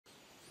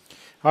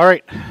All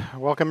right,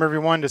 welcome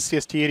everyone to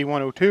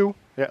CST8102.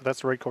 Yeah,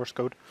 that's the right course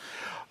code.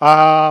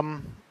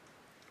 Um,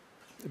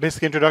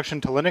 Basic introduction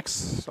to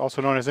Linux,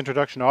 also known as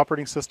Introduction to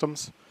Operating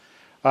Systems.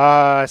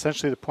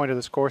 Essentially, the point of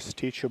this course is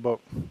to teach you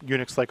about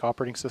Unix-like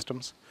operating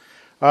systems.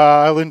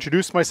 I'll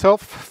introduce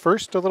myself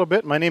first a little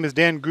bit. My name is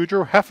Dan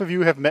Goudreau. Half of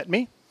you have met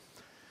me.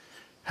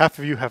 Half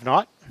of you have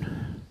not.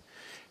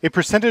 A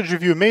percentage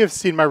of you may have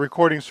seen my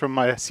recordings from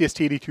my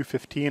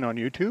CST8215 on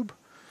YouTube.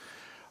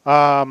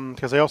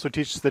 Because I also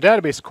teach the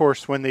database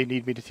course when they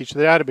need me to teach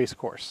the database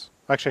course.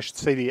 Actually, I should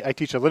say I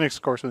teach a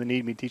Linux course when they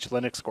need me to teach a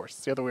Linux course.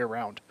 It's the other way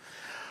around.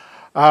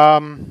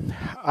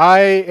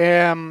 I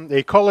am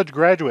a college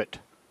graduate,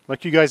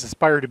 like you guys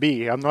aspire to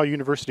be. I'm not a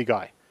university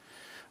guy.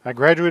 I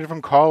graduated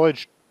from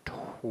college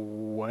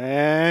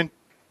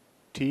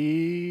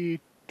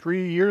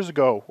 23 years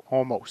ago,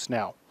 almost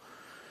now.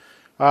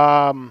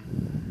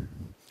 In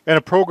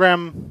a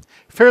program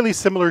fairly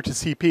similar to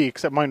CP,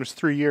 except mine was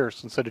 3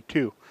 years instead of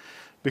 2.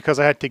 Because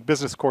I had to take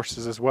business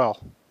courses as well,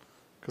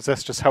 because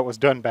that's just how it was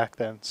done back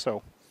then.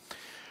 So,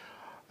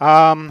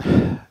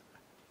 after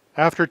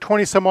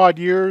 20 some odd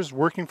years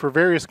working for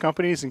various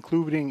companies,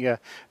 including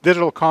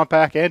Digital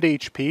Compact and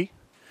HP,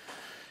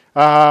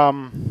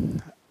 I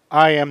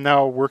am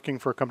now working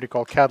for a company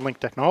called CADLink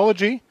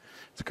Technology.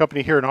 It's a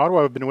company here in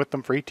Ottawa. I've been with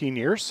them for 18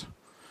 years,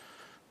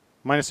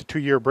 minus a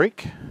 2-year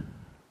break.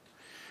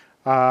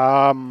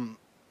 What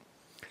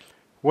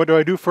do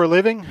I do for a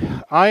living?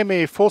 I'm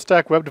a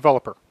full-stack web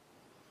developer.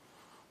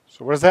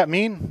 So what does that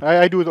mean?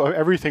 I do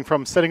everything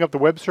from setting up the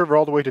web server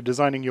all the way to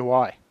designing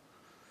UI.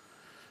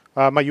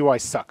 My UI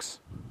sucks.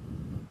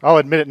 I'll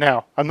admit it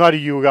now. I'm not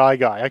a UI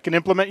guy. I can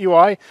implement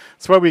UI.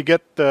 That's why we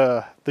get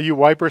the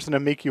UI person to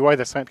make UI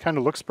that kind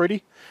of looks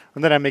pretty,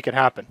 and then I make it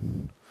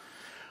happen.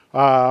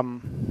 I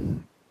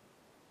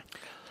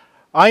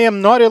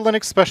am not a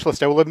Linux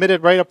specialist. I will admit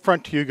it right up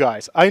front to you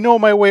guys. I know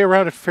my way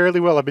around it fairly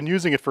well. I've been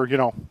using it for,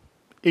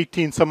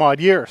 18 some odd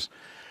years.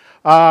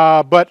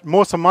 But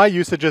most of my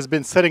usage has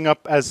been setting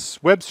up as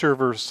web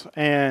servers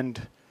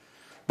and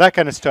that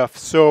kind of stuff.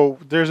 So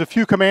there's a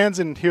few commands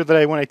in here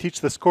that when I teach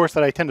this course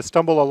that I tend to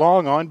stumble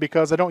along on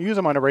because I don't use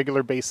them on a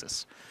regular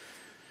basis.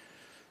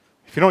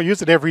 If you don't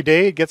use it every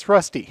day, it gets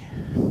rusty.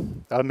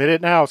 I'll admit it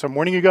now. So I'm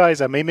warning you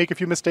guys, I may make a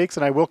few mistakes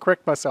and I will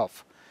correct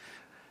myself.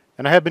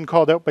 And I have been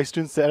called out by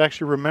students that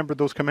actually remember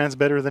those commands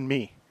better than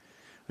me.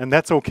 And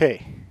that's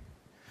okay.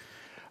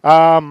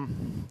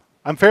 I'm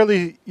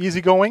fairly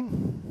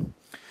easygoing.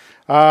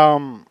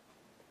 I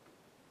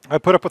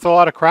put up with a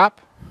lot of crap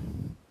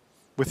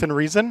within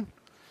reason.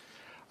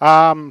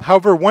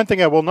 However, one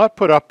thing I will not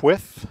put up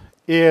with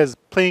is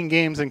playing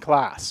games in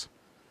class.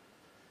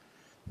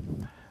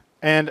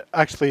 And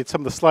actually,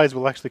 some of the slides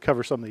will actually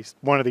cover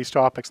one of these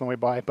topics on the way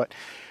by. But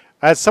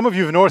as some of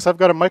you have noticed, I've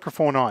got a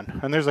microphone on,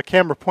 and there's a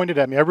camera pointed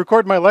at me. I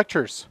record my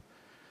lectures.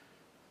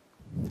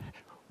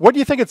 What do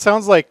you think it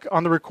sounds like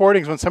on the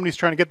recordings when somebody's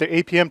trying to get their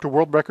APM to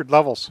world record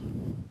levels?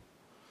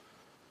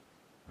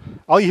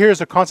 All you hear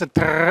is a constant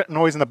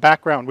noise in the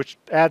background, which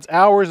adds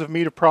hours of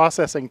meter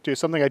processing to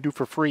something I do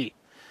for free.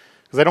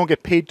 Because I don't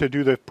get paid to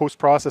do the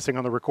post-processing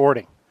on the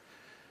recording.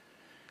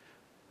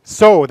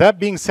 So, that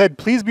being said,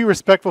 please be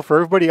respectful for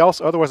everybody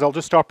else, otherwise I'll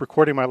just stop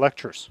recording my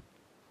lectures.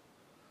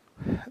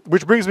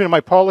 Which brings me to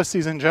my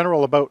policies in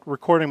general about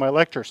recording my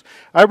lectures.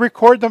 I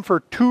record them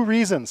for 2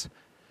 reasons.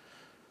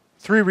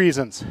 3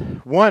 reasons.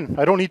 1,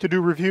 I don't need to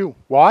do review.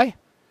 Why?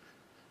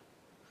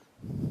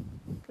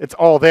 It's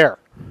all there.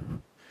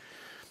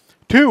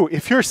 2,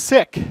 if you're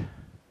sick,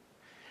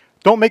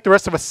 don't make the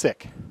rest of us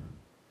sick.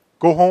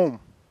 Go home.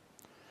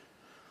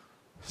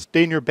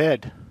 Stay in your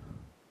bed.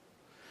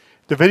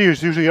 The video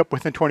is usually up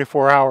within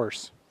 24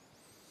 hours.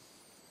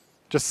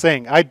 Just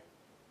saying.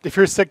 If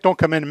you're sick, don't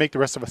come in and make the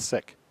rest of us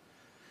sick.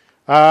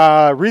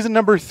 Reason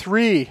number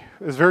 3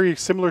 is very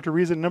similar to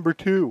reason number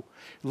 2.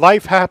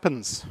 Life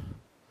happens.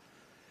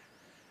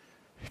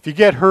 If you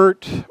get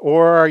hurt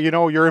or,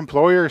 your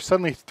employer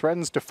suddenly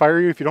threatens to fire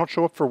you if you don't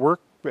show up for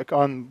work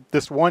on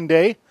this one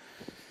day,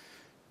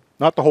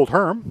 not the whole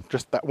term,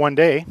 just that one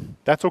day,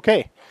 that's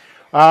okay.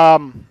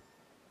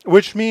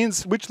 Which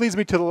leads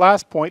me to the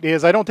last point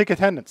is I don't take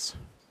attendance.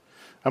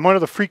 I'm one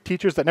of the freak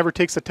teachers that never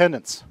takes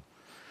attendance.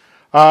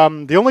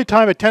 The only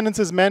time attendance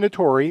is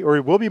mandatory, or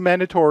it will be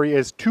mandatory,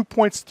 is 2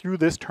 points through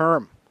this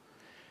term.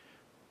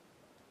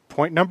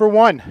 Point number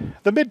 1,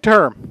 the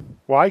midterm.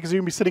 Why? Because you're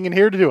going to be sitting in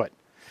here to do it.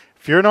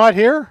 If you're not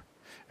here,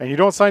 and you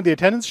don't sign the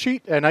attendance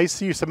sheet, and I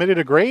see you submitted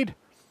a grade,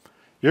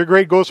 your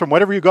grade goes from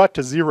whatever you got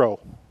to 0.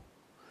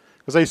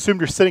 Because I assumed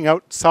you're sitting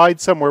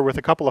outside somewhere with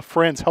a couple of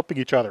friends helping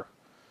each other.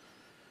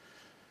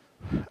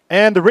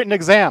 And the written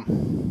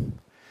exam,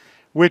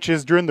 which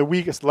is during the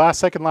week, it's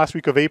last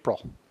week of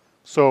April.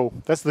 So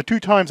that's the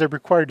 2 times I'm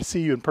required to see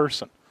you in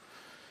person.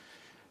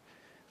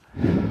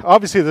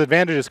 Obviously, the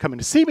advantage is coming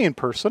to see me in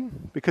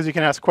person because you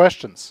can ask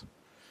questions.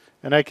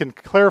 And I can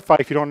clarify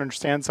if you don't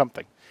understand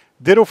something.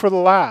 Ditto for the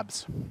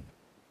labs.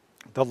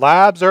 The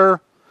labs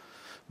are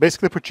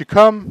basically you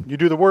come, you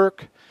do the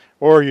work,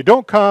 or you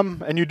don't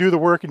come and you do the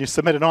work and you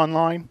submit it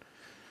online.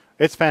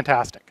 It's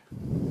fantastic.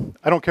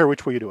 I don't care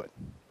which way you do it.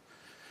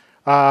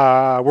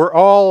 We're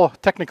all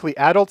technically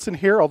adults in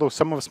here, although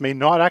some of us may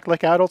not act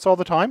like adults all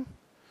the time,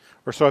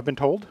 or so I've been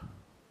told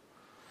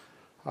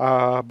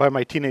by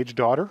my teenage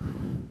daughter,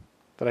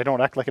 that I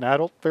don't act like an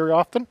adult very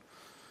often.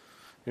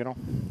 You know,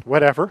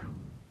 whatever.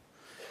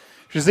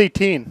 She's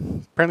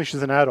 18. Apparently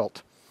she's an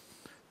adult.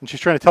 And she's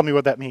trying to tell me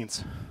what that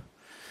means.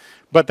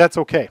 But that's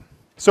okay.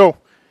 So,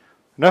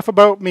 enough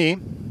about me.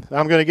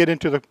 I'm going to get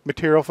into the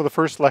material for the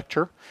first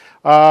lecture.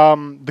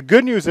 The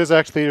good news is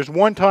actually there's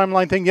one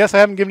timeline thing. Yes, I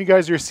haven't given you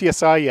guys your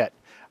CSI yet.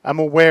 I'm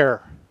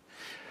aware.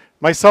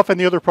 Myself and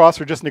the other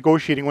profs are just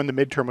negotiating when the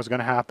midterm was going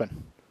to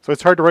happen. So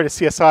it's hard to write a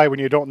CSI when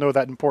you don't know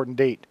that important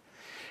date.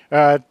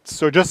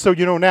 So just so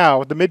you know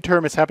now, the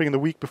midterm is happening the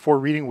week before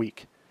reading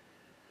week.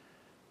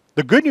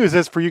 The good news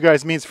is for you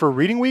guys means for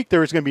reading week,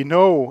 there is going to be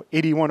no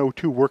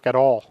 8102 work at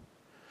all.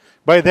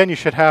 By then you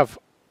should have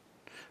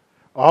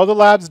all the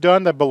labs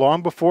done that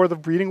belong before the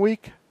reading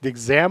week. The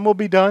exam will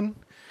be done.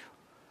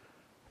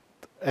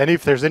 And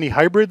if there's any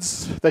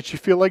hybrids that you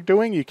feel like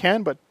doing, you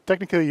can, but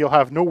technically you'll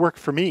have no work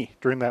for me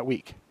during that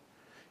week.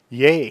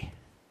 Yay.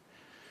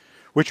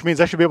 Which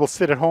means I should be able to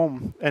sit at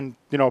home and,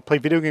 you know, play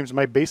video games in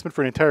my basement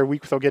for an entire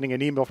week without getting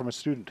an email from a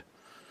student.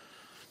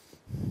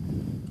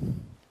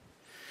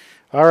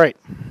 All right.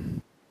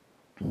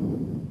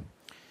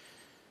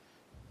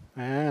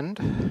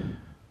 And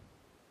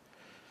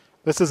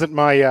this isn't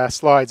my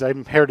slides. I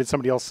inherited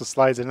somebody else's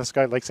slides, and this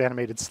guy likes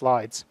animated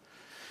slides.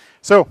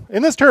 So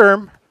in this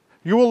term,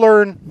 you will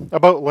learn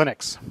about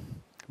Linux.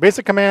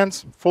 Basic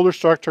commands, folder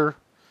structure.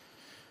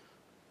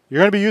 You're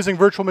going to be using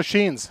virtual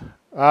machines.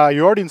 You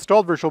already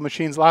installed virtual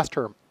machines last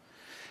term.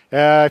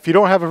 If you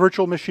don't have a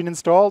virtual machine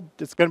installed,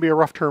 it's going to be a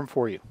rough term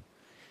for you.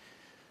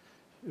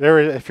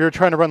 If you're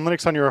trying to run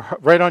Linux on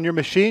right on your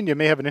machine, you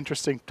may have an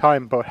interesting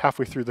time about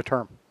halfway through the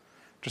term.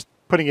 Just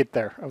putting it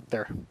out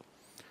there.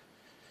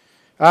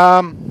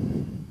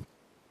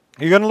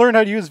 You're going to learn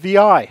how to use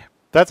VI.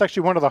 That's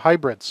actually one of the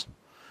hybrids.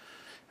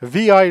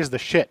 VI is the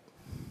shit.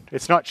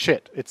 It's not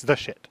shit, it's the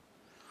shit.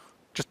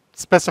 Just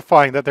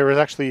specifying that there is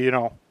actually, you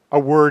know, a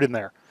word in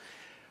there.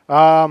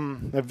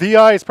 The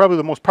VI is probably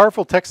the most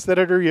powerful text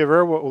editor you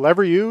will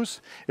ever use.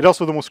 It's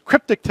also the most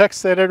cryptic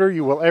text editor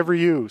you will ever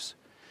use.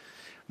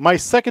 My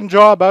second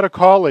job out of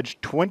college,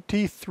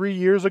 23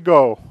 years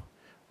ago,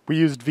 we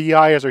used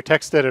VI as our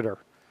text editor.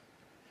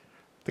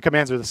 The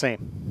commands are the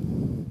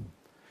same.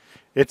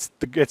 It's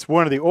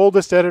one of the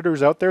oldest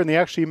editors out there, and they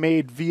actually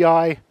made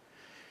VI.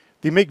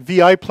 They make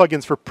VI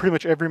plugins for pretty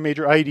much every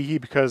major IDE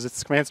because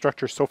its command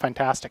structure is so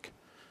fantastic,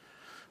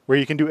 where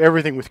you can do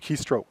everything with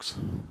keystrokes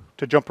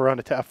to jump around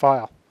a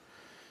file.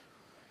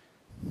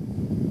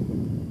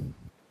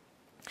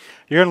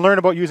 You're going to learn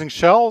about using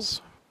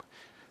shells,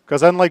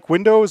 because unlike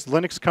Windows,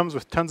 Linux comes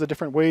with tons of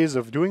different ways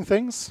of doing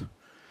things.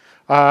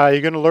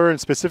 You're going to learn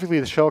specifically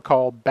the shell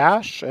called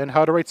bash and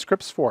how to write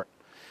scripts for it.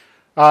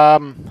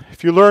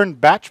 If you learn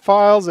batch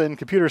files in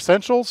Computer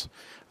Essentials,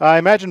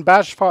 imagine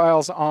batch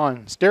files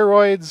on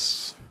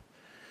steroids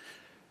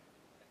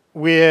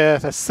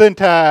with a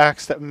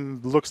syntax that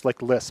looks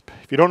like Lisp.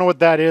 If you don't know what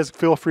that is,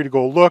 feel free to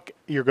go look.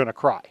 You're going to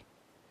cry.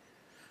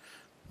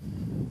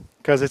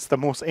 Because it's the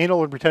most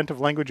anal and retentive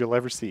language you'll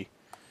ever see.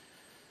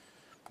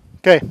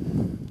 Okay.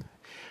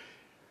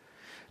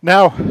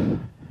 Now,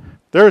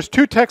 there's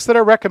 2 texts that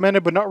are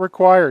recommended but not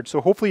required,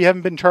 so hopefully you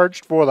haven't been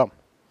charged for them.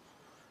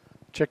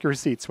 Check your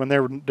receipts. When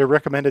they're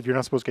recommended, you're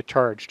not supposed to get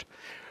charged.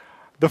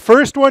 The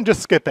first one,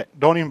 just skip it.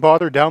 Don't even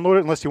bother, download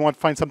it unless you want to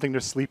find something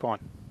to sleep on.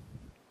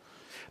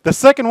 The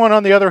second one,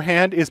 on the other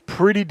hand, is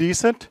pretty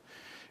decent.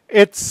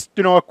 It's,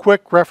 you know, a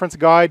quick reference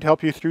guide to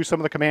help you through some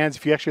of the commands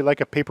if you actually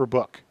like a paper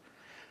book.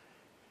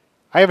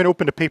 I haven't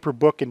opened a paper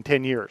book in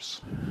 10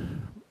 years.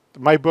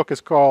 My book is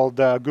called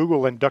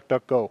Google and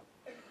DuckDuckGo.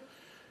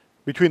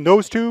 Between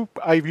those two,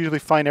 I usually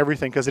find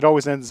everything because it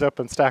always ends up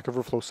in Stack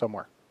Overflow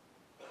somewhere.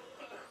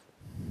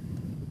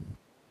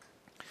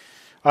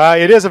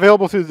 It is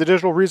available through the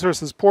Digital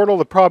Resources portal.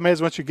 The problem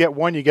is once you get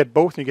one, you get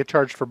both, and you get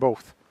charged for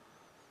both.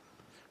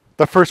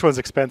 The first one's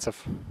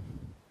expensive.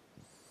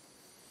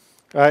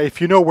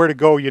 If you know where to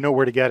go, you know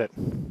where to get it.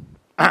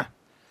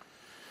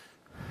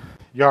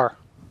 Yar.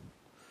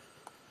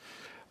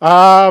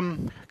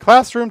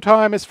 Classroom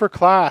time is for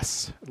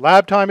class.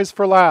 Lab time is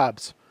for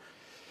labs.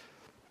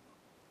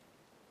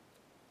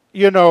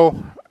 You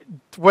know,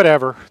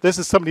 whatever. This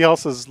is somebody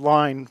else's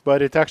line,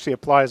 but it actually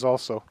applies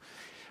also.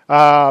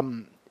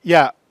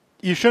 Yeah,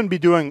 you shouldn't be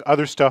doing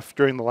other stuff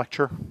during the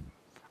lecture.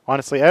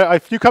 Honestly,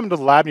 if you come to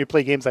the lab and you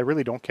play games, I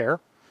really don't care.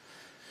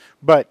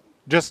 But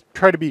just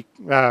try to be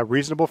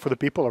reasonable for the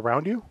people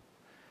around you.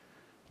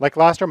 Like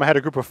last time, I had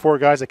a group of 4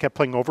 guys that kept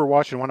playing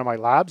Overwatch in one of my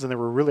labs, and they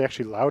were really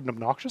actually loud and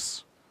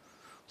obnoxious.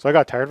 So I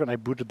got tired of it, and I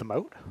booted them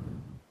out.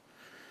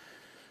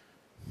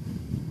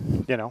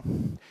 You know.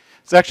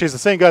 It's actually the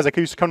same guys that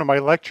used to come to my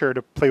lecture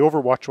to play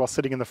Overwatch while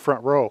sitting in the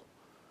front row.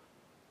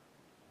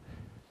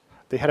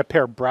 They had a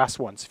pair of brass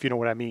ones, if you know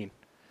what I mean.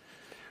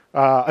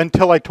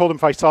 Until I told them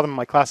if I saw them in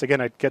my class again,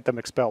 I'd get them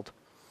expelled.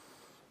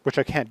 Which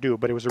I can't do,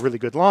 but it was a really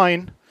good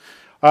line.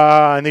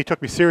 And they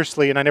took me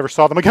seriously, and I never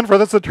saw them again for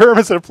the rest of the term.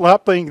 Instead of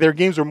not playing their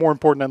games were more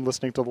important than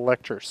listening to the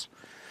lectures.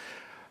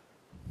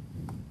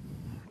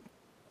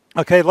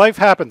 Okay, life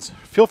happens.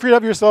 Feel free to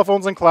have your cell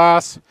phones in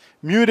class.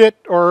 Mute it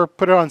or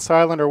put it on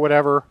silent or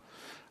whatever.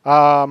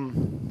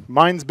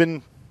 Mine's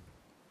been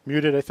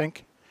muted, I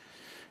think.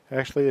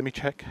 Actually, let me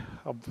check.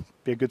 I'll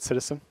be a good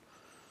citizen.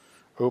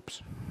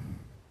 Oops.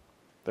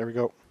 There we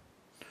go.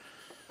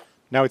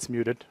 Now it's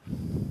muted.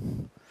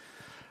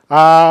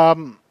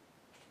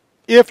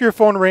 If your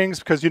phone rings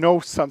because you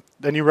know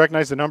then you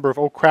recognize the number of,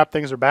 oh crap,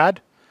 things are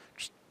bad,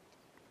 just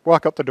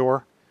walk out the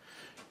door.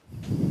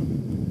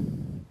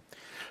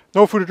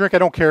 No food or drink. I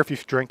don't care if you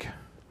drink.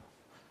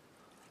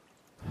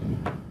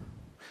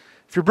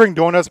 If you bring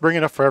donuts, bring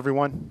enough for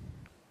everyone.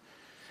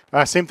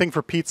 Same thing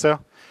for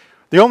pizza.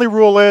 The only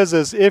rule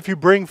is if you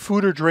bring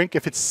food or drink,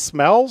 if it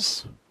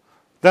smells,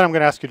 then I'm going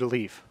to ask you to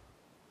leave.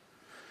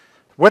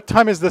 What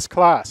time is this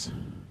class?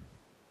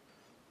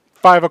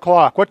 5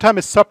 o'clock. What time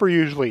is supper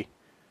usually?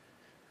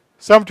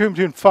 Sometime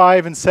between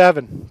 5 and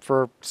 7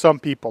 for some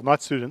people,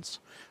 not students.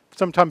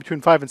 Sometime between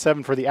 5 and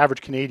 7 for the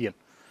average Canadian.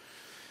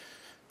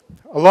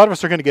 A lot of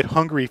us are going to get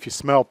hungry if you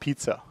smell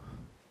pizza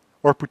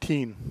or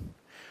poutine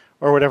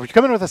or whatever. If you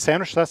come in with a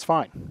sandwich, that's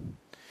fine.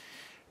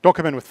 Don't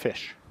come in with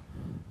fish.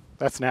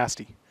 That's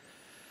nasty.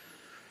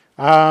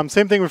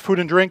 Same thing with food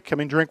and drink. I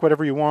mean, drink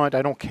whatever you want.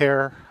 I don't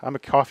care. I'm a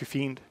coffee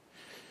fiend.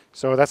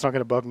 So that's not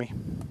going to bug me.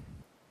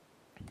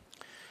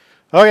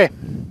 Okay.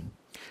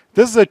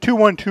 This is a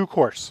 212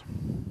 course.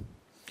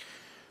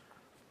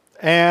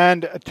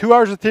 And 2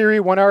 hours of theory,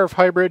 1 hour of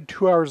hybrid,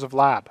 2 hours of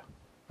lab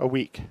a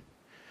week.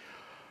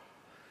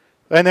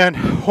 And then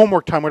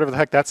homework time, whatever the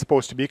heck that's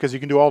supposed to be, because you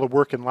can do all the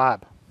work in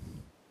lab.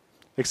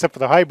 Except for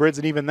the hybrids,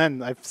 and even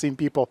then I've seen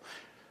people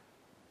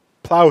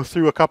plow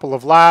through a couple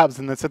of labs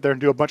and then sit there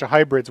and do a bunch of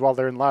hybrids while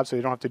they're in lab so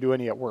you don't have to do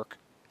any at work.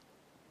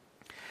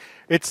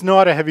 It's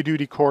not a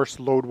heavy-duty course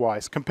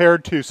load-wise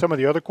compared to some of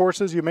the other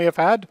courses you may have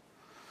had.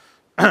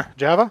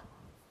 Java.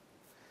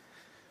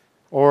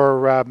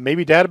 Or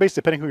maybe database,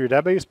 depending who your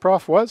database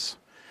prof was.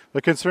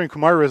 But considering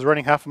Kumar was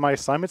running half of my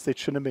assignments, it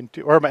shouldn't have been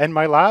too, and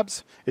my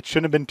labs, it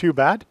shouldn't have been too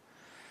bad.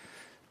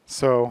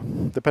 So,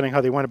 depending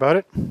how they went about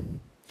it.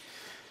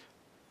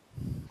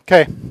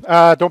 Okay,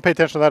 don't pay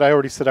attention to that. I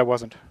already said I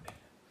wasn't.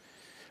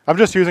 I'm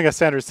just using a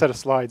standard set of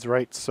slides,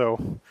 right?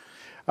 So,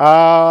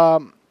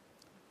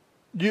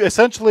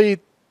 essentially,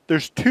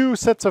 there's 2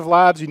 sets of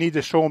labs you need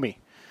to show me.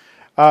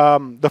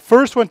 The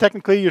first one,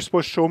 technically, you're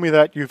supposed to show me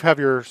that you have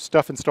your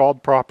stuff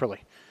installed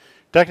properly.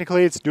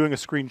 Technically, it's doing a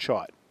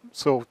screenshot.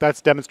 So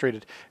that's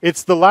demonstrated.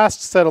 It's the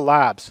last set of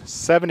labs,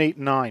 7, 8,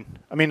 9.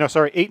 I mean, no,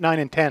 sorry, 8, 9,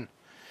 and 10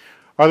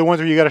 are the ones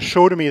where you got to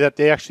show to me that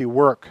they actually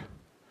work.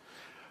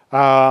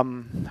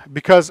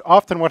 Because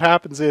often what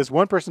happens is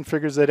one person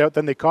figures it out,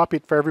 then they copy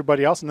it for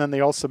everybody else, and then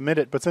they all submit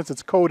it. But since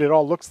it's code, it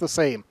all looks the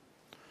same.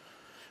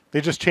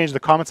 They just change the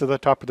comments at the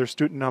top of their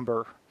student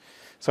number.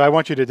 So I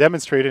want you to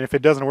demonstrate it. And if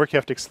it doesn't work, you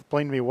have to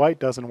explain to me why it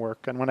doesn't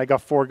work. And when I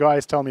got 4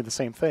 guys telling me the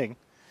same thing,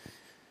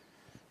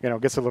 you know,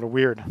 it gets a little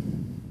weird.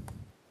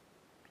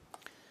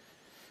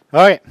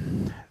 All right,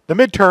 the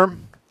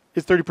midterm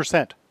is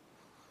 30%.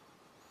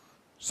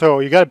 So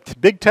you got a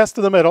big test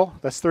in the middle,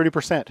 that's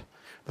 30%.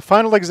 The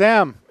final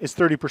exam is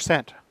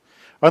 30%.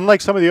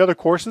 Unlike some of the other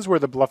courses where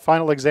the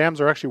final exams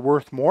are actually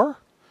worth more,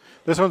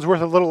 this one's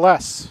worth a little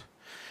less.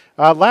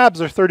 Labs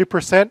are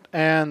 30%,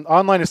 and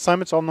online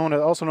assignments,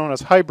 also known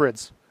as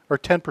hybrids, are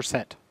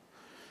 10%.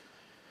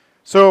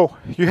 So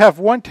you have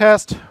 1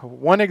 test,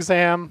 1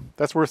 exam,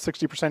 that's worth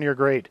 60% of your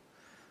grade.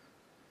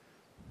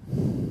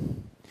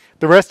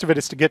 The rest of it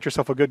is to get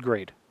yourself a good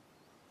grade.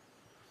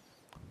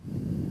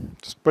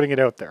 Just putting it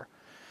out there.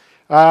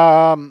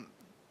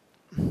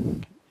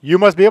 You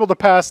must be able to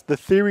pass the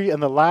theory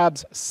and the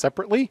labs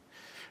separately.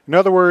 In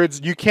other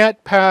words, you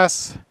can't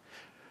pass,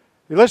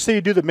 let's say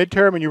you do the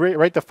midterm and you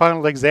write the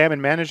final exam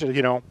and manage,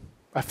 you know,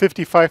 a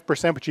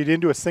 55%, but you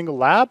didn't do a single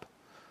lab,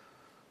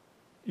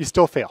 you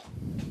still fail.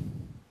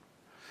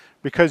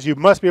 Because you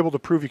must be able to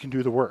prove you can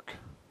do the work.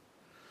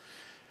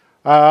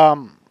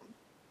 In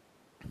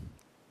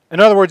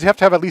other words, you have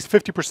to have at least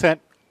 50%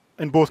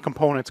 in both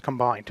components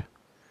combined.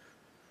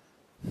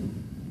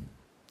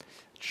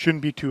 It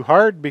shouldn't be too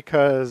hard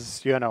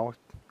because, you know,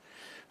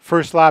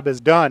 first lab is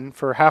done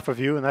for half of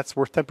you, and that's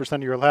worth 10%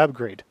 of your lab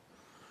grade.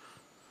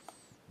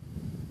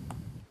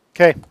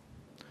 Okay.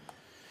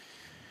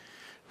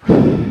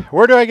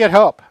 Where do I get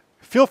help?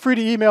 Feel free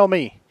to email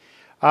me.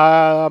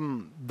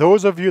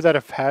 Those of you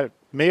that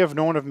may have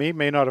known of me,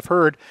 may not have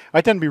heard,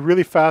 I tend to be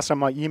really fast on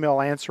my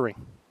email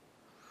answering.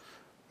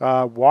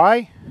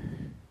 Why?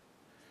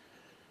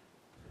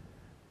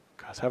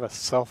 Because I have a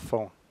cell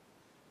phone.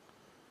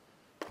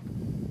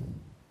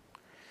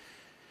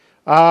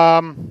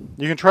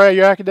 You can try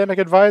your academic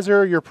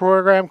advisor, your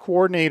program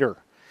coordinator.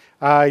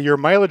 Your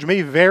mileage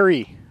may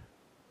vary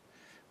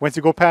once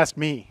you go past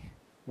me.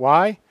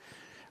 Why?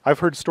 I've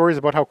heard stories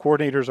about how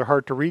coordinators are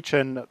hard to reach,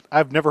 and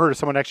I've never heard of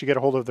someone actually get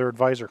a hold of their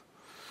advisor.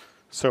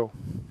 So,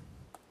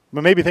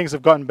 But maybe things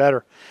have gotten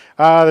better.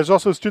 There's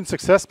also student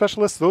success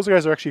specialists. Those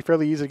guys are actually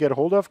fairly easy to get a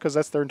hold of because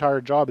that's their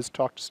entire job is to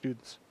talk to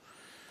students.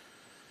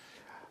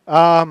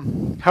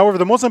 However,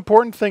 the most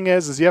important thing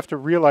is you have to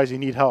realize you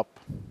need help.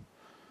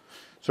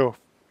 So if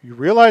you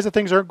realize that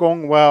things aren't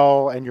going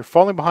well and you're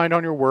falling behind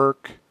on your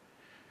work,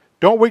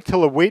 don't wait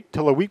till a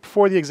week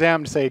before the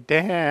exam to say,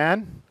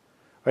 Dan,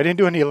 I didn't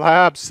do any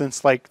labs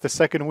since like the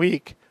second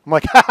week. I'm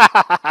like,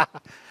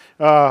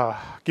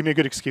 give me a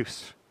good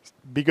excuse.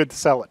 Be good to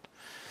sell it.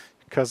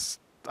 Because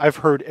I've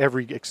heard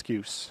every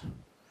excuse.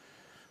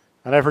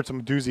 And I've heard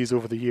some doozies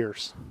over the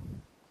years.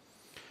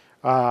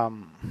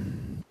 But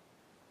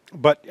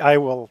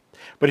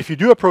if you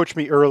do approach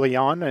me early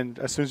on, and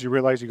as soon as you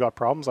realize you got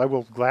problems, I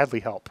will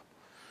gladly help.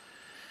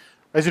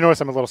 As you notice,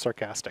 I'm a little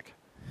sarcastic.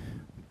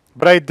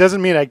 But it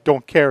doesn't mean I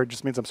don't care, it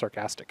just means I'm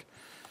sarcastic.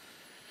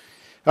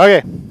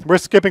 Okay, we're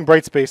skipping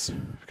Brightspace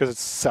because it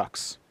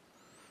sucks.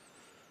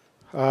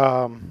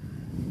 Well,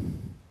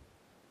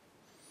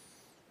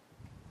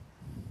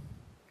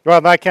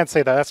 I can't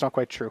say that. That's not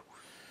quite true.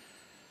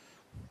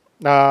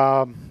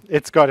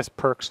 It's got its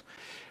perks.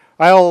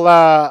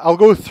 I'll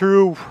go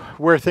through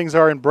where things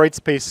are in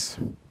Brightspace.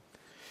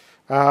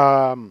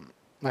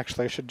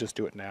 Actually, I should just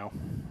do it now.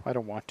 I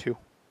don't want to,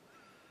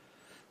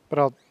 but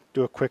I'll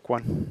do a quick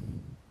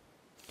one.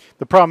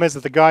 The problem is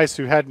that the guys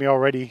who had me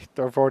already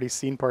have already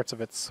seen parts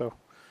of it, so.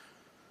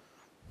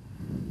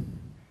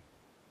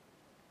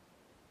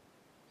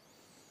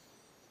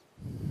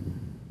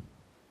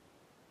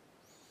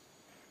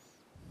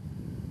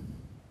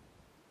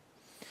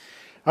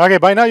 Okay,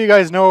 by now you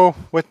guys know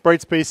what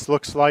Brightspace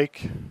looks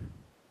like.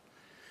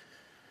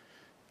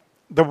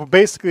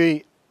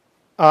 Basically,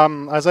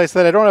 as I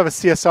said, I don't have a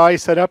CSI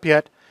set up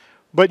yet,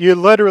 but you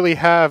literally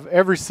have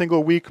every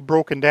single week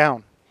broken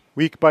down,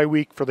 week by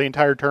week for the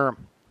entire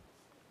term.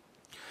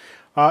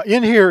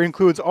 In here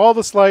includes all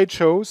the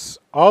slideshows,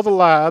 all the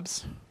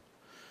labs,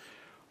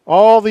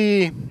 all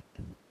the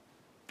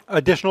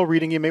additional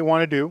reading you may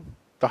want to do.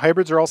 The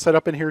hybrids are all set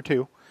up in here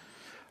too.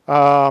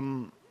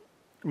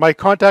 My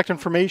contact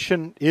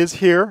information is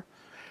here.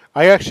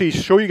 I actually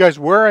show you guys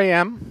where I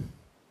am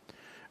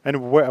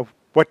and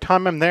what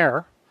time I'm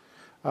there.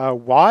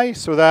 Why?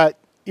 So that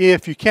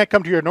if you can't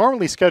come to your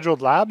normally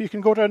scheduled lab, you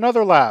can go to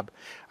another lab.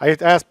 I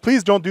ask,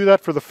 please don't do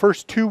that for the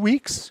first 2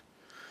 weeks,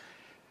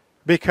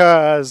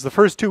 because the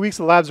first 2 weeks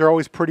the labs are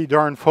always pretty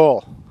darn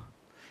full.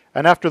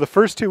 And after the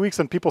first 2 weeks,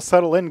 when people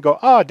settle in and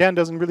go, Dan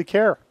doesn't really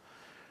care,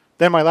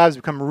 then my labs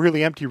become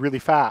really empty really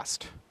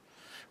fast.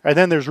 And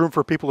then there's room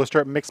for people to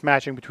start mix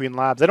matching between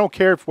labs. I don't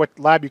care what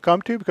lab you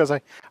come to, because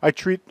I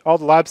treat all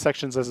the lab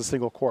sections as a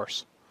single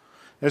course.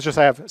 It's just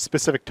I have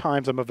specific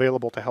times I'm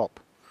available to help.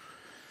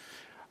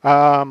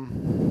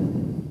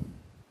 In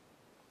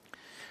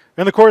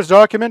the course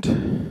document,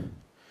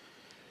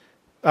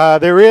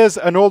 there is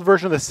an old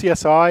version of the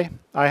CSI.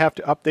 I have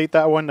to update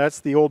that one.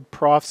 That's the old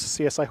prof's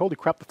CSI. Holy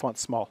crap, the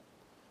font's small.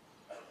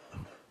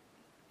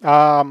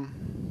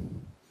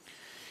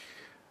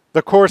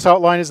 The course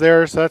outline is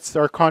there, so that's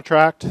our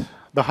contract.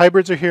 The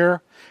hybrids are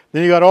here.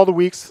 Then you got all the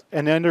weeks,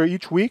 and under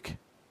each week,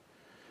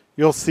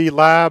 you'll see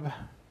lab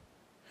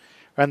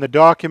and the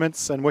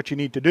documents and what you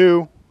need to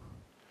do.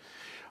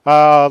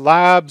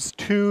 Labs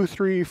 2,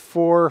 3,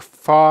 4,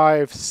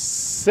 5,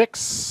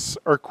 6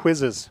 are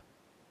quizzes.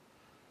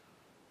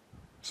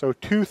 So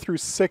 2 through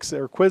 6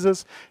 are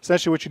quizzes.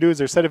 Essentially what you do is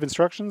there's a set of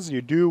instructions.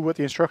 You do what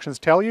the instructions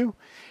tell you.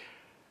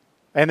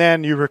 And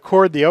then you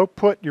record the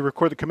output, you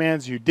record the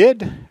commands you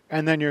did,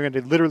 and then you're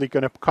literally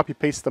going to copy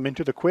paste them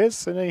into the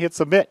quiz, and then you hit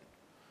submit.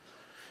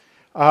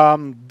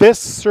 This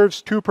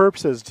serves two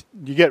purposes.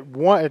 You get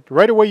one,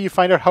 right away you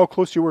find out how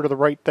close you were to the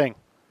right thing.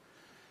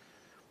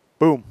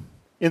 Boom.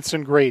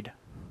 Instant grade.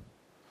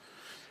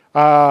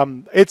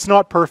 It's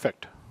not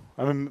perfect.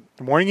 I'm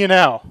warning you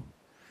now.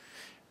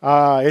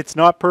 It's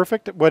not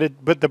perfect, but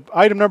the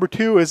item number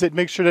 2 is it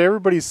makes sure that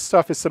everybody's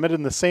stuff is submitted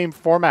in the same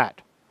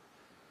format.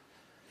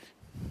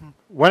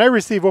 When I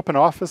receive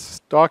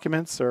OpenOffice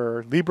documents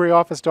or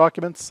LibreOffice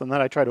documents, and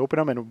then I try to open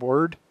them in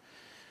Word,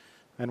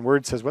 and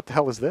Word says, what the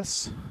hell is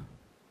this?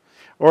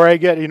 Or I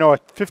get, a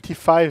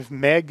 55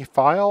 meg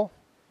file,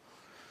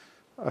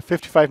 a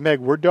 55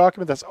 meg Word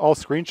document that's all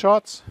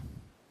screenshots.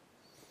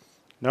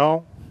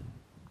 No,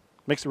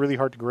 makes it really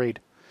hard to grade.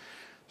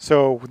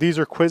 So these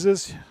are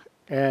quizzes,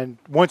 and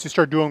once you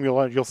start doing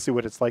them, you'll see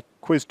what it's like.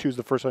 Quiz 2 is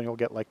the first one you'll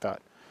get like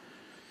that.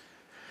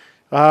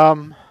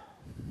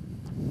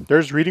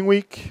 There's Reading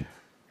Week.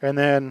 And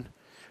then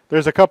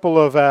there's a couple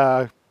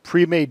of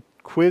pre-made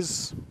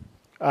quiz,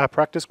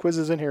 practice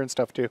quizzes in here and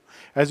stuff too.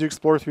 As you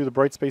explore through the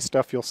Brightspace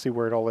stuff, you'll see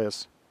where it all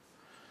is.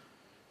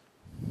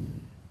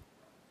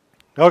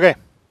 Okay.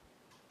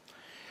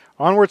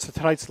 Onwards to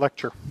tonight's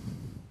lecture.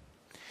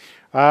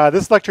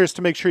 This lecture is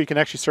to make sure you can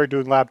actually start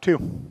doing Lab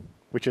 2,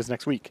 which is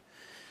next week.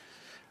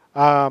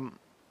 Okay,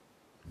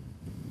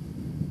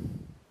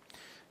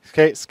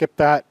 skip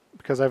that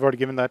because I've already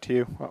given that to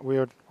you.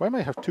 Why might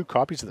I have 2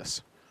 copies of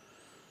this?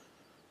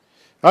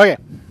 Okay,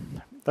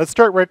 let's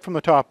start right from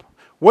the top.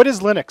 What is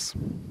Linux?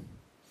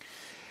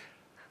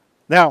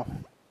 Now,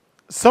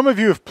 some of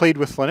you have played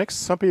with Linux.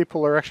 Some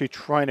people are actually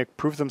trying to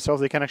prove themselves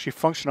they can actually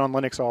function on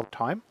Linux all the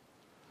time.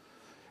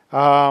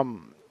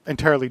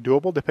 Entirely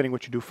doable, depending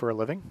what you do for a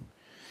living.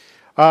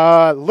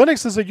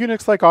 Linux is a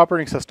Unix-like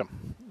operating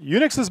system.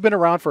 Unix has been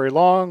around for a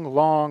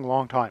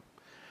long time.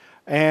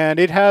 And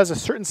it has a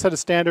certain set of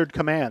standard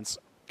commands.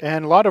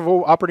 And a lot of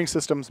operating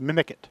systems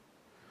mimic it.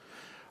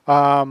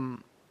 But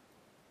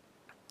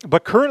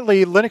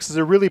currently, Linux is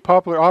a really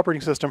popular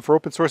operating system for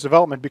open source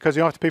development because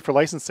you don't have to pay for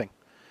licensing.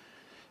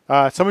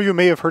 Some of you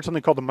may have heard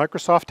something called the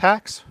Microsoft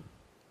tax.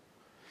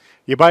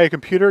 You buy a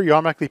computer, you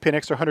automatically pay an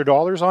extra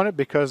 $100 on it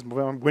because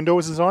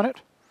Windows is on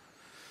it.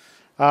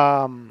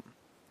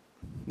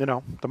 You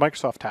know, the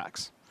Microsoft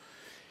tax.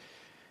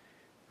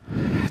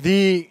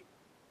 The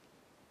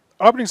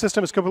operating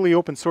system is completely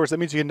open source. That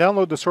means you can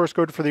download the source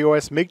code for the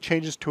OS, make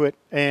changes to it,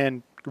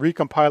 and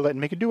recompile it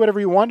and make it do whatever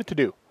you want it to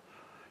do.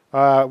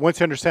 Once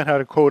you understand how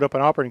to code up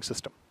an operating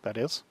system, that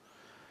is.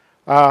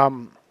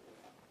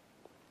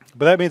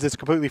 But that means it's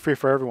completely free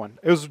for everyone.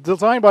 It was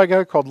designed by a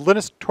guy called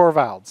Linus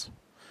Torvalds.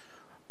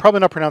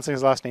 Probably not pronouncing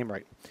his last name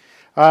right.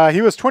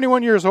 He was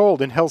 21 years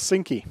old in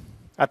Helsinki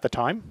at the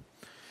time.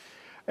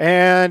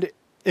 And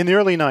in the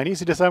early 90s,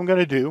 he decided, I'm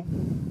going to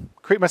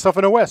create myself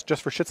an OS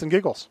just for shits and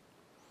giggles.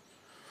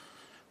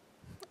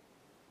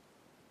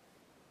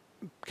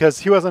 Because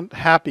he wasn't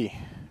happy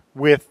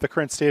with the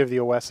current state of the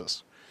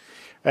OSs.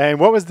 And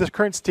what was the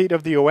current state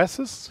of the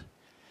OSs?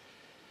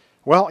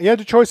 Well, you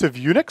had a choice of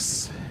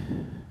Unix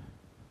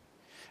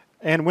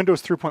and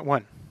Windows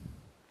 3.1.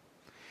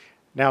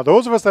 Now,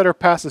 those of us that are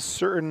past a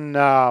certain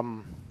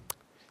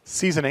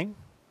seasoning,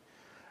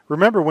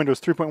 remember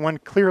Windows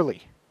 3.1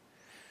 clearly.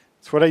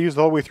 It's what I used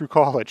all the way through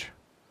college.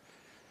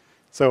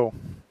 So,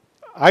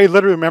 I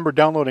literally remember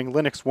downloading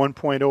Linux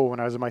 1.0 when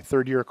I was in my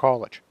third year of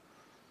college.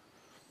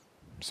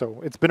 So,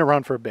 it's been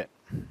around for a bit.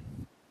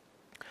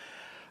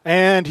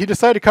 And he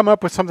decided to come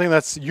up with something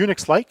that's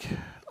Unix-like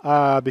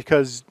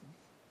because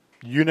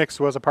Unix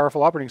was a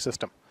powerful operating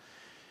system.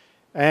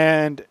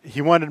 And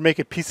he wanted to make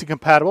it PC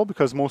compatible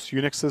because most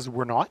Unixes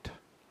were not.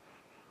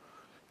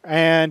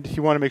 And he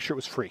wanted to make sure it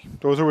was free.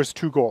 Those were his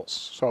two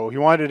goals. So he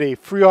wanted a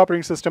free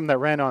operating system that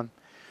ran on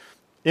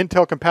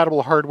Intel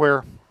compatible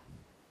hardware.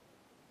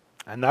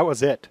 And that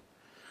was it.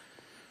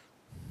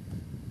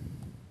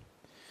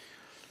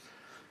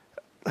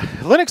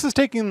 Linux is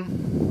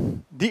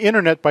taking the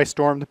internet by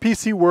storm. The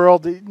PC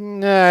world,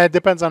 it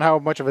depends on how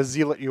much of a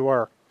zealot you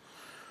are.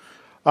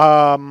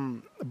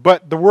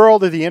 But the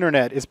world of the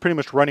internet is pretty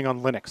much running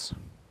on Linux.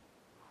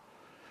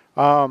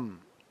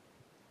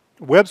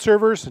 Web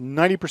servers,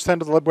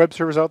 90% of the web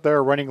servers out there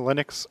are running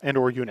Linux and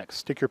or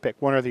Unix. Take your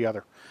pick, one or the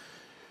other.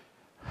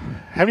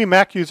 How many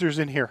Mac users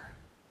in here?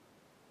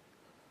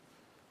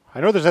 I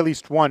know there's at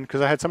least one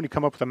because I had somebody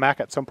come up with a Mac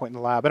at some point in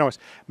the lab. Anyways,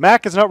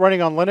 Mac is not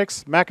running on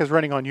Linux. Mac is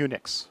running on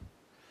Unix.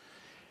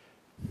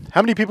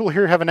 How many people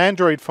here have an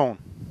Android phone?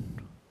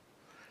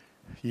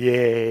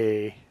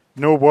 Yay.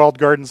 No walled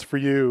gardens for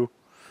you.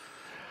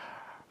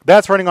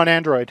 That's running on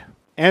Android.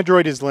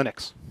 Android is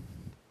Linux.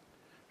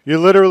 You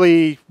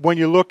literally, when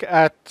you look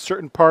at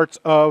certain parts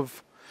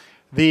of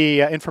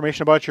the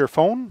information about your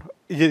phone,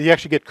 you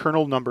actually get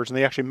kernel numbers, and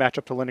they actually match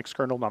up to Linux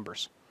kernel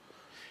numbers.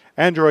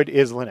 Android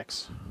is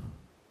Linux,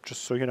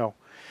 just so you know.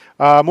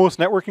 Most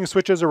networking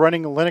switches are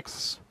running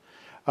Linux.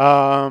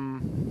 A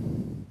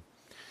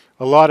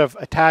lot of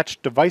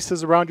attached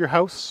devices around your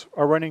house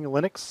are running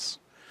Linux.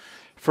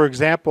 For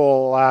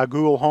example,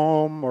 Google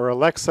Home or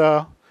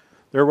Alexa,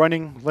 they're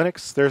running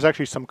Linux. There's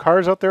actually some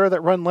cars out there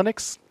that run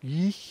Linux.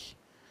 Yeesh.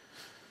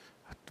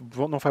 I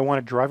don't know if I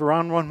want to drive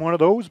around on one of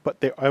those, but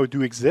they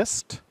do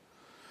exist.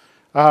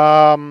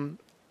 The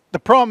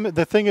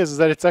thing is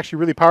that it's actually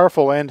really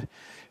powerful and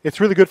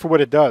it's really good for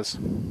what it does.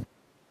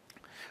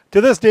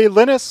 To this day,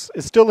 Linus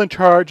is still in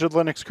charge of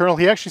the Linux kernel.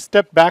 He actually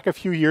stepped back a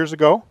few years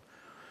ago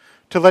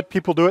to let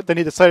people do it. Then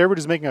he decided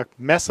everybody's making a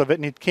mess of it,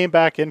 and he came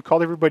back in,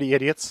 called everybody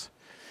idiots.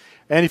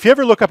 And if you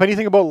ever look up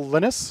anything about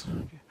Linus,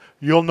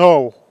 you'll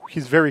know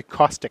he's very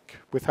caustic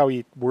with how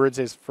he words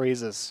his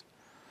phrases.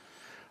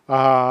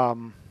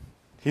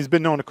 He's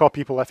been known to call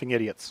people effing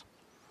idiots,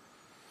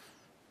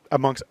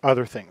 amongst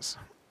other things.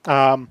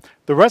 The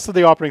rest of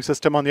the operating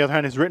system, on the other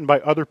hand, is written by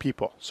other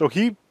people. So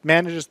he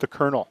manages the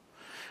kernel.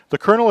 The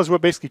kernel is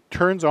what basically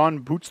turns on,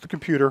 boots the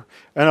computer,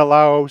 and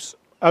allows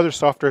other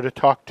software to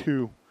talk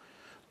to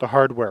the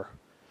hardware.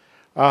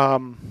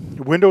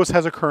 Windows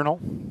has a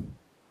kernel,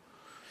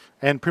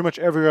 and pretty much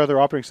every other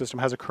operating system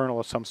has a kernel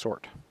of some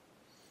sort.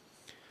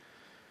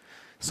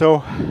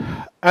 So,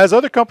 as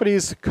other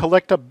companies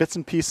collect up bits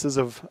and pieces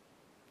of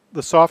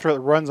the software that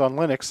runs on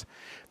Linux,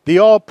 they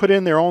all put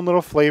in their own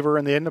little flavor,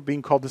 and they end up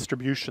being called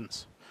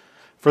distributions.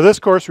 For this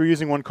course, we're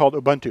using one called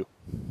Ubuntu.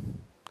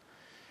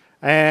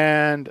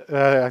 And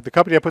the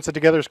company that puts it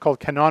together is called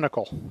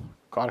Canonical.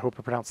 God, I hope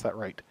I pronounced that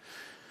right.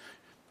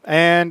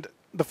 And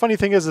the funny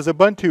thing is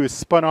Ubuntu is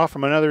spun off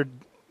from another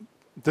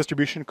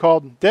distribution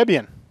called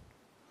Debian.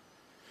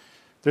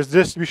 There's a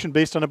distribution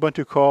based on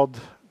Ubuntu called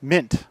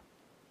Mint.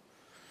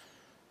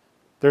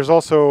 There's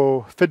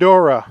also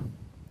Fedora,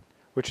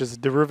 which is a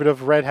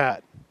derivative of Red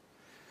Hat.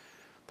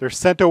 There's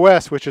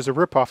CentOS, which is a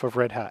ripoff of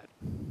Red Hat.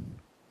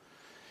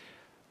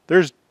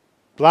 There's,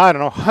 I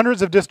don't know,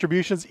 hundreds of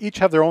distributions. Each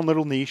have their own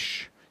little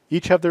niche.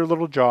 Each have their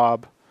little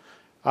job.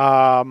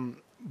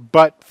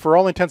 But for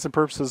all intents and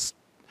purposes,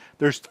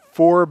 there's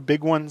 4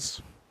 big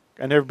ones,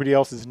 and everybody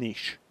else is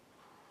niche.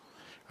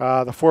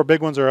 The 4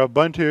 big ones are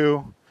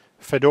Ubuntu,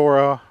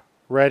 Fedora,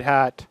 Red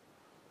Hat,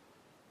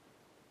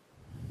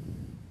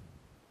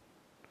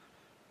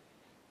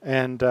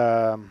 and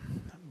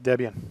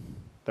Debian.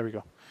 There we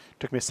go.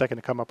 Took me a second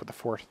to come up with the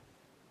 4th.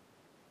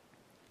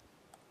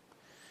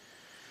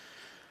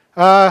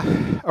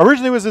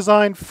 Originally was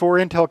designed for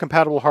Intel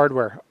compatible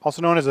hardware,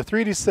 also known as a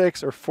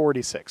 386 or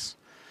 486.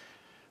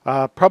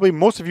 Probably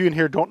most of you in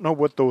here don't know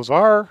what those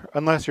are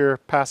unless you're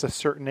past a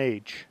certain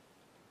age.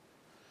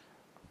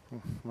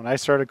 When I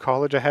started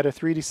college, I had a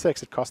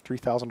 386. It cost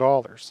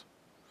 $3,000.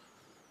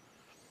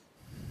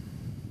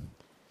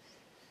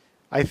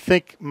 I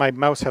think my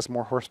mouse has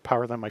more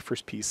horsepower than my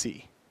first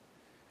PC.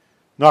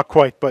 Not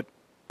quite, but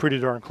pretty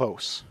darn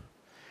close.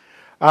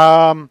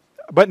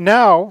 But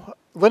now,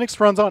 Linux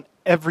runs on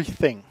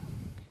everything.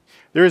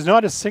 There is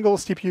not a single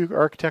CPU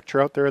architecture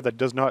out there that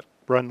does not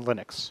run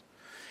Linux.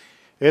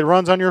 It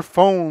runs on your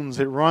phones.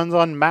 It runs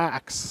on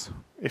Macs,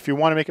 if you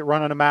want to make it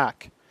run on a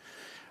Mac.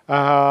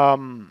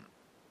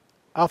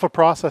 Alpha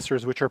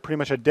processors, which are pretty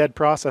much a dead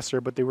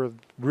processor, but they were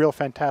real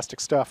fantastic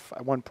stuff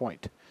at one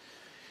point.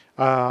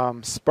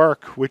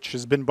 Spark, which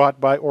has been bought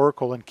by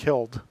Oracle and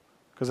killed,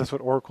 because that's what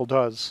Oracle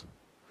does.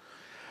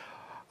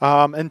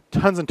 And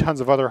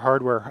tons of other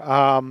hardware.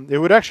 It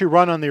would actually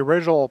run on the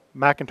original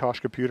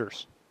Macintosh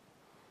computers.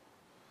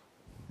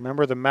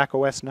 Remember the Mac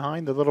OS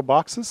 9, the little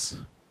boxes?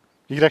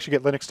 You could actually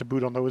get Linux to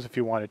boot on those if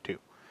you wanted to.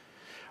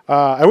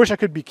 I wish I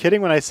could be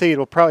kidding when I say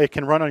it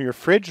can run on your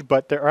fridge,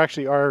 but there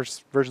actually are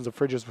versions of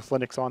fridges with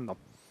Linux on them.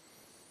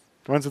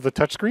 The ones with the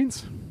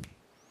touchscreens.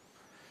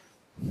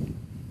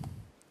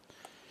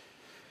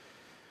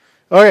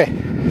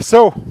 Okay,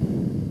 so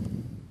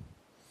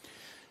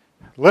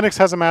Linux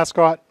has a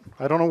mascot.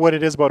 I don't know what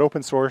it is about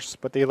open source,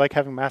 but they like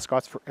having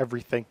mascots for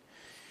everything.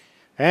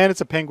 And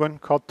it's a penguin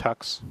called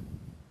Tux.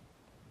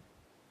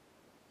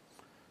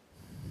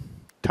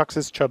 Tux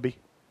is chubby.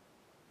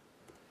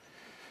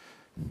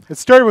 It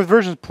started with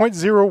version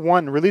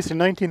 0.01, released in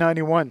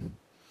 1991.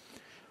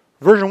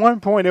 Version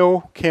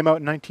 1.0 came out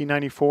in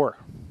 1994.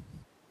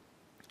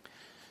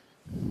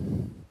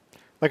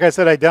 Like I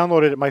said, I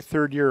downloaded it my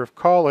 3rd year of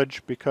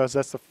college because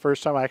that's the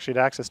first time I actually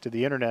had access to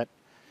the internet.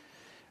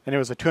 And it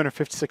was a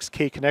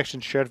 256K connection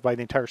shared by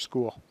the entire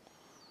school.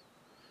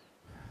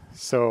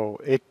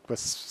 So it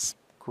was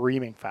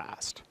screaming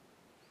fast.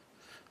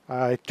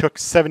 It took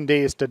 7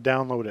 days to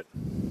download it.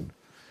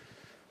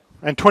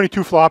 And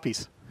 22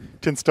 floppies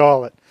to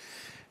install it.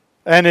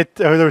 And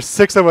there were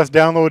 6 of us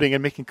downloading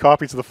and making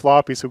copies of the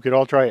floppies so we could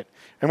all try it.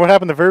 And what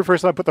happened the very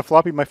first time I put the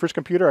floppy in my first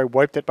computer, I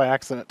wiped it by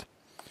accident.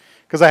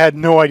 Because I had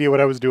no idea what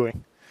I was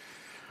doing.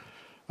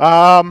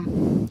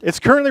 It's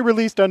currently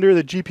released under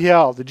the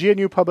GPL, the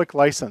GNU Public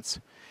License,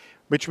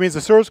 which means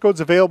the source code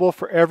is available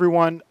for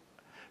everyone.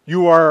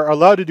 You are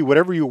allowed to do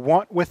whatever you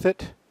want with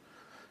it.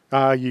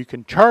 You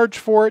can charge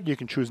for it. You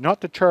can choose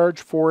not to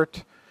charge for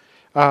it.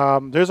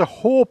 There's a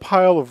whole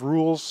pile of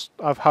rules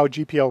of how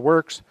GPL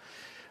works.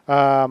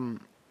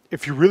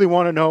 If you really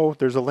want to know,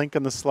 there's a link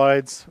in the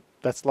slides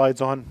that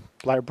slides on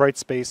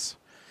Brightspace.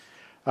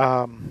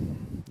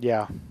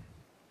 Yeah.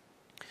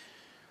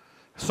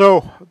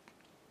 So,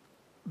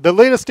 the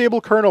latest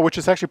stable kernel, which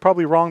is actually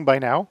probably wrong by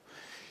now,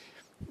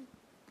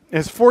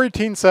 is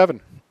 4.18.7.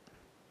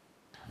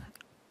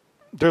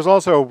 There's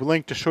also a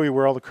link to show you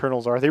where all the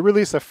kernels are. They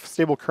release a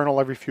stable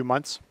kernel every few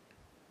months.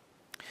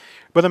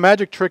 But the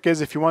magic trick is,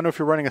 if you want to know if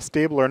you're running a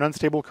stable or an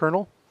unstable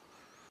kernel,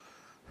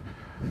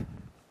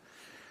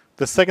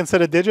 the second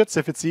set of digits,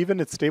 if it's even,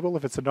 it's stable.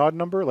 If it's an odd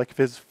number, like if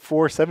it's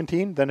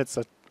 417, then it's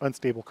an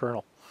unstable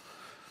kernel.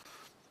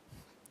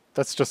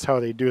 That's just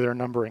how they do their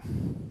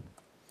numbering.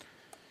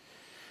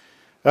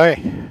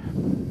 Okay.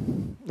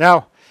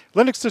 Now,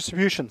 Linux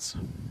distributions.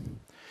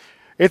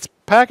 It's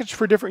packaged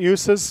for different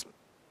uses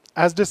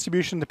as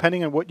distribution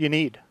depending on what you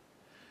need.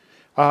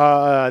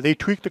 They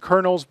tweak the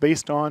kernels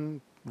based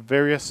on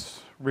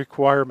various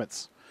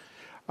requirements.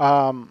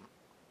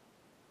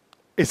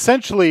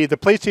 Essentially, the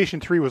PlayStation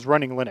 3 was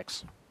running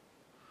Linux.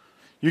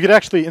 You could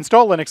actually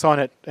install Linux on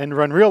it and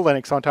run real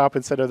Linux on top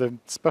instead of the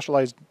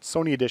specialized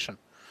Sony edition.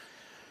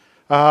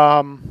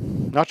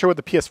 Not sure what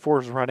the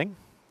PS4 is running.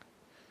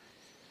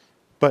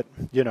 But,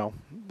 you know,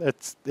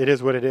 it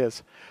is what it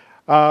is.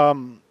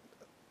 So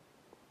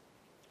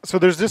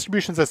there's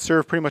distributions that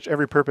serve pretty much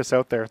every purpose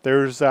out there.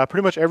 There's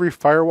pretty much every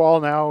firewall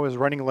now is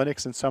running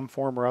Linux in some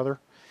form or other.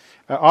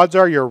 Odds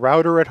are your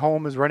router at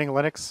home is running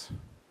Linux.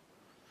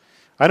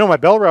 I know my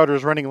Bell router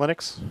is running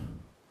Linux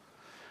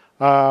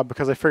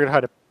because I figured out how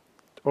to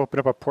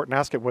open up a port and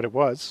ask it what it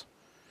was.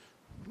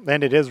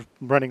 And it is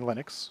running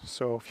Linux.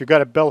 So if you've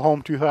got a Bell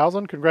Home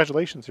 2000,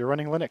 congratulations, you're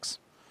running Linux.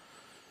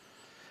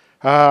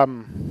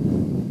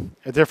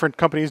 Different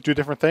companies do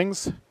different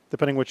things,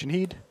 depending what you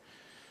need.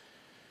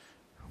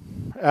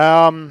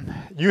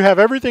 You have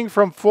everything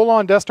from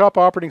full-on desktop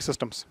operating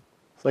systems.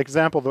 Like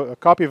example, a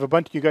copy of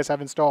Ubuntu you guys have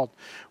installed.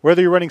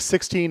 Whether you're running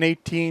 16,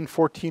 18,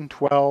 14,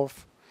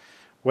 12,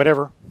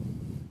 whatever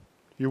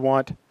you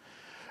want.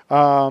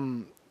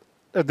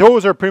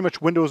 Those are pretty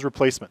much Windows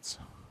replacements.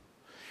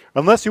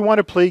 Unless you want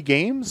to play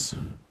games,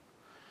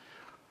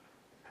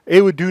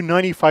 it would do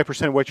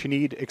 95% of what you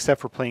need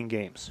except for playing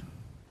games.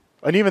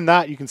 And even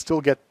that, you can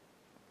still get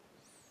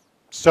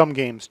some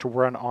games to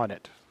run on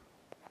it.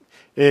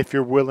 If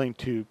you're willing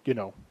to, you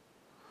know,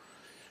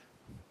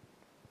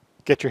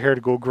 get your hair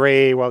to go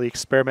gray while you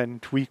experiment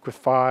and tweak with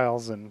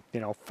files and, you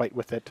know, fight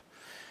with it.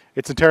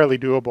 It's entirely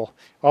doable.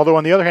 Although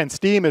on the other hand,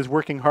 Steam is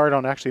working hard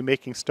on actually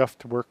making stuff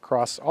to work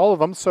across all of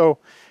them. So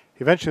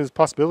eventually there's a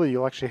possibility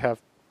you'll actually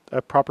have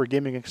a proper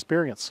gaming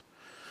experience.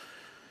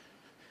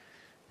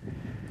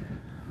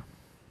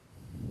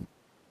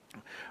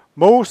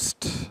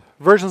 Most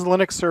versions of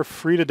Linux are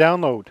free to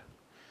download.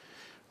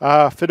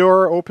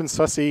 Fedora,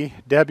 OpenSUSE,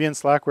 Debian,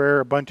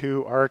 Slackware,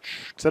 Ubuntu,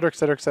 Arch, etc.,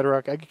 etc., etc.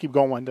 I could keep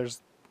going.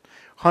 There's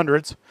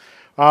hundreds.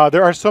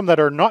 There are some that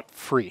are not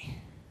free.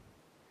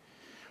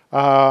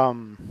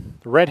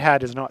 Red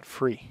Hat is not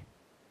free.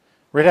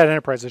 Red Hat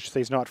Enterprise, I should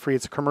say, is not free.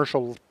 It's a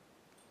commercial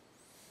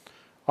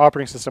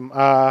operating system.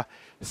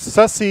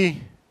 SUSE,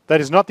 that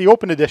is not the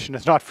open edition,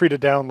 is not free to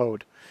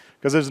download.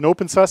 Because there's an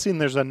OpenSUSE and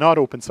there's a not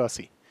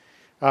OpenSUSE.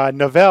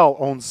 Novell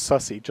owns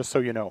SUSE, just so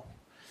you know.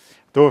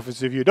 Though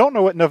if you don't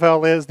know what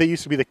Novell is, they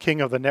used to be the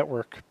king of the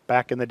network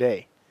back in the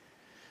day.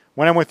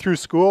 When I went through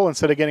school,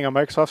 instead of getting a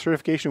Microsoft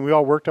certification, we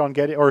all worked on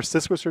getting, or a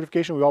Cisco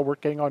certification, we all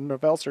worked getting on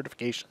Novell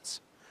certifications.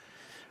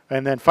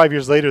 And then 5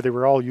 years later, they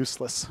were all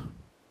useless.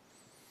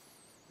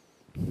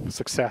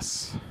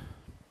 Success.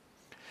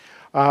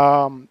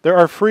 There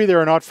are free, there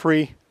are not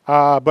free.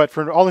 But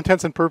for all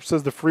intents and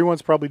purposes, the free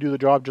ones probably do the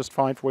job just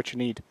fine for what you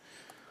need.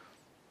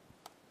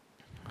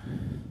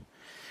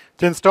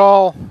 To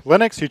install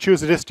Linux, you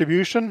choose a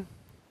distribution.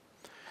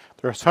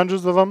 There's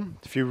hundreds of them.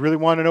 If you really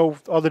want to know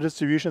other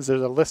distributions,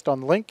 there's a list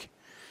on the link.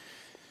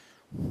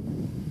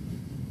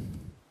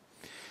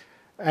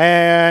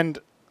 And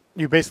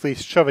you basically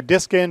shove a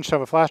disk in, shove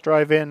a flash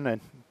drive in,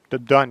 and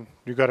done.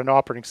 You've got an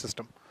operating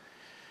system.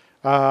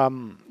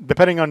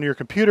 Depending on your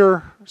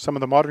computer, some of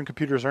the modern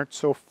computers aren't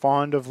so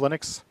fond of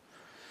Linux.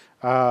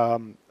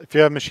 If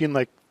you have a machine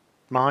like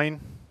mine,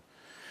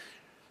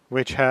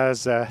 which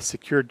has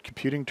secured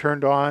computing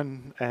turned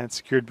on and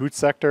secured boot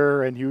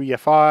sector and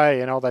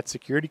UEFI and all that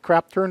security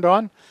crap turned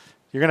on,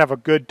 you're going to have a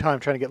good time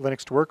trying to get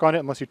Linux to work on it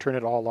unless you turn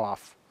it all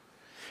off.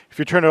 If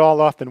you turn it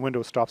all off, then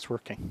Windows stops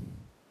working.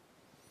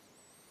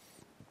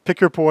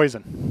 Pick your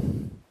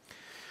poison.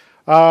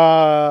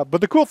 But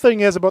the cool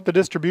thing is about the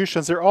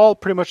distributions, they're all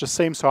pretty much the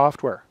same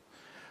software.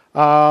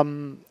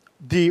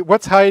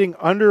 What's hiding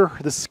under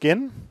the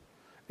skin,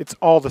 it's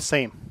all the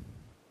same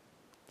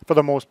for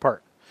the most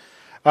part.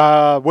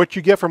 What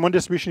you get from one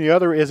distribution to the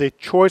other is a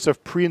choice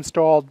of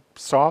pre-installed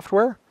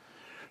software.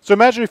 So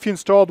imagine if you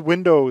installed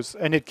Windows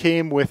and it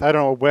came with, I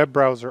don't know, a web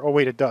browser. Oh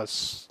wait, it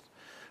does.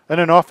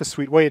 And an Office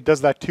suite. Wait, it does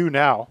that too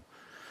now.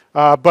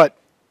 But,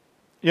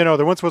 you know,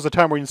 there once was a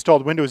time where you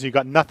installed Windows and you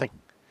got nothing.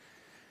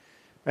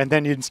 And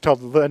then you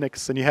installed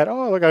Linux and you had,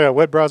 oh, look, I got a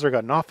web browser, I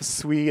got an Office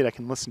suite, I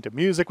can listen to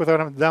music without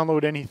having to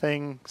download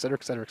anything, etc.,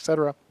 etc.,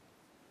 etc.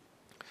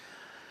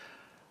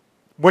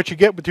 What you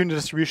get between the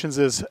distributions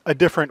is a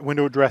different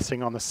window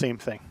dressing on the same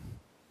thing.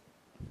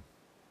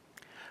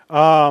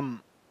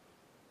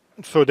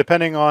 So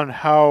depending on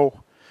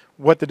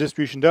what the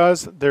distribution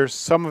does, there's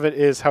some of it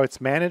is how it's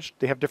managed.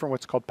 They have different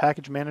what's called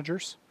package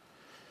managers.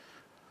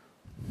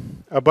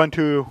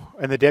 Ubuntu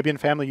and the Debian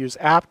family use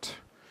apt.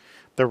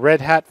 The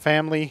Red Hat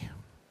family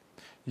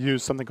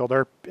use something called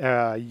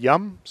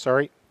yum.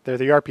 Sorry, they're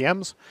the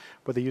RPMs,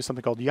 but they use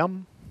something called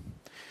yum.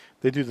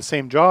 They do the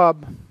same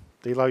job.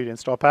 They allow you to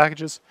install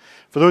packages.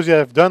 For those of you that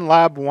have done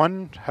Lab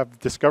 1, have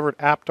discovered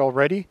apt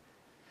already.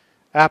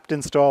 Apt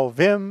install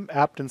Vim,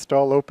 apt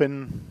install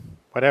open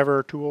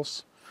whatever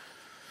tools.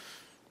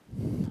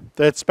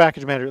 That's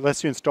package manager. It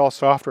lets you install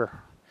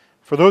software.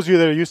 For those of you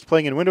that are used to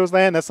playing in Windows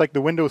land, that's like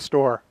the Windows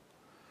Store.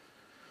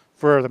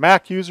 For the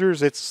Mac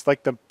users, it's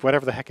like the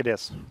whatever the heck it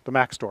is, the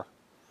Mac Store,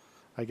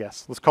 I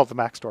guess. Let's call it the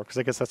Mac Store because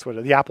I guess that's what it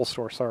is. The Apple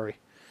Store, sorry.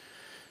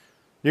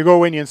 You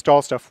go in, you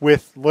install stuff.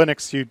 With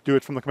Linux, you do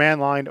it from the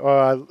command line.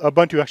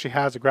 Ubuntu actually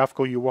has a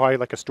graphical UI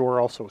like a store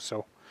also.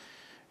 So,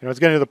 you know, it's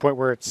getting to the point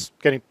where it's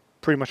getting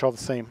pretty much all the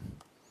same.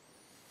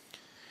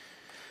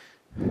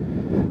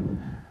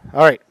 All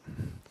right.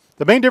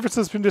 The main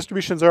differences between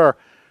distributions are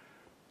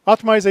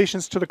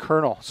optimizations to the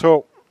kernel.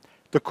 So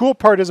the cool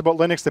part is about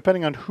Linux,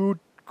 depending on who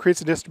creates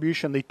a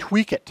distribution, they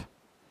tweak it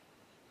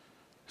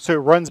so it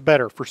runs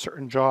better for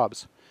certain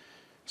jobs.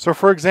 So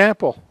for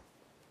example,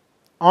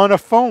 on a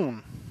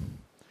phone,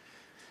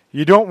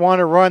 you don't want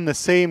to run the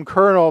same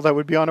kernel that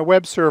would be on a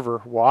web server.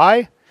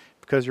 Why?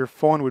 Because your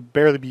phone would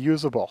barely be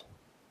usable.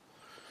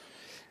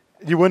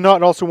 You would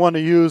not also want to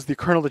use the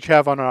kernel that you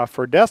have on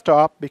for a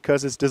desktop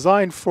because it's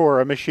designed for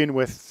a machine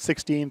with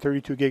 16,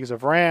 32 gigs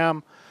of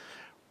RAM,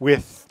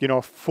 with, you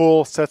know,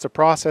 full sets of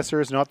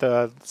processors, not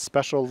the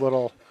special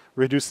little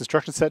reduced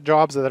instruction set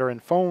jobs that are in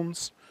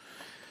phones.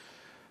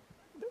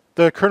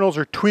 The kernels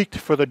are tweaked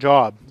for the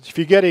job. If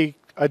you get a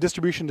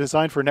distribution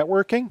designed for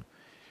networking,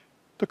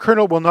 the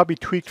kernel will not be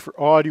tweaked for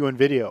audio and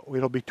video.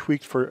 It'll be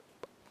tweaked for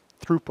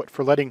throughput,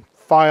 for letting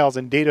files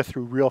and data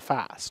through real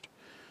fast.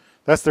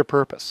 That's their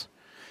purpose.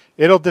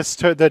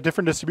 The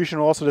different distribution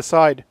will also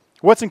decide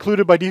what's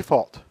included by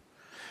default.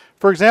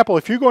 For example,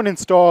 if you go and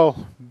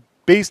install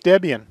base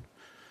Debian,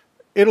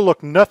 it'll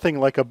look nothing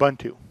like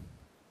Ubuntu.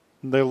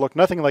 They'll look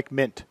nothing like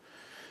Mint.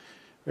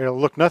 It'll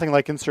look nothing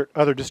like insert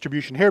other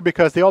distribution here,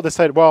 because they all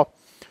decided, well,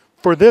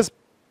 for this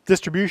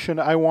distribution,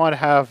 I want to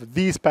have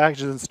these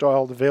packages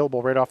installed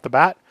available right off the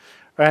bat,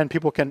 and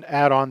people can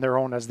add on their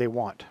own as they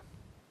want.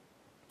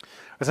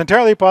 It's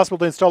entirely possible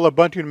to install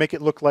Ubuntu and make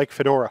it look like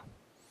Fedora.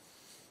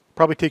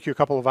 Probably take you a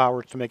couple of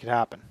hours to make it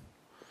happen.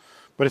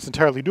 But it's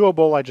entirely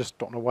doable. I just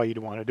don't know why you'd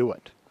want to do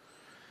it.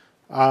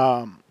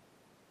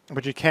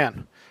 But you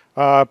can.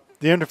 The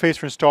interface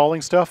for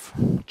installing stuff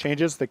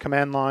changes. The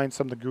command line,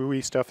 some of the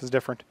GUI stuff is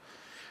different.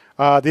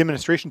 The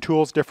administration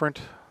tool is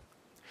different.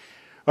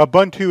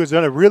 Ubuntu has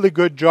done a really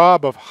good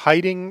job of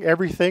hiding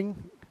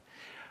everything.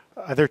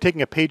 They're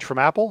taking a page from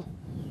Apple.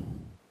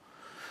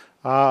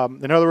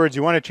 In other words,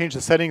 you want to change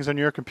the settings on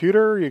your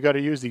computer, you got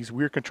to use these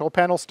weird control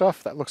panel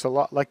stuff that looks a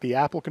lot like the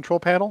Apple control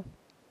panel.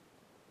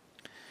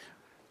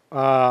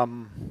 But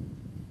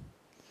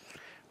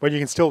you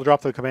can still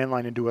drop the command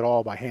line and do it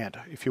all by hand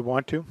if you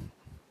want to.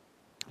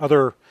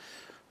 Other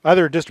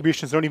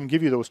distributions don't even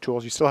give you those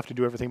tools. You still have to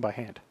do everything by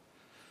hand.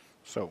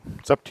 So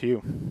it's up to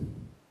you.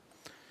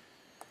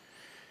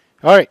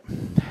 All right,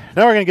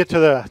 now we're going to get to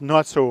the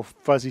not so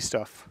fuzzy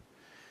stuff.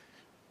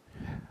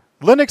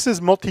 Linux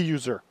is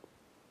multi-user.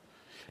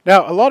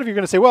 Now, a lot of you are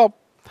going to say, well,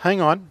 hang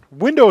on,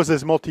 Windows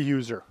is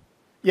multi-user.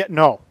 Yet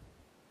no.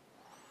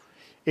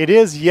 It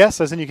is,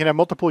 yes, as in you can have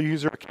multiple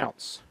user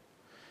accounts.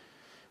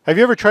 Have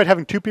you ever tried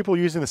having two people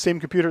using the same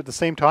computer at the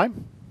same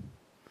time?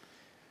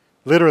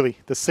 Literally,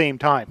 the same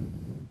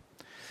time.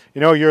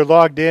 You know, you're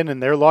logged in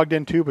and they're logged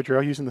in too, but you're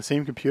all using the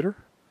same computer?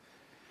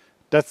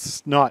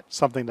 That's not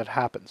something that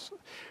happens.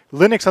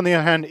 Linux, on the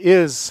other hand,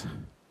 is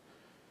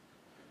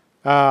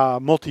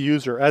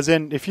multi-user. As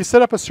in, if you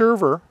set up a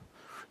server,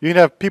 you can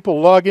have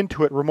people log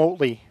into it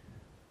remotely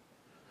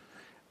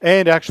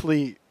and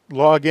actually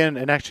log in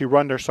and actually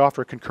run their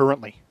software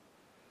concurrently.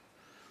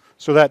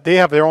 So that they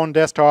have their own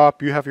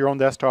desktop, you have your own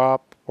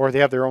desktop, or they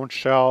have their own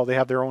shell, they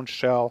have their own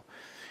shell.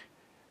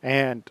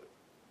 And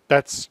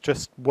that's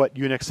just what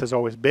Unix has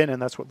always been,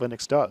 and that's what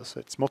Linux does.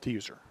 It's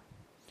multi-user.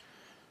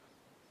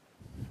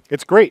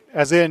 It's great,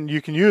 as in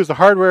you can use the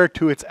hardware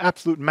to its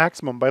absolute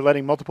maximum by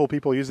letting multiple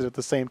people use it at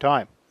the same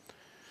time.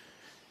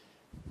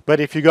 But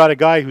if you got a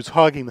guy who's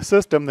hogging the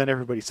system, then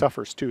everybody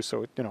suffers too.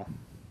 So, you know.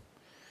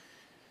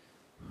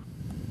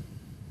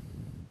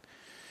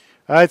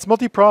 It's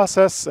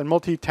multi-process and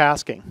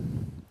multitasking.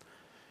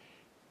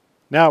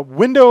 Now,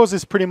 Windows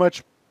is pretty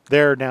much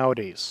there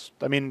nowadays.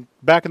 I mean,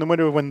 back in the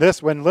window when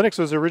Linux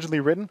was originally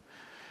written,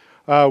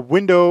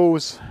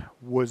 Windows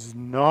was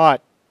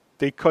not.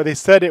 They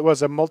said it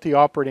was a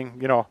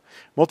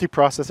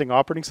multi-processing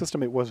operating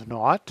system. It was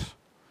not.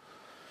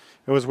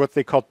 It was what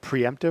they called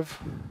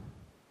cooperative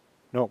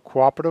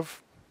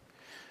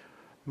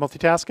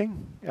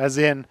multitasking, as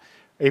in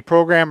a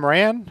program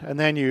ran and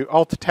then you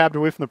alt-tabbed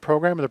away from the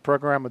program and the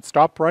program would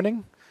stop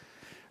running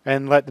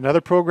and let another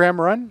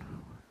program run.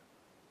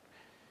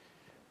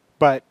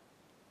 But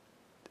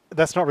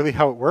that's not really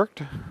how it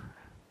worked.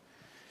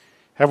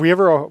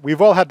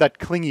 We've all had that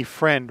clingy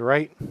friend,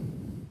 right?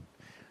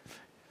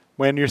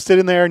 When you're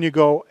sitting there and you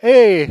go,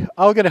 hey,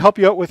 I'm going to help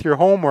you out with your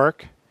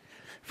homework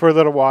for a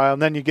little while,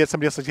 and then you get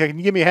somebody else like, can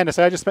you give me a hand? I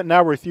say, I just spent an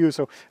hour with you,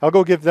 so I'll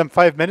go give them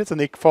 5 minutes, and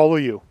they follow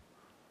you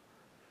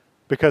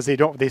because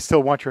they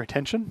still want your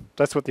attention.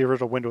 That's what the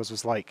original Windows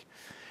was like.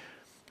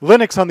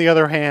 Linux, on the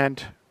other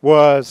hand,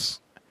 was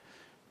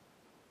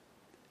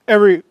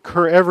every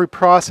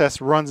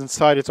process runs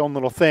inside its own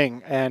little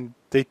thing, and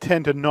they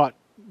tend to not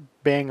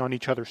bang on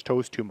each other's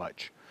toes too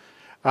much.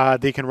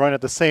 They can run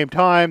at the same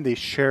time. They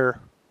share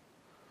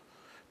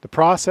the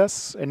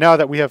process, and now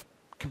that we have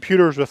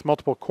computers with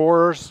multiple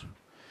cores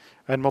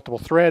and multiple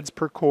threads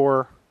per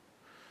core,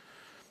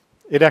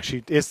 it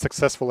actually is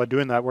successful at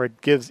doing that, where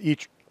it gives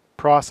each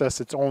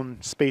process its own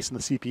space in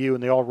the CPU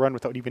and they all run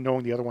without even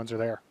knowing the other ones are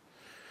there.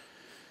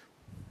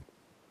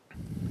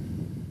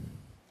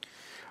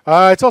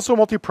 It's also a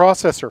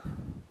multiprocessor.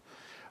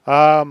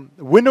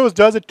 Windows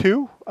does it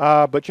too,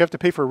 but you have to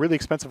pay for a really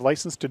expensive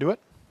license to do it.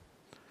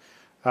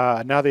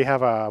 Now they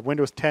have a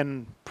Windows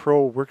 10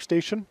 Pro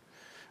workstation,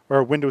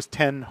 or Windows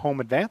 10 Home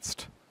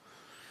Advanced.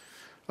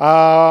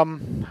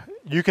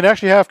 You can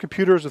actually have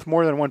computers with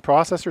more than one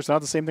processor. It's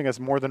not the same thing as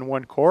more than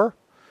one core.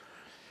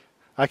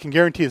 I can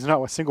guarantee there's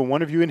not a single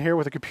one of you in here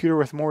with a computer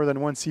with more than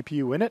one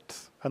CPU in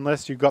it,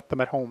 unless you got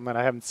them at home, and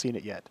I haven't seen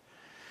it yet.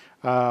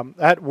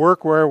 At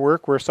work, where I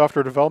work, we're a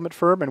software development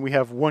firm, and we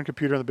have one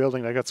computer in the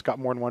building that's got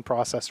more than one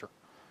processor.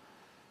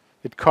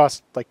 It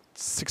costs like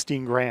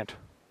 16 grand.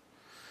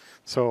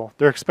 So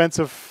they're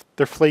expensive,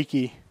 they're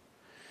flaky,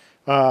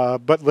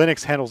 but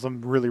Linux handles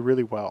them really,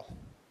 really well.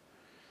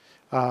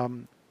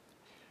 When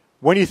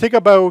you think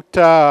about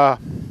a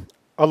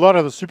lot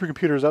of the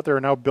supercomputers out there are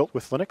now built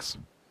with Linux.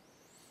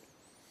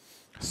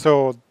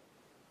 So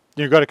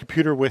you've got a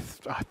computer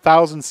with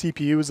 1,000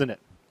 CPUs in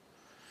it,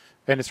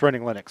 and it's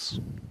running Linux.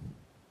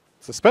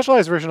 It's a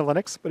specialized version of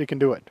Linux, but it can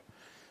do it.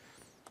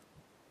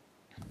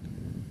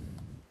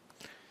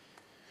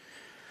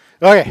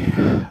 Okay,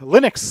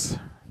 Linux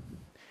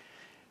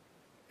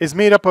is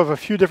made up of a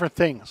few different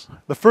things.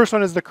 The first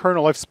one is the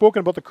kernel. I've spoken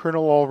about the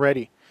kernel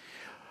already.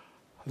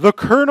 The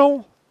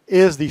kernel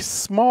is the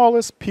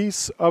smallest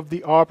piece of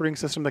the operating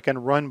system that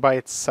can run by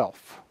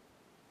itself.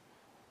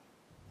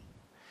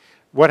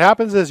 What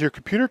happens is your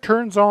computer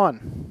turns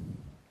on.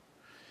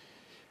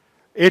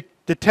 It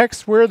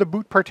detects where the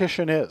boot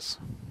partition is.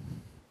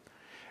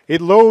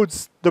 It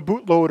loads the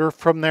bootloader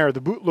from there.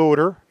 The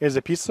bootloader is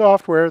a piece of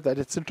software that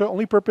its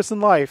only purpose in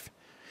life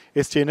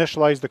is to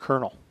initialize the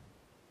kernel.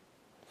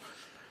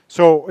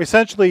 So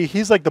essentially,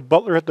 he's like the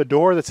butler at the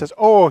door that says,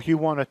 oh, you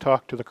want to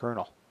talk to the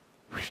kernel.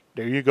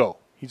 There you go.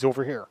 He's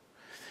over here.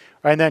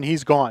 And then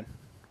he's gone.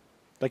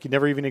 Like he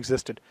never even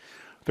existed.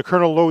 The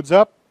kernel loads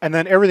up, and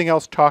then everything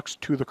else talks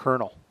to the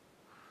kernel.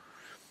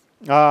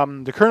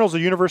 The kernel is a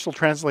universal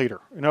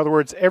translator. In other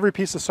words, every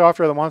piece of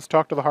software that wants to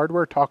talk to the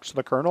hardware talks to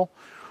the kernel.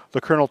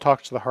 The kernel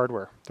talks to the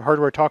hardware. The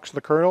hardware talks to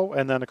the kernel,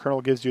 and then the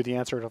kernel gives you the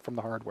answer from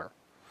the hardware.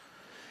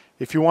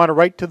 If you want to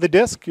write to the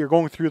disk, you're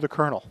going through the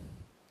kernel.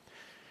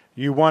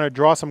 You want to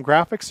draw some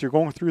graphics, you're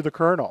going through the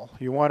kernel.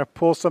 You want to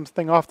pull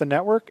something off the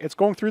network, it's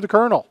going through the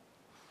kernel.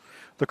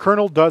 The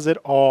kernel does it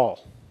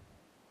all.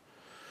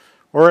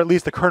 Or at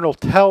least the kernel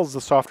tells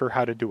the software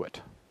how to do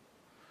it.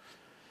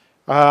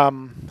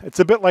 It's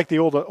a bit like the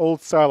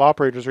old style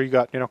operators where you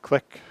got,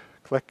 click,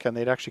 click, and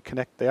they'd actually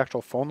connect the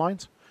actual phone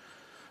lines.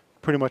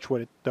 Pretty much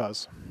what it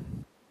does.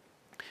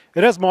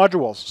 It has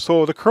modules.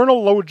 So the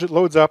kernel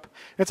loads up.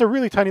 It's a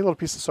really tiny little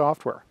piece of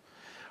software.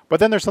 But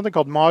then there's something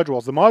called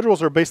modules. The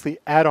modules are basically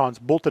add-ons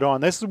bolted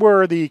on. This is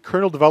where the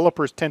kernel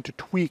developers tend to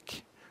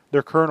tweak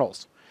their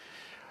kernels.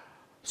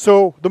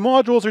 So the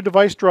modules are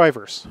device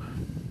drivers.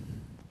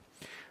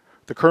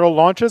 The kernel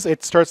launches,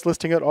 it starts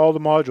listing out all the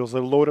modules.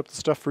 It'll load up the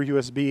stuff for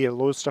USB, it'll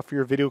load stuff for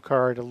your video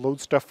card, it'll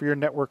load stuff for your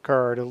network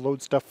card, it'll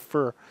load stuff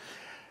for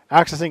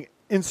accessing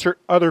insert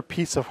other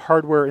piece of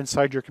hardware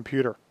inside your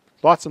computer.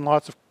 Lots and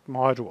lots of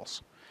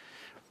modules.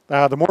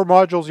 The more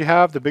modules you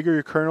have, the bigger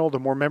your kernel, the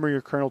more memory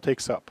your kernel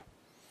takes up.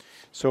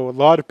 So a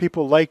lot of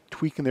people like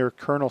tweaking their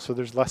kernel so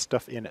there's less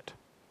stuff in it.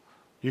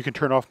 You can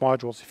turn off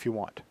modules if you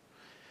want.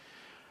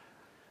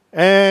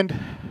 And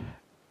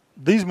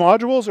these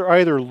modules are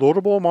either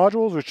loadable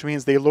modules, which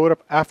means they load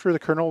up after the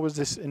kernel was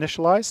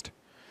initialized,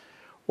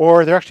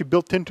 or they're actually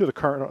built into the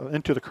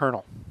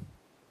kernel.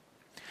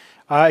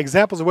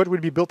 Examples of what would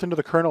be built into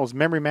the kernel is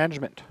memory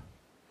management.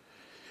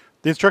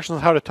 The instructions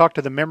on how to talk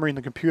to the memory in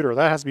the computer,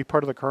 that has to be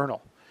part of the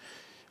kernel.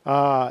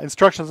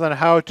 Instructions on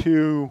how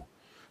to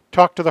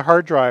talk to the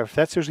hard drive,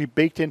 that's usually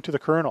baked into the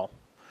kernel.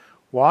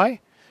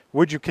 Why?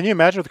 Can you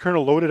imagine if the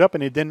kernel loaded up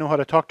and it didn't know how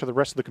to talk to the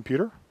rest of the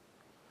computer?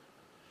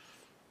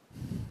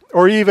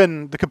 Or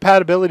even the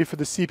compatibility for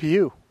the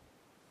CPU.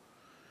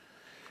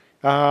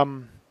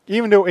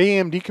 Even though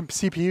AMD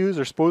CPUs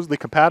are supposedly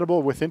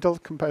compatible with Intel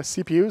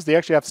CPUs, they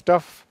actually have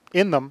stuff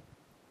in them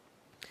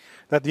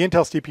that the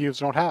Intel CPUs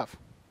don't have.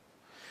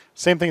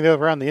 Same thing the other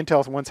way around, the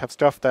Intel ones have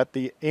stuff that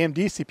the AMD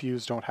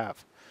CPUs don't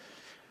have.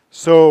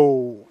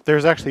 So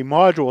there's actually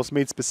modules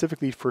made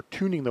specifically for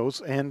tuning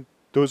those, and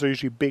those are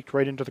usually baked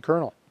right into the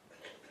kernel.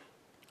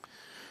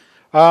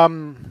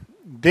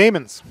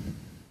 Daemons.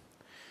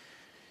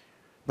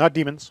 Not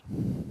demons.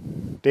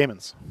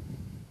 Daemons.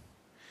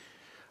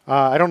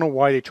 I don't know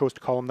why they chose to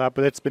call them that,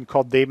 but it's been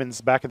called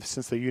daemons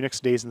since the Unix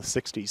days in the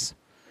 60s.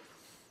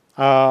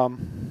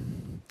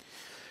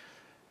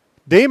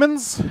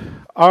 Daemons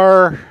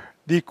are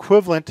the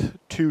equivalent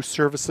to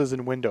services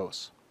in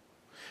Windows.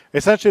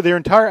 Essentially, they're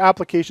entire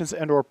applications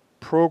and or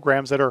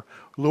programs that are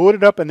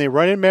loaded up and they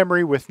run in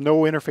memory with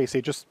no interface.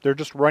 They're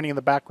just running in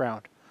the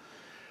background.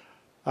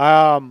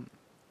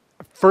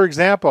 For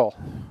example,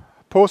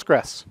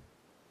 Postgres.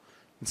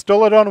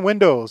 Install it on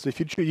Windows. If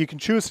you can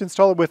choose to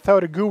install it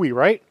without a GUI,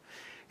 right?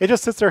 It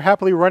just sits there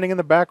happily running in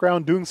the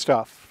background doing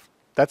stuff.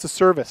 That's a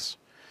service.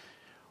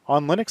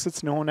 On Linux,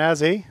 it's known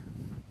as a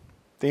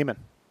daemon.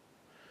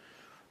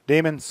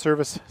 Daemon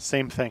service,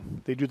 same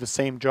thing. They do the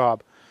same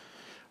job.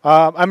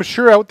 I'm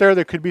sure out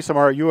there could be some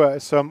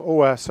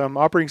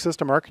operating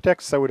system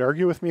architects that would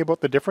argue with me about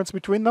the difference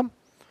between them.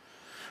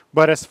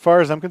 But as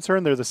far as I'm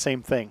concerned, they're the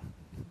same thing.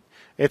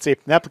 It's an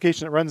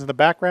application that runs in the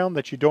background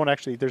that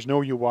there's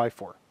no UI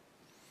for.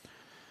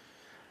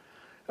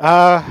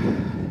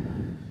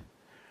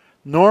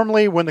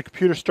 Normally, when the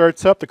computer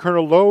starts up, the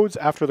kernel loads.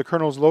 After the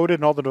kernel is loaded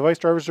and all the device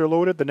drivers are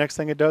loaded, the next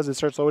thing it does is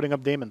starts loading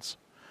up daemons.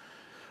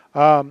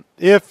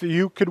 If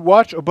you could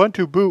watch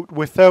Ubuntu boot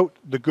without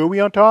the GUI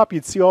on top,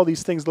 you'd see all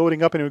these things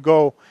loading up and it would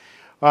go,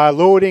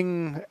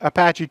 loading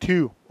Apache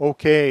 2,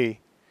 okay.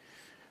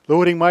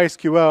 Loading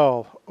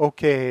MySQL,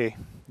 okay.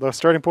 The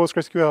starting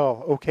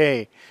PostgreSQL,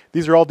 okay.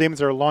 These are all daemons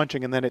that are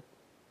launching, and then it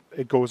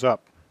goes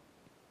up.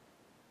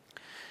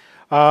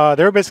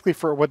 They're basically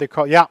for what they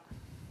call, yeah.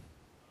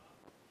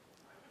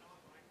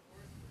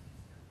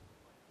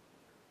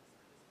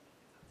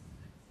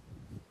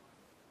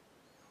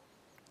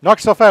 Knock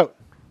yourself out.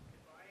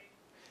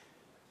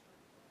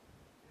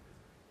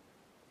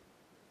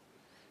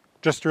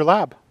 Just your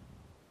lab.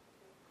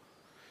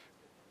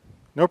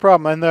 No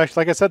problem. And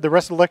like I said, the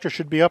rest of the lecture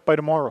should be up by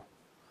tomorrow.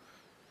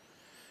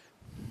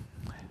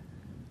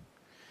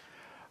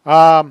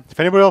 If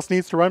anybody else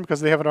needs to run because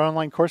they have an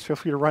online course, feel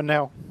free to run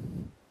now.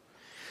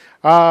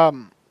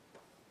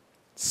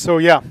 So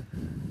yeah.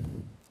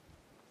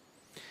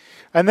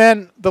 And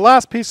then the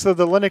last piece of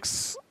the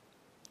Linux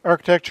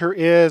architecture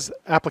is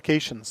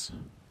applications.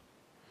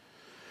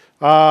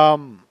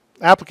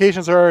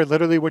 Applications are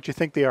literally what you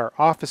think they are.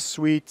 Office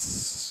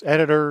suites,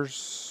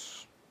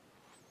 editors,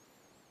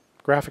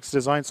 graphics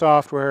design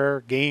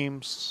software,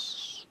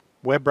 games,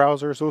 web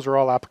browsers. Those are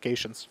all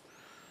applications.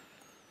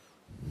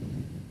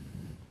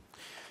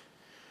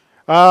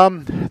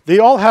 They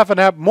all have an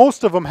app.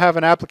 Most of them have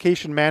an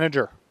application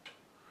manager.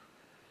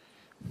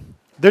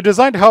 They're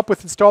designed to help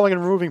with installing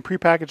and removing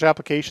prepackaged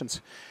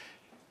applications.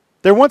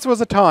 There once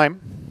was a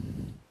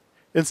time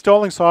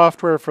installing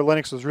software for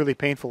Linux was really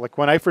painful. Like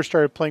when I first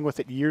started playing with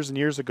it years and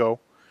years ago,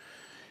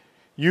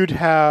 you'd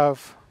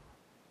have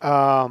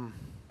lost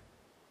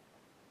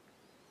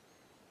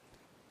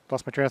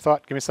my train of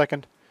thought. Give me a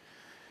second.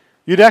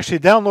 You'd actually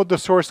download the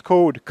source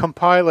code,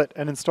 compile it,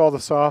 and install the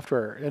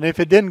software. And if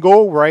it didn't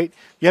go right,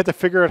 you had to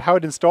figure out how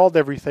it installed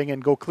everything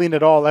and go clean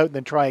it all out and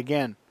then try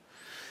again.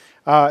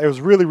 It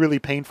was really, really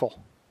painful.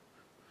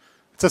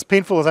 It's as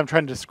painful as I'm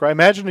trying to describe.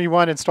 Imagine you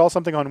want to install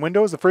something on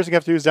Windows. The first thing you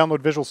have to do is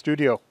download Visual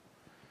Studio.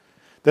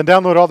 Then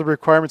download all the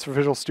requirements for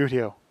Visual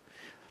Studio.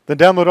 Then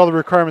download all the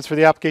requirements for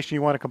the application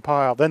you want to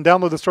compile. Then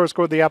download the source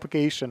code of the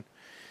application.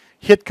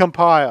 Hit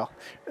compile.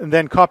 And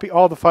then copy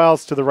all the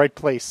files to the right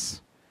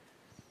place.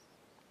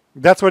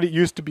 That's what it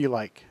used to be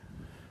like.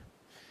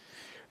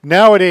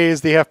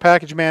 Nowadays, they have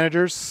package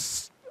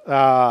managers,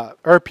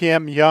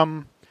 RPM,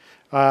 Yum,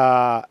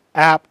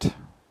 apt.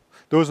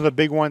 Those are the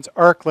big ones.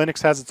 Arch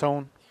Linux has its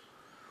own.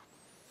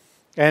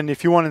 And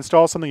if you want to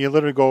install something, you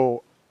literally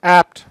go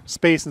apt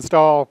space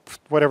install,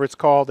 whatever it's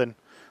called, and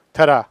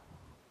ta-da.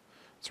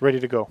 It's ready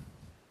to go.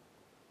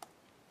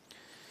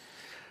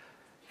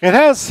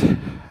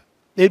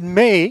 It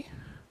may,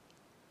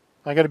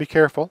 I got to be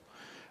careful,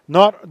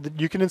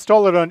 you can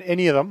install it on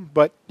any of them,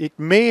 but it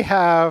may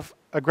have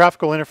a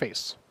graphical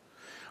interface.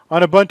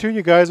 On Ubuntu,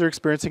 you guys are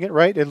experiencing it,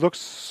 right? It looks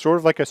sort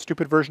of like a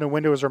stupid version of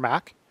Windows or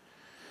Mac.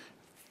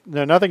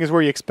 Now, nothing is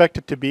where you expect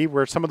it to be,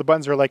 where some of the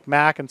buttons are like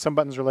Mac and some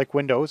buttons are like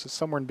Windows. It's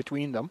somewhere in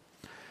between them.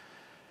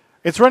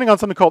 It's running on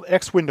something called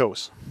X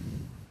Windows.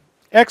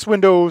 X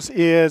Windows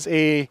is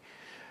a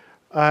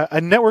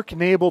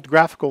network-enabled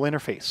graphical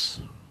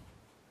interface.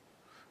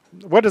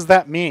 What does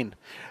that mean?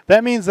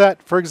 That means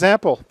that, for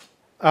example,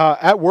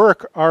 at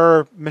work,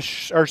 our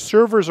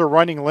servers are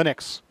running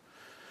Linux,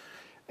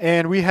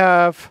 and we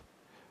run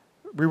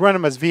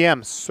them as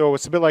VMs. So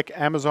it's a bit like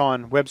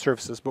Amazon Web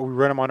Services, but we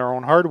run them on our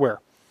own hardware.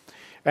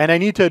 And I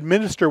need to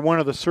administer one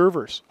of the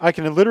servers. I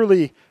can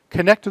literally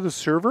connect to the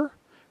server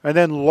and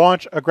then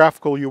launch a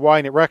graphical UI,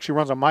 and it actually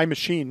runs on my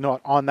machine,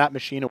 not on that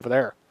machine over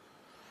there.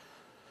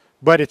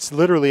 But it's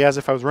literally as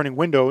if I was running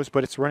Windows,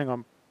 but it's running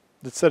on,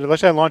 let's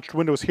say I launched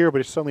Windows here,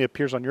 but it suddenly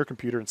appears on your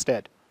computer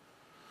instead.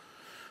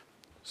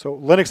 So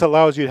Linux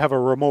allows you to have a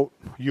remote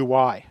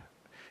UI.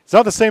 It's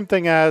not the same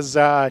thing as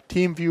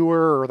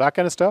TeamViewer or that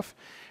kind of stuff.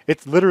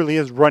 It literally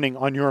is running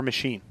on your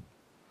machine.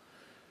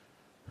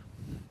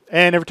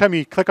 And every time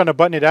you click on a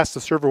button, it asks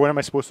the server, what am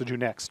I supposed to do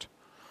next?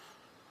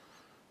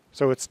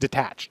 So it's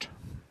detached.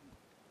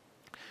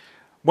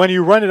 When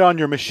you run it on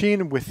your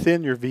machine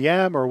within your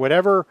VM or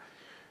whatever,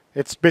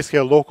 it's basically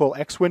a local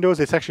X Windows.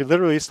 It's actually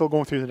literally still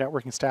going through the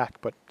networking stack,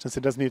 but since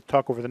it doesn't need to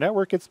talk over the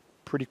network, it's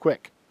pretty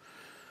quick.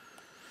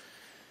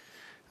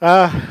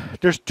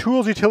 There's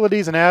tools,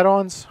 utilities, and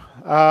add-ons.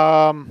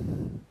 I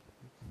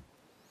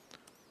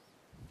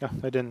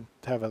didn't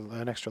have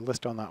an extra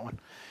list on that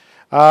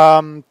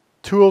one.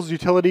 Tools,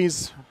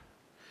 utilities.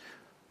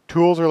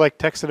 Tools are like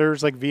text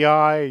editors like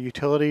VI.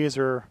 Utilities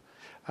are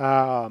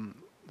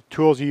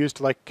tools you use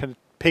to like kind of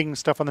ping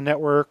stuff on the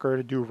network or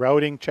to do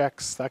routing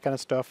checks, that kind of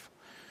stuff.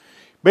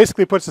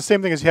 Basically, it puts the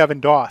same thing as you have in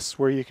DOS,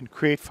 where you can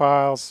create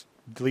files,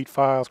 delete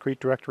files,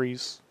 create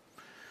directories,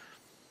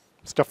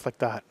 stuff like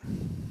that.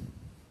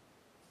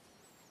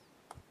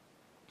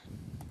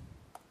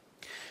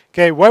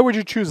 Okay, why would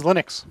you choose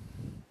Linux?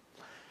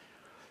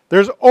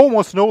 There's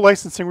almost no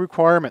licensing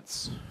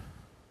requirements.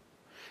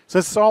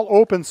 Since it's all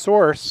open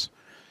source,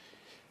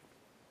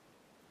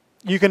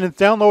 you can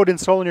download,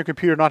 install on your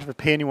computer, not have to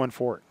pay anyone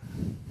for it.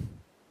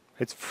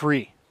 It's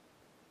free.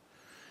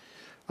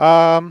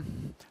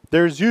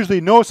 There's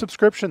usually no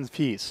subscription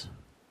fees.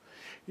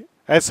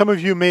 As some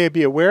of you may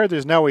be aware,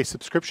 there's now a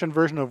subscription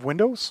version of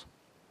Windows.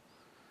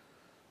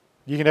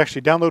 You can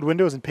actually download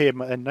Windows and pay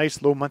a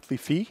nice low monthly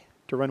fee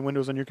to run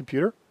Windows on your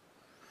computer.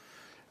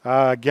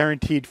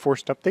 Guaranteed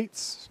forced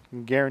updates,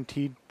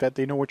 guaranteed that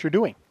they know what you're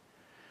doing.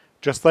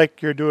 Just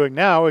like you're doing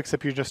now,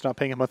 except you're just not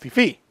paying a monthly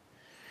fee.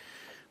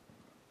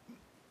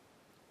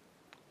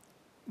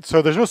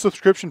 So there's no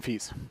subscription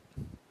fees.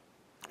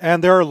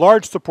 And there are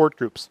large support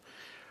groups.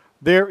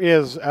 There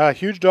is a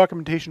huge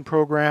documentation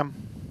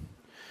program.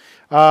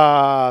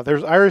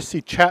 There's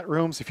IRC chat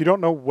rooms. If you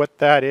don't know what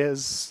that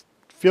is,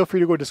 feel free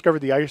to go discover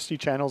the IRC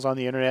channels on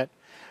the internet.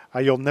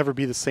 You'll never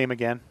be the same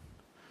again,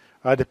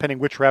 depending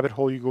which rabbit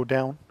hole you go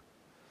down.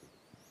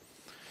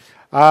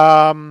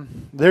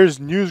 There's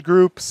news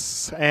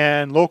groups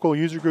and local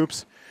user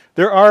groups.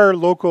 There are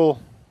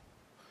local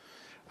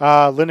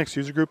Linux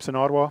user groups in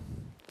Ottawa.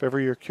 If ever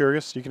you're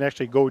curious, you can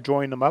actually go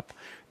join them up.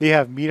 They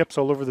have meetups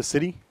all over the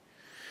city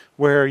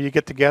where you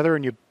get together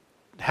and you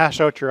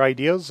hash out your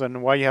ideas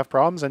and why you have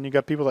problems, and you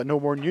got people that know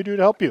more than you do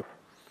to help you.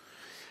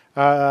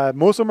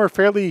 Most of them are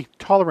fairly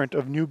tolerant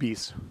of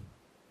newbies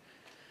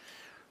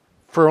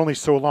for only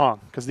so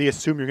long, because they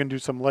assume you're going to do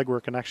some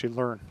legwork and actually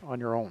learn on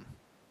your own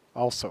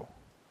also.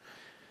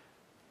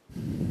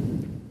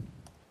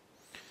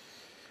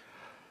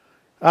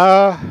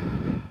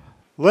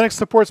 Linux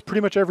supports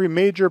pretty much every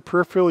major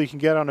peripheral you can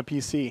get on a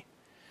PC.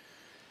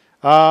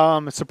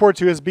 It supports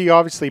USB,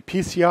 obviously,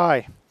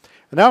 PCI.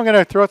 And now I'm going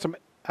to throw out some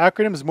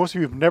acronyms most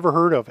of you have never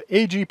heard of.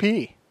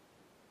 AGP.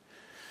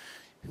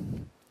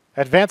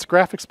 Advanced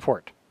Graphics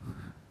Port.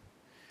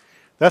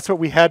 That's what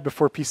we had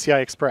before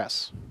PCI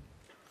Express.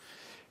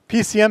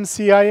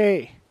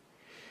 PCMCIA,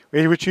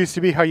 which used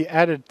to be how you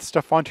added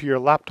stuff onto your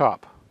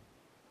laptop.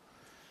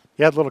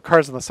 You had little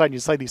cards on the side, and you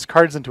slide these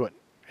cards into it,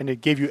 and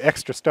it gave you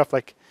extra stuff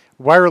like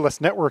wireless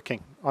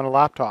networking on a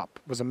laptop.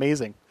 It was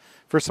amazing.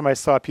 First time I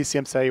saw a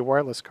PCMCIA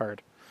wireless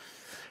card.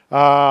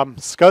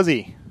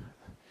 SCSI.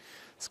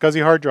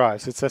 SCSI hard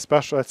drives. It's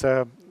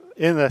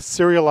in a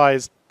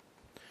serialized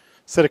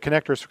set of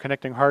connectors for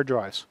connecting hard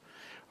drives.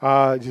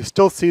 You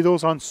still see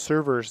those on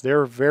servers.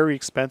 They're very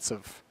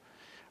expensive.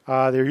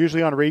 They're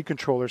usually on RAID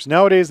controllers.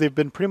 Nowadays, they've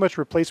been pretty much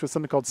replaced with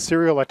something called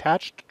serial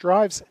attached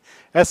drives,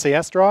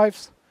 SAS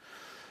drives.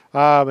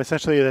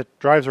 Essentially, the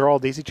drives are all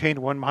daisy-chained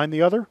one behind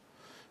the other.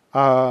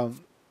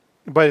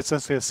 But it's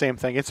essentially the same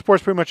thing. It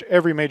supports pretty much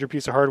every major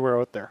piece of hardware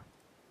out there.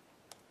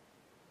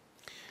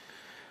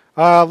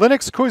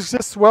 Linux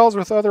coexists well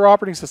with other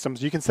operating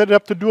systems. You can set it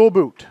up to dual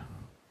boot.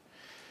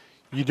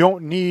 You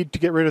don't need to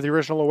get rid of the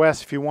original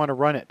OS if you want to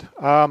run it.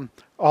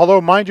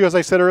 Although, mind you, as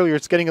I said earlier,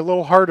 it's getting a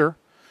little harder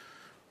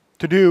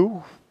to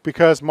do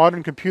because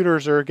modern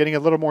computers are getting a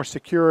little more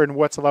secure in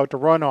what's allowed to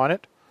run on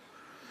it.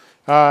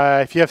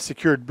 If you have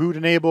secured boot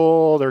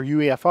enabled or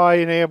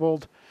UEFI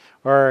enabled,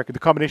 or the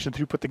combination of the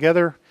two put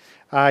together,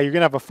 you're going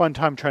to have a fun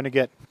time trying to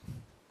get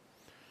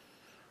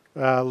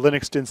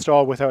Linux to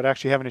install without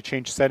actually having to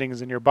change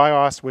settings in your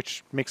BIOS,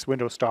 which makes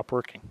Windows stop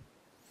working.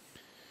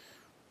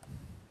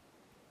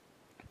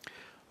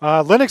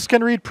 Linux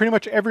can read pretty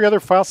much every other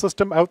file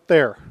system out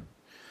there.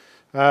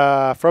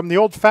 From the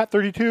old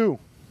FAT32,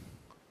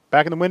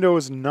 back in the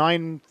Windows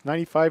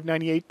 95,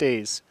 98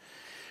 days.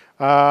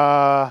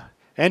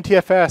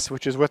 NTFS,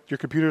 which is what your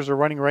computers are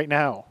running right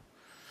now.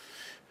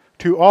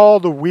 To all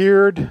the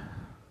weird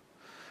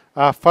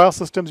file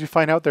systems you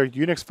find out there,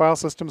 Unix file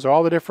systems,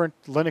 all the different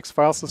Linux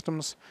file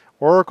systems,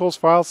 Oracle's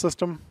file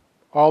system,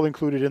 all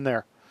included in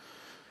there.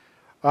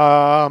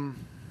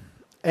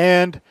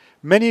 And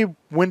many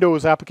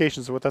Windows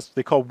applications, what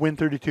they call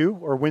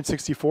Win32 or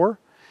Win64,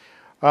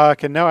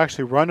 can now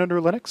actually run under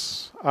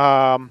Linux.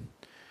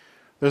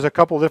 There's a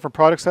couple of different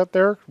products out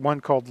there. One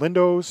called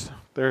Lindows.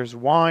 There's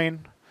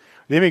Wine.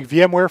 They make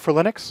VMware for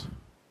Linux.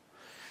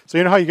 So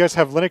you know how you guys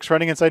have Linux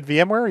running inside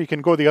VMware? You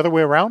can go the other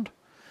way around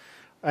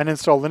and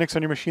install Linux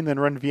on your machine, then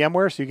run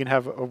VMware so you can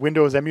have a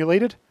Windows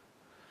emulated.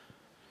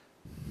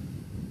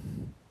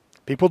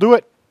 People do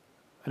it,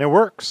 and it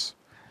works.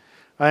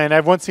 And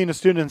I've once seen a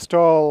student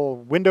install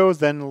Windows,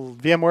 then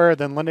VMware,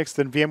 then Linux,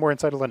 then VMware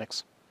inside of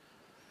Linux.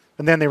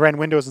 And then they ran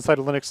Windows inside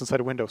of Linux inside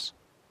of Windows.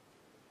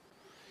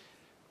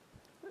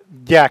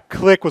 Yeah,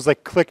 click was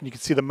like click, and you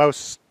could see the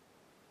mouse.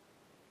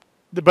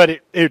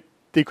 But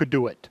they could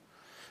do it.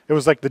 It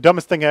was like the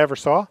dumbest thing I ever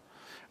saw.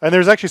 And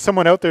there's actually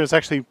someone out there that's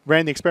actually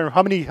ran the experiment.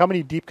 How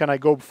many deep can I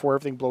go before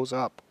everything blows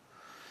up?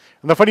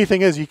 And the funny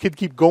thing is, you could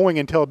keep going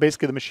until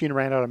basically the machine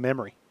ran out of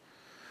memory.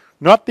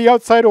 Not the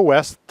outside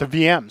OS, the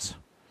VMs.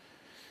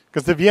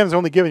 Because the VM's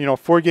only given,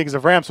 4 gigs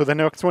of RAM, so the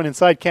next one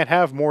inside can't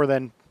have more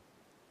than,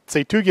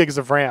 say, 2 gigs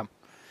of RAM.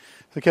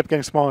 So it kept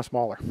getting smaller and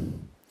smaller.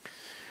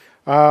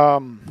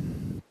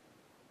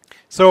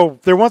 So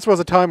there once was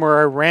a time where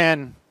I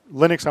ran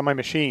Linux on my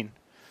machine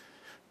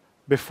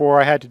before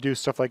I had to do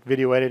stuff like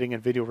video editing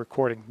and video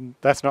recording.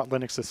 That's not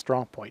Linux's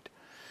strong point.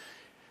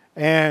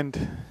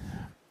 And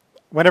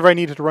whenever I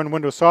needed to run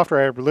Windows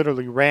software, I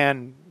literally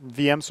ran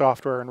VM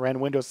software and ran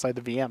Windows inside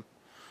the VM.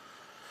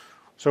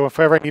 So if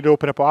ever I needed to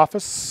open up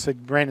Office, it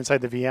ran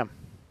inside the VM.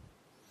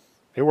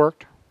 It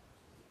worked.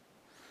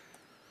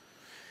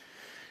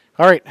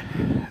 All right.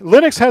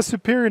 Linux has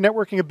superior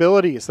networking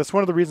abilities. That's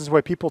one of the reasons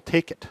why people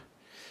take it.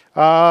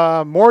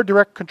 More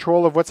direct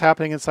control of what's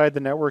happening inside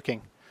the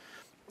networking.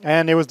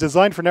 And it was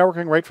designed for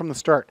networking right from the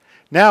start.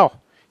 Now,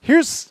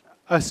 here's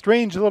a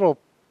strange little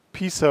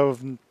piece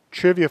of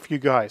trivia for you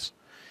guys.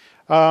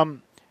 Now,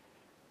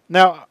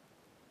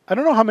 I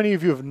don't know how many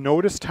of you have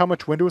noticed how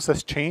much Windows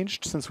has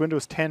changed since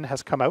Windows 10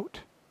 has come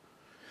out.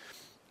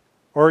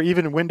 Or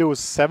even Windows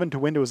 7 to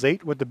Windows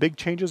 8, what the big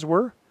changes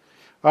were.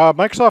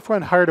 Microsoft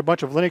went and hired a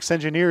bunch of Linux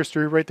engineers to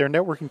rewrite their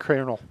networking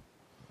kernel.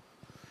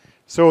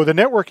 So the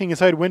networking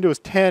inside Windows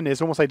 10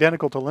 is almost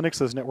identical to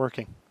Linux's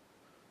networking.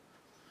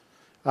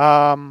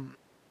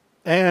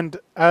 And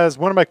as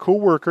one of my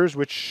co-workers,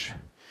 which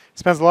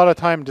spends a lot of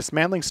time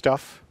dismantling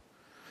stuff,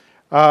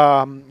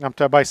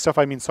 by stuff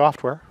I mean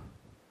software,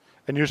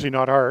 and usually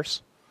not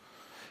ours,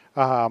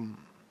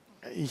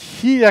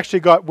 he actually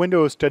got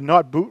Windows to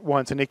not boot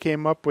once, and they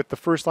came up with the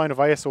first line of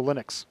ISO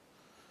Linux.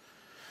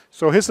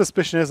 So his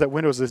suspicion is that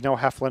Windows is now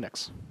half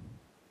Linux.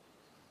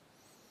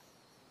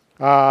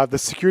 The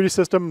security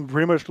system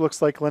pretty much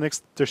looks like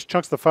Linux. There's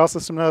chunks of the file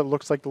system now that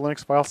looks like the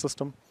Linux file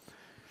system.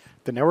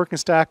 The networking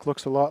stack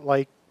looks a lot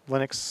like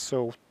Linux.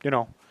 So, you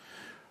know,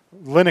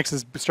 Linux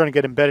is starting to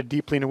get embedded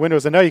deeply into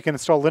Windows. And now you can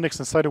install Linux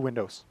inside of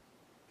Windows.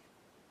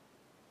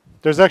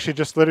 There's actually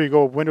just literally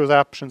go Windows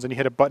options and you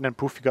hit a button and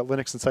poof, you got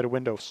Linux inside of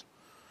Windows.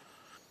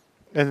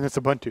 And it's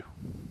Ubuntu.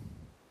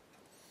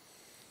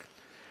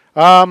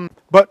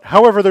 But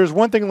however, there's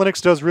one thing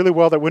Linux does really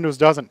well that Windows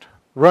doesn't.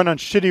 Run on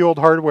shitty old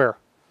hardware.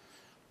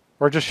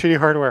 Or just shitty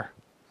hardware.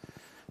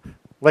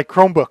 Like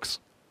Chromebooks.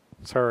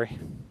 Sorry.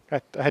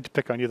 I had to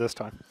pick on you this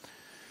time.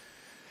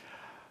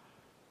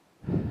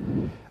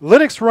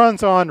 Linux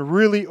runs on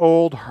really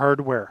old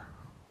hardware.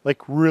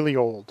 Like really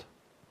old.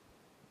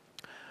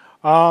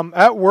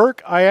 At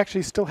work, I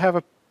actually still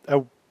have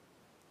a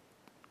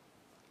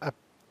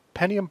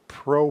Pentium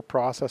Pro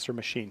processor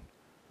machine.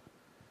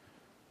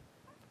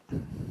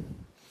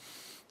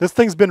 This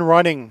thing's been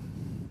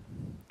running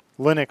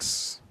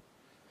Linux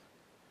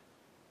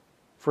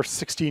for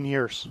 16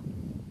 years.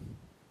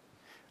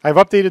 I've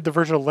updated the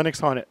version of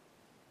Linux on it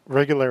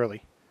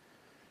regularly.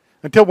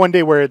 Until one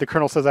day where the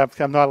kernel says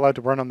I'm not allowed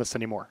to run on this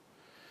anymore.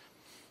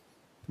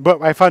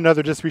 But I found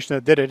another distribution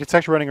that did it. It's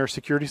actually running our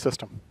security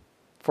system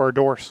for our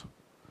doors.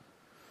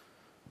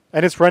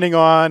 And it's running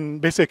on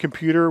basically a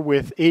computer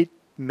with 8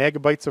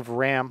 megabytes of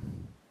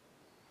RAM.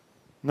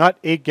 Not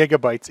 8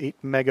 gigabytes, 8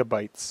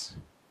 megabytes.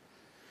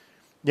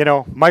 You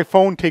know, my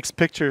phone takes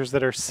pictures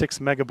that are 6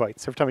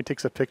 megabytes every time it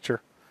takes a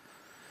picture.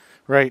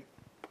 Right.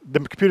 The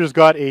computer's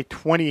got a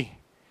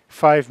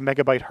 25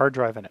 megabyte hard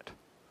drive in it.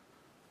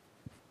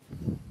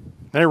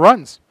 And it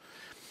runs.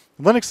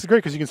 Linux is great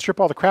because you can strip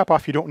all the crap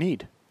off you don't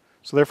need.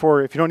 So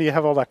therefore, if you don't need to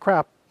have all that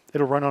crap,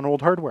 it'll run on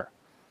old hardware.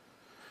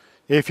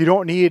 If you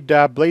don't need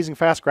blazing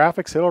fast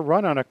graphics, it'll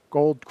run on an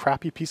old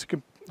crappy piece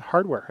of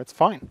hardware. It's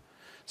fine.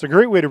 It's a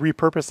great way to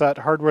repurpose that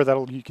hardware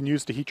that you can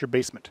use to heat your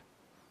basement.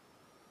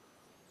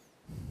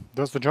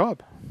 Does the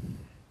job.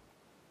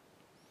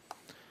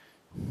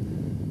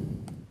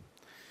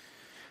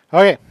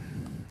 Okay,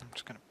 I'm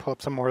just going to pull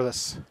up some more of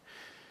this.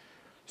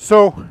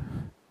 So,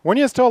 when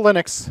you install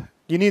Linux,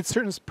 you need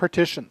certain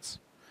partitions.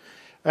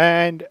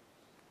 And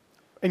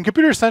in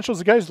Computer Essentials,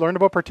 you guys learned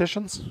about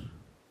partitions?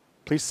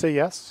 Please say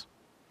yes.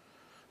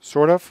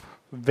 Sort of.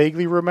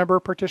 Vaguely remember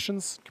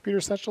partitions, Computer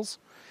Essentials?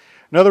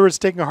 In other words,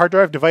 taking a hard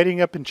drive, dividing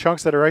it up in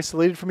chunks that are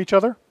isolated from each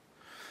other?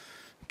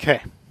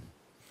 Okay.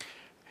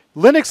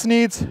 Linux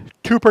needs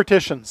 2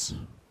 partitions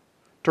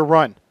to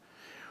run.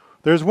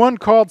 There's one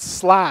called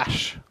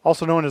 /,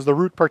 also known as the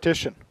root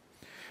partition.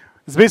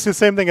 It's basically the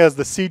same thing as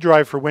the C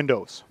drive for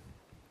Windows.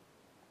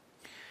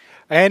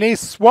 And a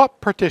swap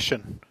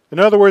partition. In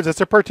other words, it's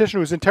a partition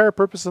whose entire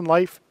purpose in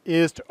life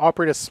is to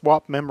operate as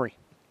swap memory.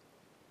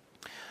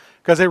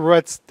 Because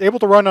it's able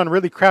to run on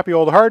really crappy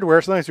old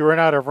hardware, sometimes you run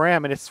out of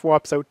RAM and it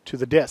swaps out to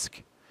the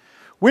disk.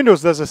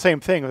 Windows does the same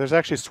thing. There's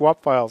actually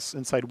swap files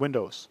inside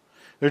Windows.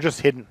 They're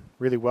just hidden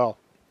really well.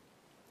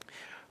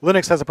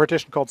 Linux has a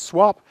partition called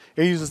swap.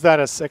 It uses that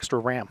as extra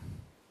RAM.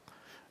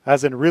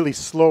 As in really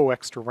slow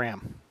extra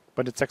RAM.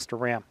 But it's extra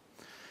RAM.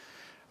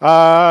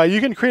 You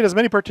can create as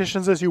many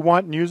partitions as you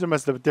want and use them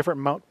as the different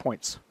mount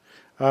points.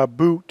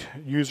 Boot,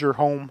 user,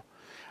 home.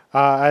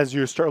 As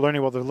you start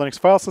learning about the Linux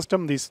file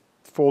system, these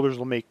folders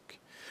will make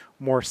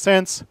more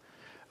sense.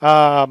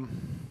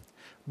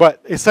 But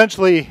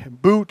essentially,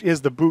 boot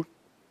is the boot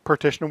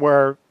partition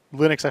where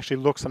Linux actually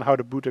looks on how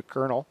to boot a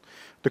kernel.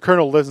 The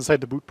kernel lives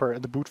inside the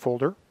boot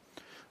folder,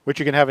 which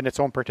you can have in its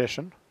own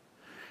partition.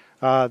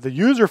 The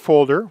user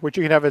folder, which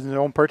you can have in its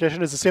own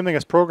partition, is the same thing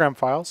as program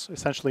files,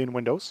 essentially in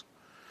Windows.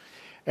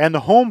 And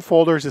the home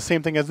folder is the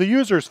same thing as the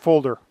users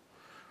folder.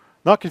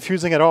 Not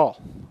confusing at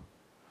all.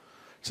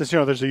 Since, you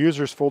know, there's a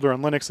users folder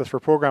on Linux that's for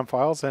program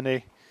files and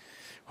a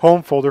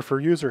home folder for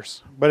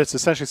users. But it's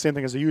essentially the same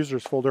thing as a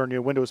users folder on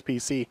your Windows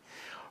PC.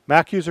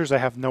 Mac users, I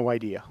have no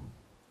idea.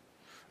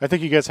 I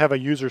think you guys have a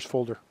users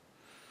folder.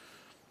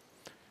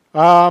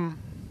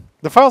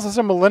 The file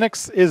system of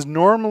Linux is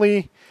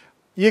normally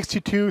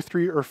ext2,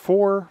 3, or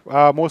 4.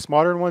 Most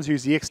modern ones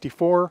use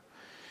ext4,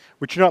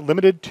 which are not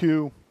limited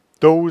to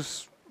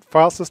those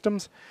file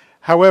systems.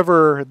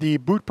 However, the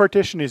boot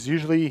partition is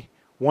usually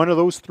one of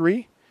those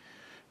three,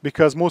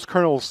 because most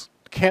kernels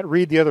can't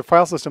read the other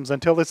file systems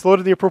until it's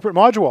loaded the appropriate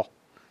module.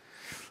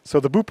 So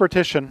the boot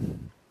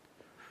partition,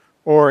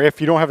 or if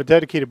you don't have a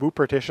dedicated boot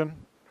partition,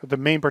 the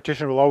main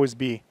partition will always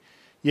be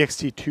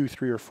ext2,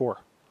 3, or 4.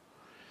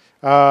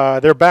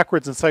 They're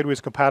backwards and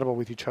sideways compatible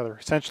with each other.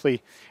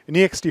 Essentially, an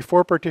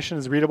ext4 partition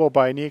is readable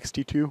by an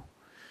ext2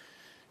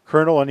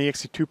 kernel, an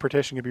ext2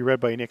 partition can be read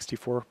by an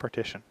ext4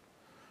 partition.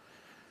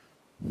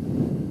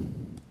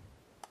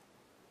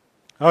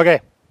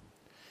 Okay.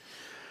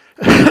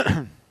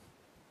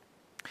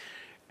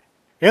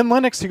 In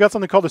Linux, you got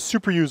something called a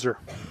super user,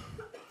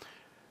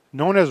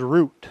 known as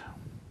root.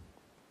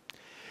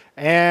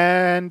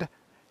 And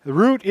the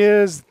root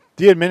is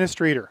the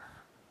administrator.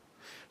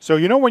 So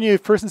you know when you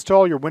first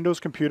install your Windows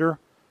computer,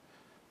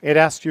 it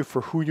asks you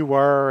for who you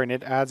are, and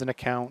it adds an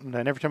account, and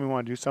then every time you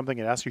want to do something,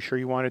 it asks you sure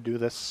you want to do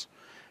this.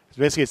 So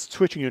basically, it's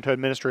switching you into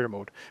administrator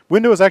mode.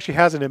 Windows actually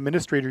has an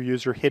administrator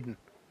user hidden.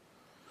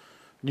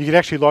 You can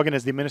actually log in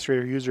as the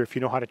administrator user if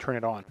you know how to turn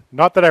it on.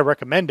 Not that I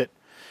recommend it,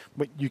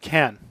 but you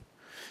can.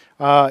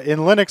 In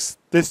Linux,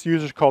 this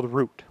user is called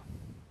root.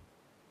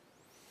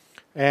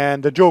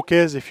 And the joke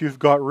is, if you've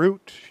got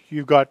root,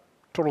 you've got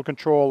total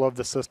control of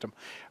the system.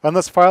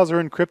 Unless files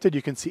are encrypted,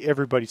 you can see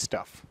everybody's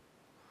stuff.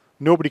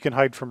 Nobody can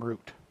hide from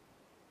root.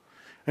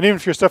 And even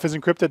if your stuff is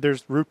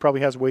encrypted, root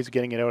probably has ways of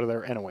getting it out of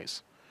there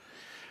anyways.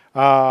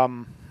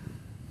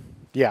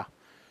 Yeah.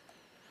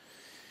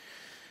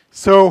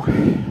 So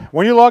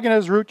when you log in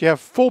as root, you have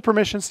full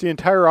permissions to the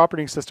entire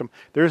operating system.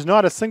 There is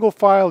not a single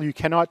file you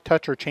cannot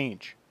touch or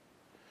change.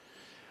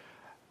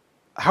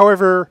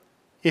 However,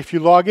 if you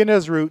log in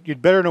as root,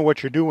 you'd better know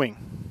what you're doing.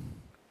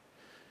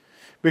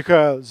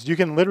 Because you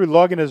can literally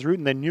log in as root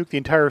and then nuke the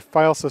entire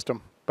file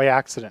system by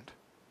accident.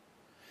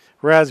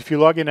 Whereas if you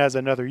log in as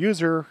another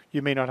user,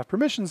 you may not have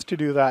permissions to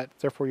do that,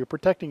 therefore you're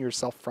protecting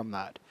yourself from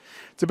that.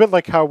 It's a bit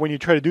like how when you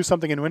try to do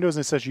something in Windows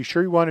and it says, you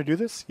sure you want to do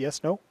this?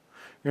 Yes, no?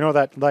 You know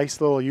that nice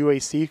little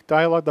UAC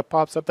dialog that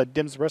pops up that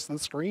dims the rest of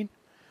the screen?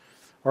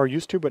 Or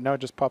used to, but now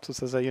it just pops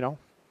up as a,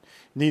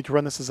 need to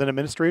run this as an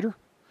administrator.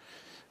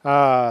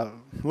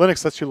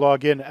 Linux lets you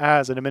log in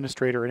as an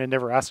administrator and it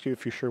never asks you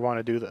if you sure want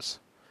to do this.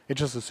 It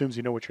just assumes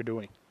you know what you're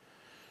doing.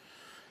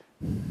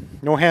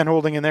 No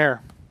hand-holding in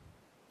there.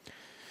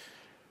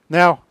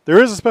 Now,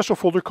 there is a special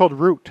folder called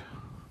root,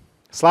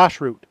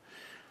 /root.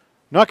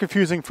 Not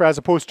confusing as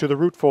opposed to the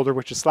root folder,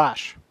 which is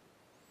 /.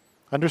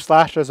 Under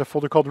 / there's a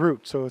folder called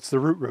root, so it's the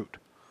root.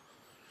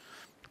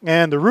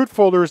 And the root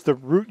folder is the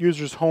root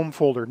user's home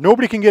folder.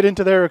 Nobody can get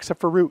into there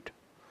except for root,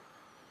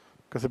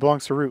 because it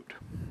belongs to root.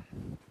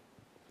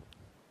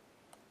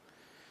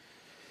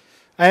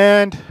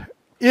 And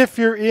if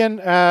you're in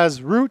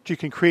as root, you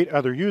can create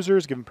other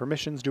users, give them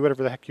permissions, do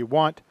whatever the heck you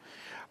want.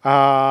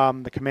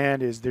 The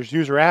command is, there's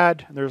user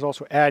add, and there's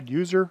also add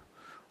user.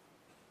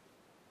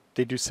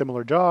 They do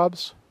similar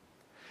jobs.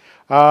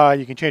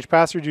 You can change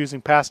passwords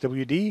using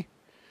passwd.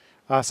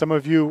 Some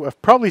of you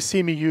have probably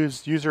seen me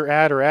use user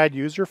add or add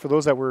user for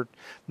those that were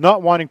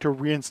not wanting to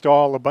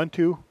reinstall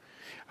Ubuntu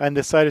and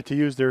decided to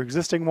use their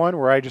existing one,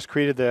 where I just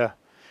created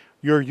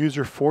your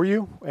user for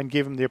you and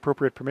gave them the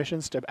appropriate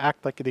permissions to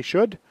act like they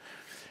should.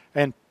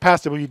 And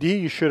passwd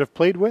you should have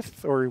played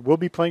with or will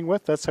be playing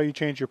with. That's how you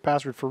change your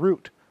password for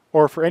root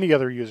or for any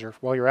other user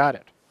while you're at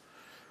it.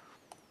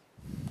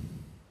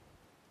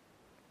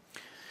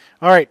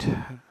 All right.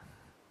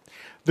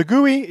 The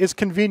GUI is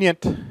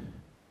convenient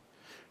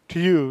to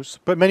use,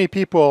 but many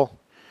people,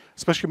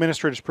 especially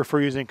administrators, prefer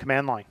using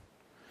command line.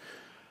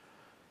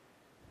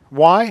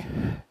 Why?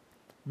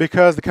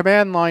 Because the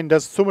command line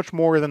does so much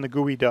more than the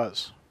GUI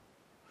does.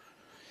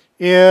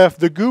 If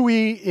the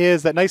GUI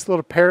is that nice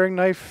little paring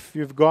knife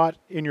you've got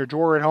in your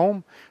drawer at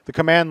home, the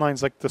command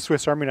line's like the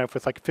Swiss Army knife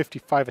with like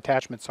 55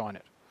 attachments on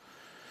it.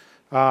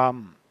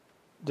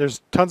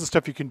 There's tons of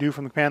stuff you can do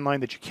from the command line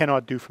that you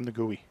cannot do from the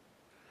GUI.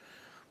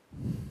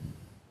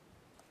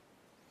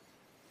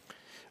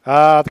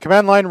 The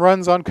command line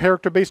runs on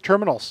character-based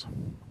terminals.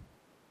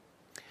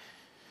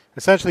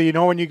 Essentially,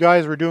 when you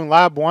guys were doing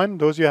Lab 1,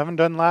 those of you who haven't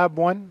done Lab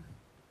 1,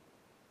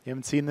 you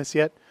haven't seen this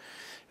yet,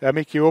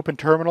 make you open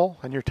terminal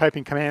and you're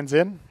typing commands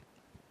in.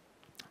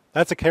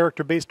 That's a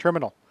character-based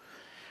terminal.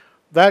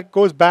 That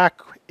goes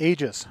back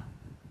ages.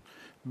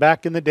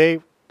 Back in the day,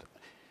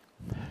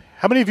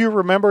 how many of you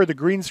remember the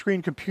green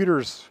screen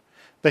computers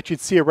that you'd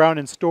see around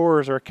in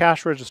stores or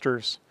cash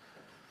registers?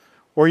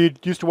 Or you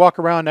used to walk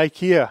around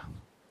IKEA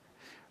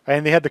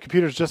and they had the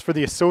computers just for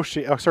the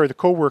the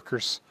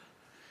co-workers.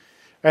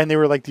 And they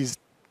were like these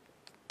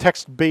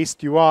text-based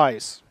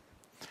UIs.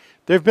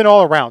 They've been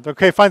all around.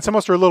 Okay, fine, some of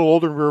us are a little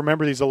older and we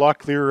remember these a lot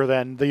clearer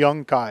than the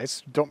young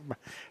guys.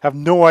 Have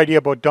no idea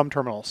about dumb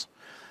terminals.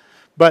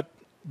 But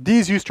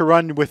these used to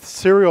run with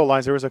serial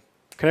lines. There was a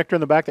connector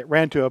in the back that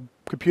ran to a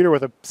computer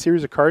with a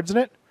series of cards in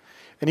it.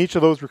 And each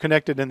of those were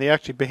connected and they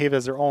actually behaved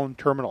as their own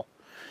terminal.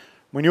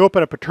 When you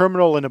open up a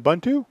terminal in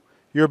Ubuntu,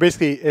 you're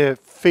basically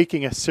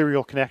faking a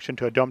serial connection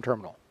to a dumb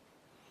terminal.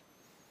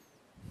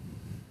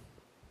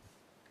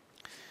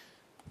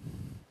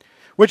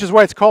 Which is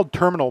why it's called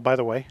terminal, by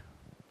the way.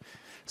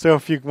 So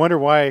if you wonder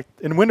why,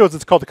 in Windows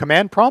it's called the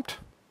command prompt.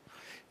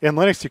 In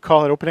Linux you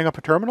call it opening up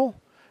a terminal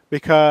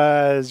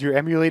because you're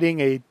emulating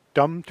a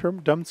dumb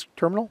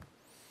terminal.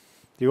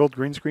 The old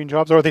green screen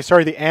jobs, or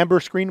the amber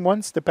screen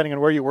ones, depending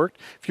on where you worked.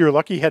 If you were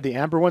lucky, you had the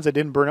amber ones that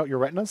didn't burn out your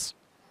retinas.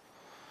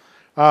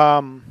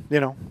 You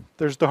know,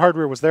 the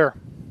hardware was there.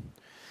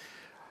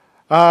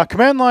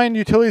 Command line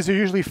utilities are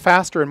usually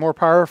faster and more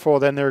powerful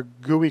than their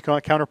GUI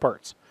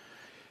counterparts.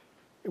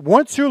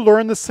 Once you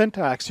learn the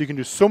syntax, you can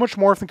do so much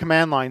more from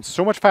command line,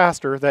 so much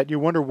faster that you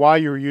wonder why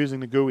you're using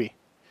the GUI.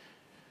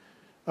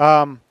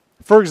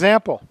 For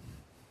example,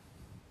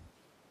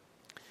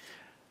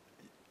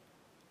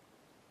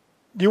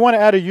 you want to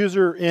add a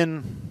user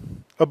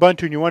in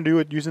Ubuntu and you want to do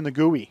it using the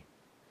GUI.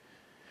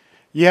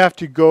 You have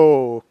to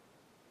go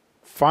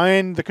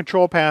find the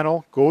control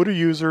panel, go to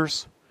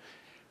users,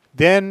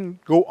 then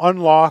go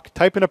unlock,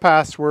 type in a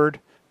password,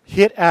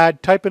 hit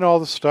add, type in all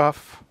the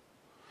stuff,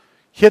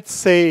 hit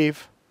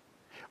save,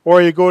 or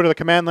you go to the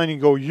command line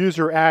and go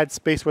user add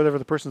space whatever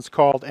the person's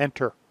called,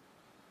 enter.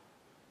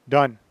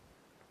 Done.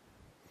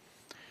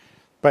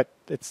 But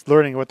it's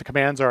learning what the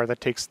commands are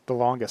that takes the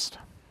longest.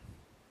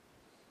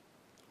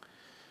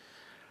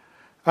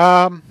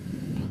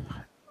 Often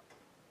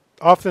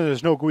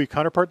there's no GUI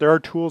counterpart. There are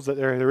tools that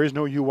there is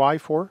no UI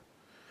for.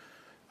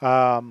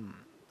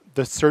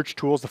 The search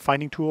tools, the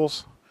finding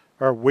tools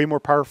are way more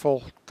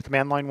powerful, the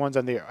command line ones,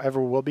 than they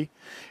ever will be.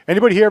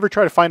 Anybody here ever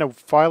try to find a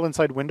file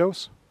inside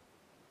Windows?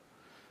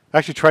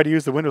 Actually try to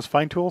use the Windows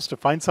Find tools to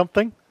find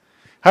something?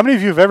 How many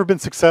of you have ever been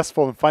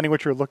successful in finding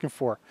what you're looking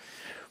for?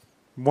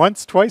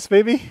 Once, twice,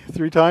 maybe?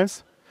 3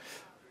 times?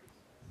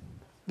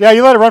 Yeah,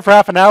 you let it run for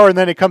half an hour and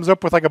then it comes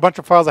up with like a bunch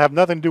of files that have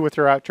nothing to do with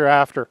your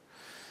after.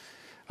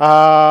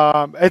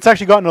 It's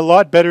actually gotten a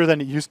lot better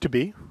than it used to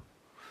be.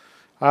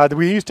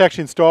 We used to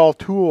actually install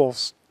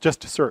tools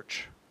just to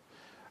search.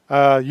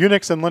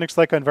 Unix and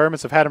Linux-like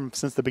environments have had them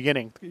since the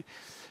beginning.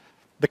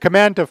 The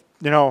command to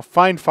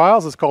find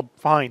files is called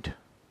find.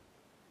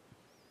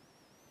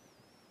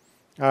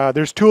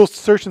 There's tools to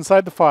search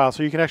inside the file,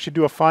 so you can actually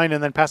do a find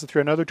and then pass it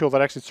through another tool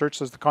that actually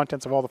searches the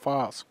contents of all the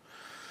files.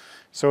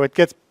 So it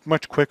gets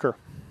much quicker.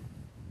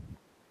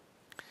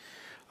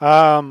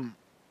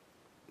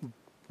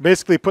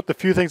 Basically put the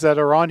few things that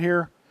are on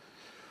here.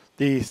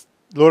 The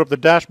load up the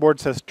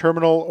dashboard says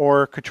terminal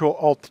or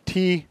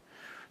Control-Alt-T.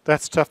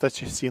 That's stuff that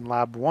you see in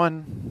Lab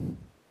 1.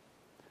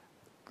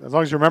 As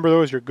long as you remember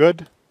those, you're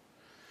good.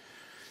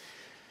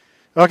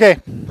 Okay.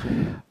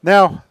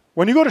 Now,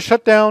 when you go to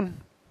shut down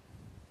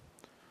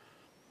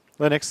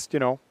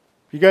Linux,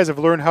 you guys have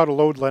learned how to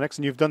load Linux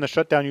and you've done the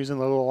shutdown using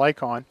the little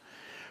icon.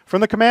 From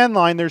the command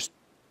line, there's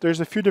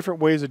a few different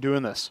ways of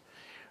doing this.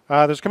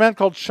 There's a command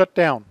called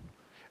shutdown.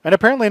 And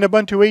apparently in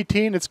Ubuntu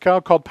 18, it's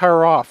called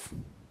power off.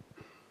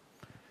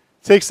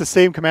 It takes the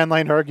same command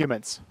line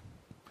arguments.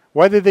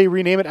 Why did they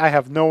rename it? I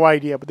have no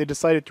idea, but they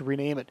decided to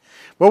rename it.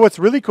 Well, what's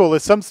really cool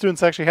is some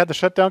students actually had the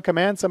shutdown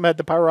command, some had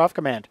the power off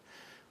command.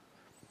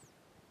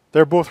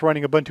 They're both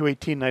running Ubuntu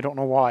 18, and I don't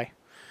know why.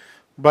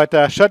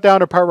 But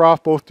shutdown or power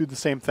off both do the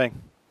same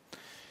thing.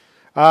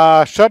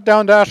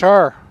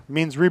 Shutdown-R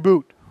means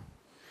reboot.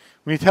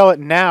 When you tell it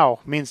now,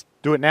 it means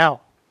do it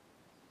now.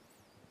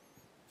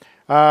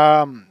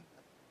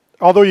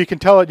 Although you can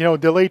tell it,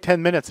 delay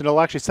 10 minutes, and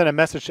it'll actually send a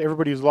message to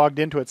everybody who's logged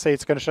into it, say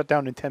it's going to shut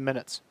down in 10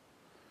 minutes.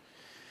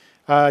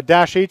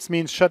 -8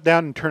 means shut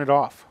down and turn it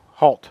off.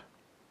 Halt.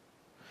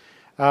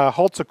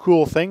 Halt's a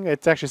cool thing.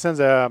 It actually sends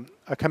a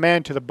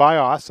command to the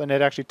BIOS, and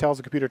it actually tells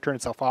the computer to turn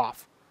itself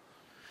off.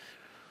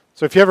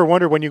 So if you ever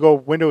wonder when you go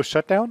Windows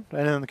shutdown,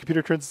 and then the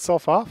computer turns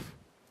itself off,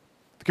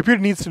 the computer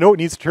needs to know it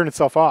needs to turn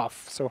itself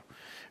off. So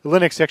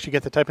Linux, you actually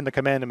get to type in the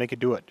command and make it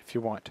do it if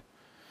you want.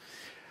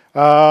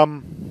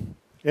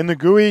 In the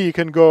GUI, you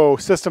can go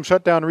system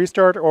shutdown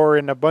restart, or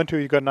in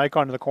Ubuntu, you've got an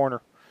icon in the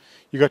corner.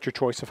 You got your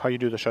choice of how you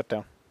do the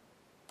shutdown.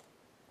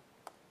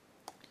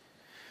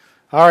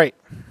 All right.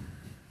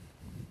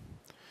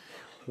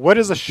 What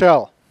is a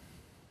shell?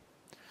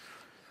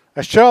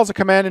 A shell is a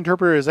command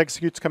interpreter that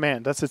executes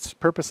command. That's its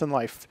purpose in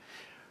life.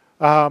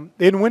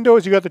 In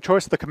Windows, you got the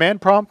choice of the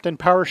command prompt and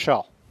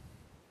PowerShell.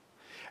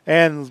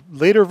 And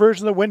later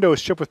versions of Windows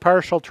ship with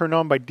PowerShell turned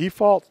on by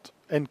default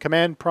and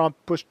command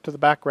prompt pushed to the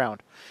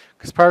background,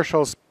 because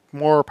PowerShell is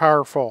more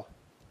powerful.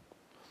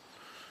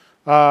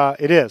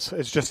 It is.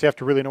 It's just you have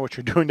to really know what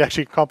you're doing to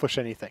actually accomplish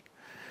anything.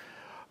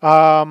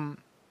 However,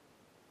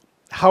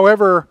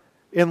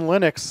 in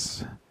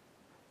Linux,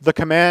 the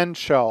command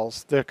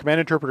shells, the command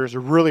interpreters are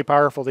really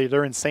powerful.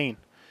 They're insane.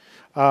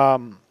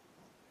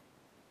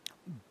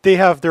 They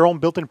have their own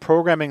built-in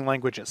programming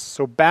languages.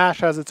 So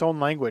Bash has its own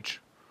language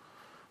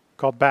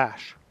called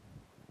Bash.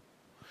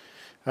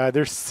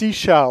 There's C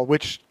shell,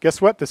 which,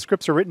 guess what? The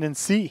scripts are written in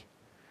C.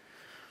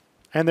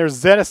 And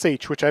there's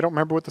ZSH, which I don't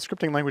remember what the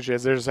scripting language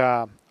is. There's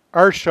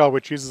R shell,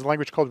 which uses a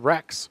language called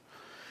Rex.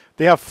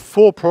 They have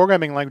full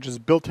programming languages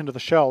built into the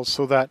shells,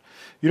 so that,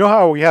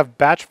 how we have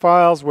batch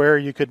files where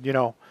you could,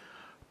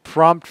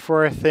 prompt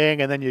for a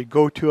thing and then you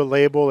go to a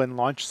label and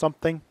launch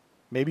something.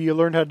 Maybe you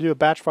learned how to do a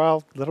batch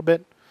file a little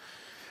bit.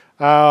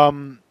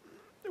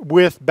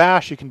 with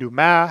Bash, you can do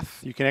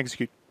math, you can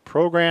execute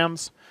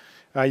programs,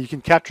 you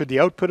can capture the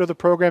output of the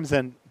programs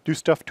and do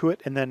stuff to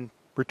it and then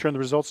return the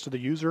results to the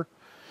user.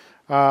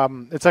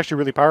 It's actually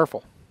really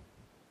powerful.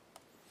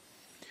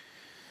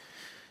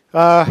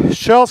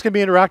 Shells can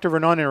be interactive or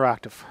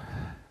non-interactive.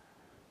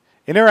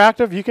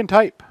 Interactive, you can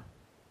type.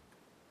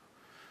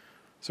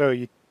 So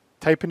you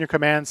type in your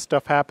commands,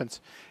 stuff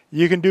happens.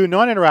 You can do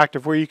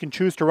non-interactive where you can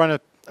choose to run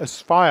a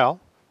file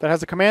that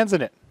has the commands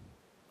in it.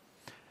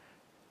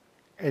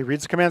 It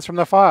reads the commands from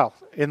the file.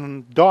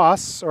 In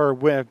DOS, or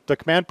with the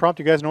command prompt,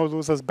 you guys know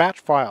those as batch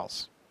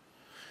files.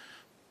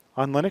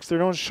 On Linux, they're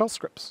known as shell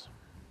scripts.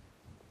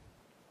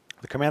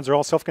 The commands are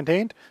all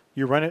self-contained.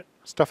 You run it,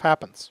 stuff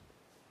happens.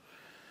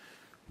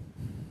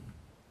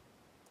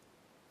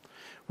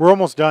 We're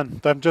almost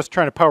done. I'm just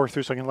trying to power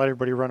through so I can let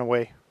everybody run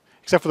away.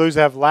 Except for those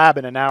that have lab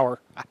in an hour.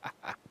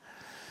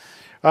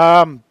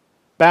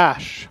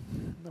 Bash.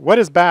 What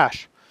is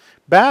Bash?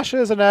 Bash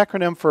is an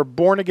acronym for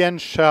Born Again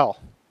Shell.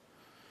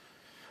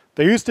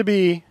 There used to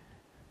be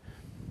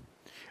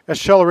a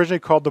shell originally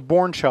called the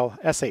Bourne shell,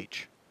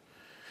 SH.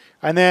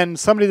 And then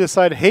somebody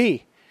decided,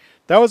 hey,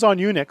 that was on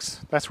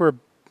Unix. That's where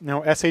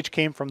SH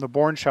came from, the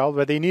Bourne shell,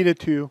 but they needed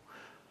to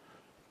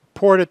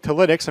port it to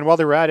Linux, and while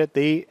they were at it,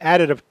 they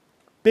added a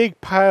big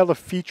pile of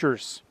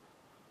features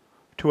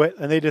to it,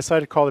 and they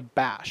decided to call it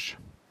Bash.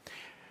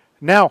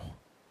 Now,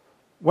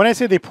 when I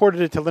say they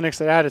ported it to Linux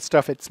and added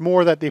stuff, it's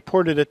more that they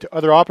ported it to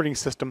other operating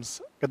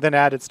systems and then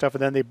added stuff,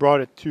 and then they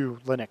brought it to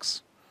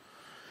Linux.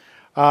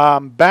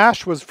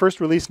 Bash was first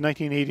released in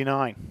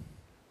 1989,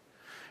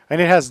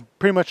 and it has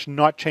pretty much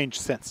not changed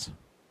since.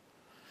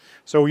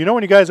 So you know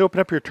when you guys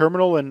open up your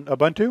terminal in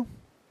Ubuntu,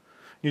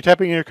 you're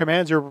typing in your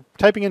commands, you're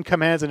typing in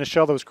commands in a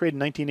shell that was created in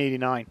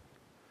 1989.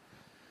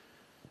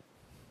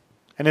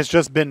 And it's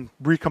just been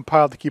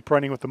recompiled to keep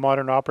running with the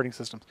modern operating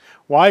systems.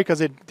 Why? Because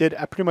it did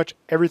pretty much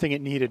everything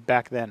it needed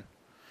back then.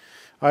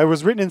 It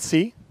was written in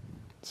C,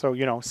 so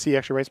C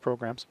actually writes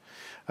programs.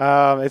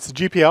 It's a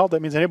GPL, that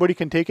means anybody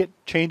can take it,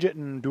 change it,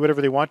 and do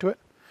whatever they want to it.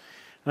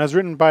 And it was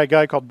written by a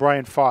guy called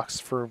Brian Fox,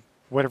 for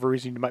whatever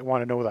reason you might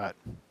want to know that.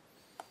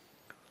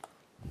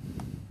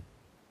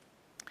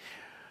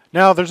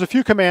 Now, there's a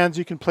few commands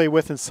you can play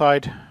with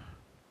inside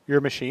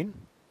your machine.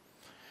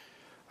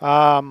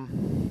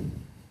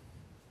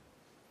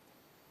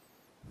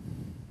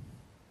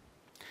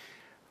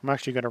 I'm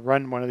actually going to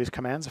run one of these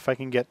commands if I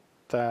can get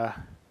it's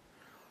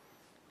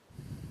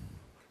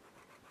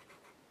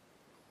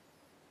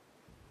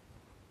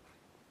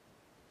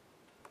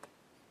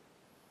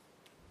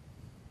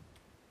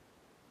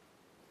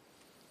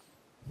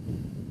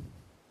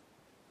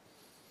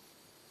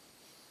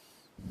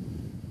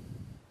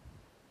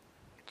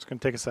going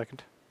to take a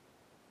second.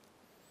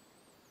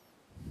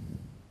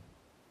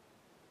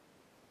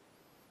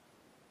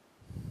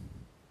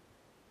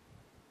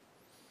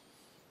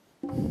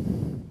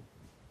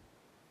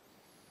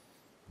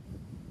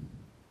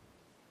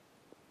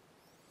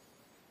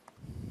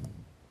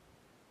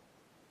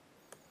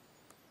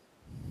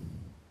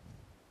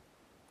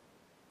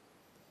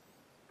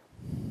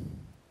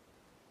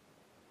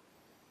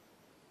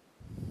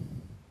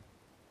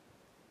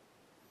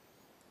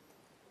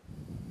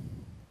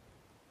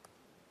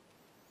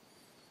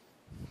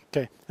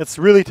 Okay, it's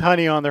really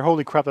tiny on there.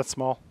 Holy crap, that's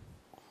small.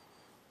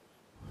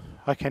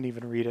 I can't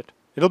even read it.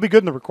 It'll be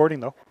good in the recording,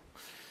 though.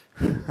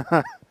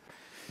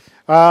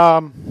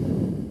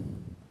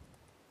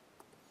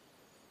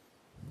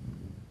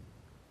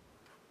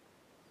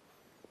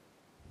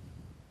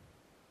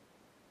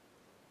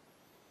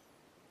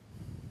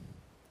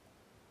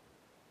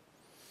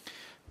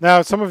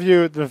 Now, some of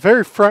you, the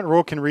very front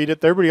row can read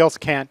it. Everybody else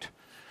can't.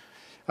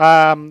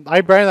 I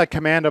ran that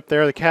command up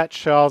there, the cat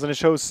shells, and it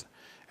shows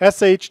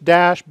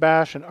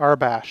sh-bash and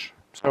rbash.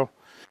 So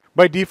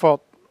by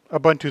default,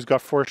 Ubuntu's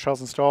got 4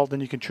 shells installed,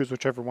 and you can choose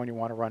whichever one you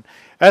want to run.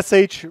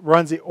 sh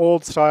runs the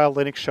old style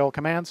Linux shell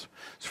commands.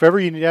 So if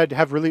ever you need to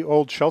have really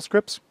old shell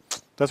scripts,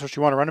 that's what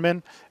you want to run them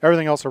in.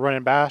 Everything else will run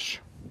in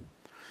bash.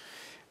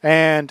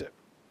 And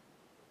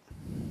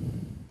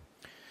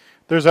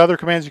there's other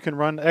commands you can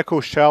run.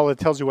 Echo shell, it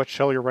tells you what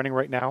shell you're running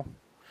right now.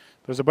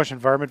 There's a bunch of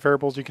environment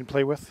variables you can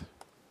play with.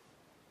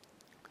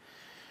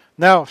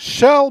 Now,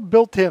 shell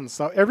built-ins.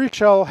 Now, every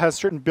shell has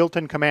certain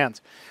built-in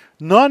commands.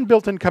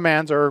 Non-built-in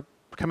commands are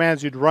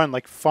commands you'd run,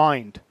 like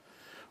find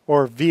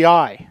or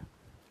vi.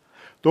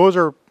 Those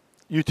are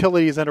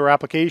utilities under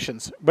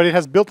applications, but it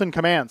has built-in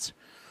commands.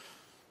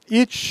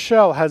 Each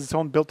shell has its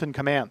own built-in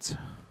commands.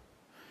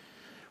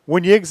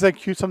 When you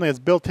execute something that's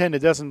built-in, it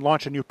doesn't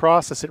launch a new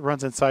process, it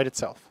runs inside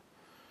itself.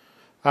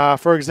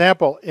 For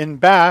example, in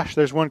bash,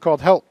 there's one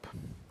called help.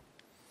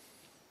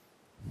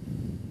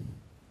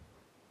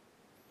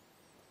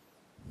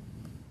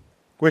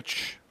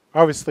 Which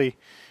obviously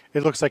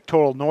it looks like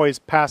total noise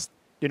past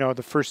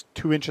the first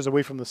 2 inches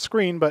away from the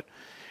screen, but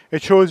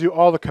it shows you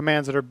all the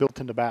commands that are built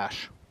into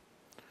bash.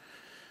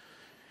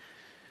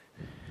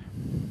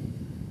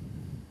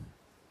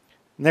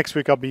 Next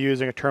week I'll be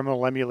using a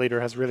terminal emulator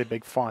that has really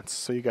big fonts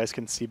so you guys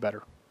can see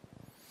better.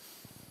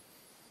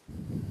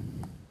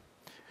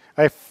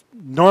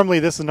 Normally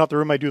this is not the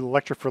room I do the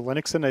lecture for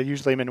Linux in. I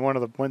usually am in one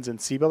of the ones in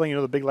C building, you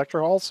know, the big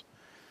lecture halls.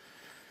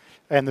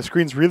 And the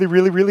screen's really,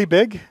 really, really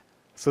big.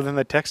 So then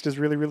the text is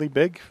really, really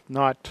big,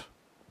 not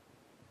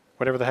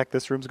whatever the heck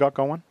this room's got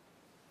going.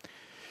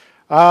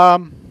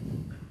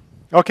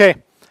 Okay,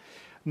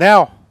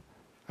 now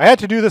I had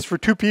to do this for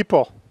 2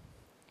 people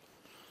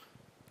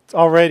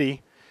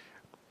already.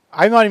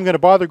 I'm not even going to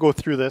bother go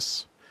through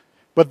this,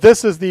 but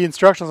this is the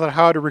instructions on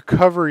how to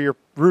recover your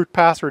root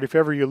password if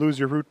ever you lose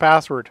your root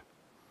password.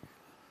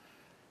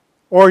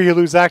 Or you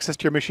lose access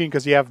to your machine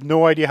because you have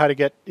no idea how to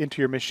get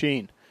into your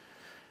machine.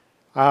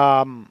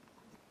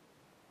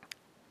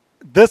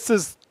 This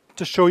is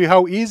to show you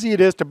how easy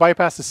it is to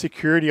bypass the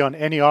security on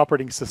any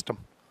operating system.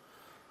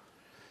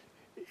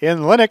 In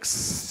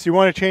Linux, you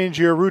want to change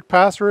your root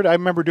password. I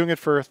remember doing it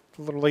for a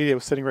little lady that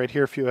was sitting right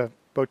here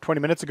about 20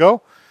 minutes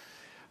ago.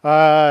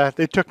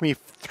 It took me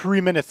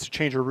 3 minutes to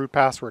change her root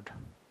password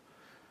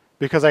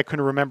because I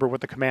couldn't remember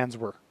what the commands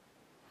were.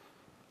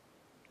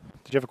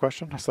 Did you have a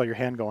question? I saw your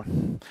hand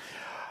going.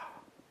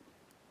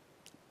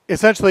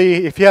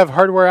 Essentially, if you have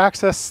hardware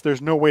access,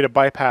 there's no way to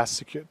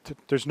bypass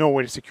there's no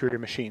way to secure your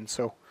machine.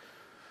 So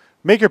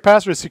make your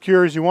password as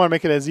secure as you want,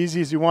 make it as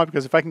easy as you want,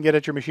 because if I can get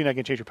at your machine, I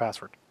can change your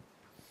password.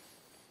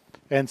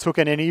 And so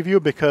can any of you,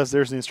 because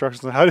there's the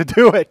instructions on how to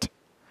do it.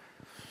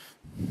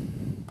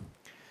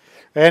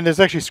 And there's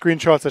actually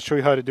screenshots that show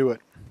you how to do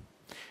it.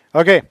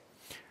 Okay,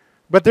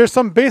 but there's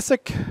some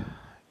basic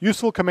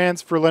useful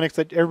commands for Linux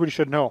that everybody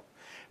should know.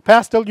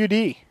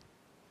 Passwd,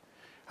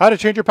 how to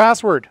change your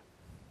password.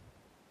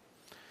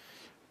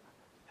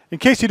 In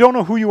case you don't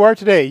know who you are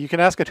today, you can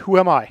ask it, who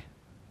am I?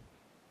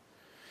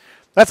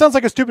 That sounds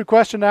like a stupid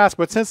question to ask,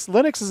 but since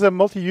Linux is a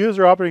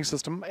multi-user operating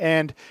system,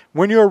 and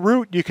when you're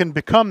root, you can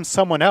become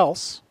someone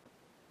else.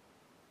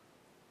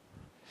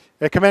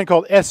 A command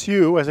called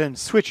su, as in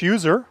switch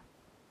user.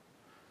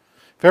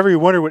 If ever you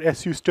wonder what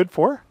su stood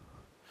for,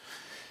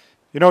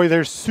 you know,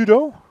 there's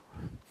sudo.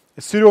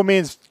 Sudo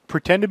means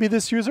pretend to be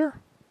this user.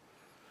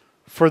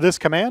 For this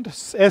command,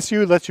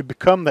 su lets you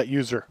become that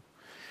user.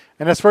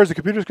 And as far as the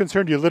computer is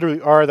concerned, you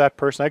literally are that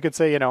person. I could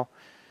say, you know,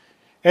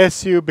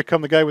 su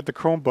become the guy with the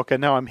Chromebook,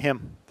 and now I'm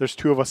him. There's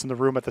 2 of us in the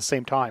room at the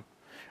same time.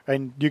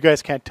 And you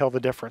guys can't tell the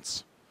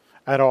difference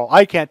at all.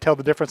 I can't tell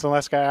the difference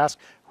unless I ask,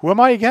 who am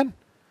I again?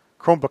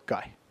 Chromebook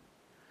guy.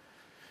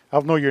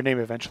 I'll know your name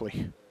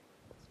eventually.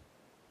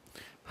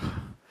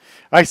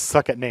 I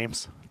suck at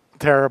names.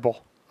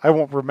 Terrible. I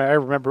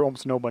remember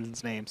almost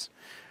nobody's names.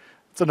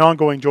 It's an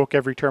ongoing joke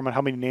every term on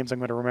how many names I'm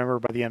going to remember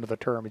by the end of the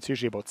term. It's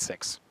usually about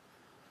 6.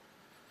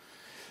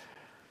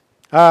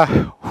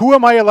 Who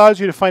am I allows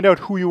you to find out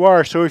who you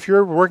are. So if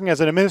you're working as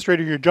an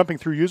administrator, you're jumping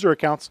through user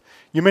accounts,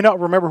 you may not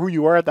remember who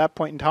you are at that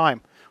point in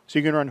time. So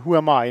you can run who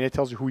am I, and it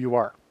tells you who you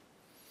are.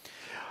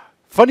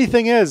 Funny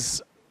thing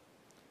is,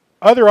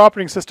 other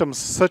operating systems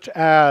such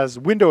as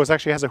Windows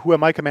actually has a who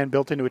am I command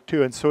built into it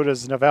too, and so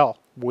does Novell,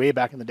 way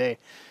back in the day.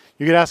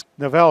 You could ask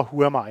Novell,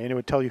 who am I, and it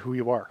would tell you who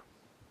you are.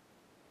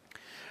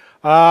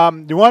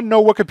 You want to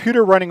know what computer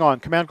you're running on,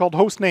 command called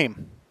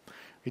hostname.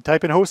 You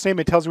type in hostname,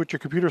 it tells you what your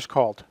computer's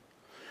called.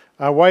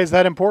 Why is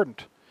that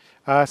important?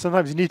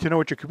 Sometimes you need to know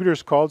what your computer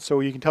is called so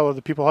you can tell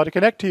other people how to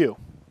connect to you.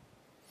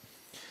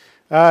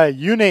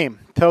 Uname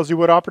tells you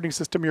what operating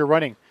system you're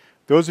running.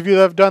 Those of you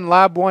that have done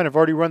Lab 1 have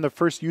already run the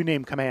first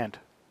uname command.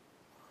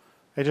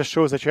 It just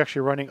shows that you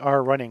actually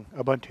are running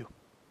Ubuntu.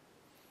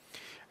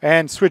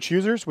 And switch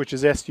users, which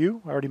is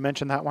SU. I already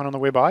mentioned that one on the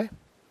way by.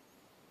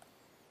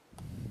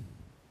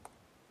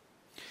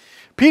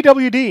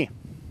 PWD.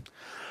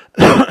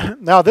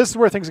 Now this is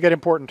where things get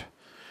important.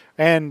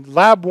 And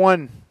Lab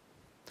 1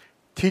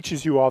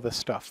 teaches you all this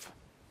stuff.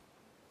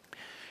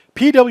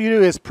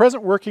 PWD is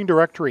present working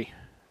directory.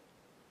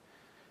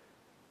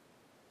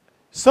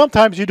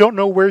 Sometimes you don't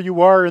know where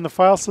you are in the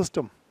file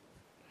system.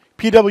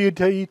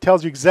 PWD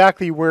tells you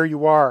exactly where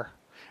you are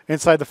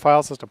inside the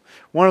file system.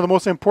 One of the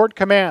most important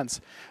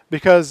commands,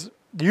 because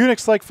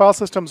Unix-like file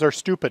systems are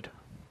stupid.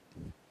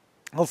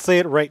 I'll say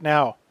it right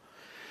now.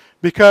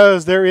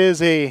 Because there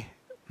is a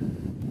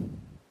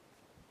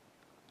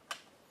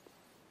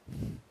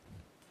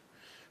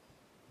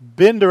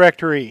bin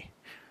directory.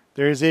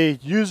 There is a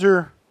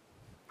user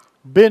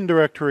bin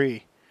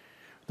directory.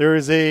 There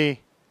is a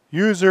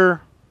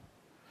user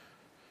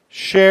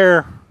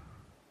share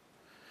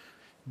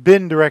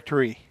bin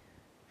directory.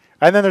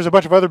 And then there's a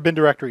bunch of other bin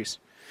directories.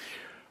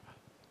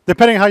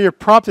 Depending on how your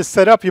prompt is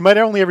set up, you might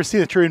only ever see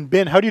that you're in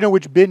bin. How do you know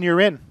which bin you're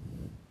in?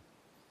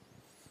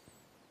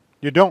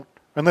 You don't,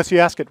 unless you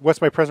ask it,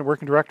 what's my present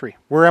working directory?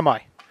 Where am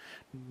I?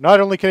 Not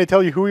only can it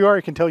tell you who you are,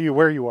 it can tell you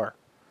where you are.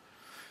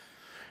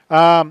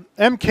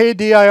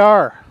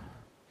 mkdir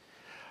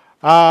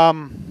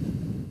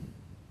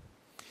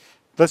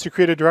lets you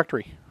create a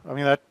directory. I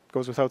mean, that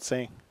goes without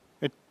saying.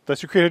 It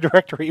lets you create a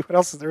directory. What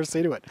else is there to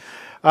say to it?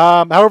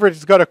 However,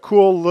 it's got a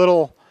cool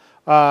little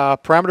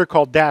parameter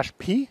called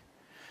 -p,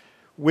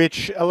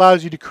 which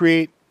allows you to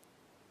create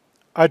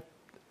a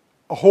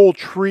whole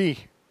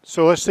tree.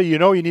 So let's say you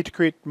know you need to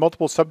create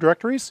multiple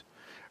subdirectories.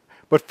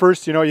 but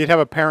first, you know, you'd have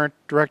a parent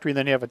directory, and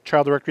then you have a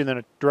child directory, and then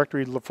a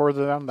directory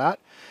further down that.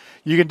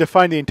 You can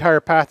define the entire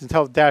path and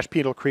tell the -p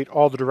it'll create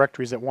all the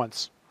directories at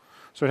once.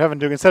 So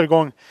instead of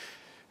going,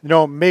 you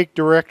know, make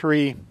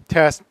directory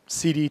test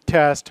cd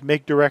test,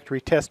 make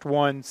directory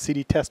test1,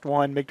 cd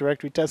test1, make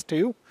directory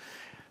test2,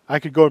 I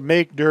could go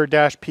make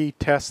dir-p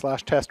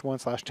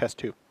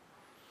test/test1/test2.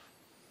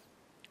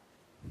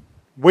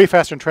 Way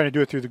faster than trying to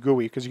do it through the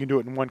GUI, because you can do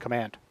it in one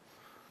command.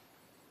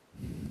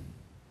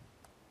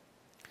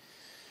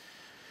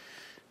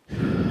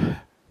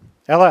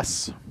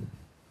 ls.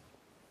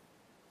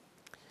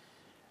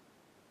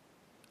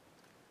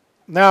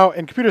 Now,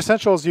 in Computer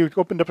Essentials, you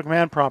opened up a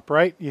command prompt,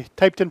 right? You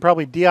typed in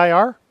probably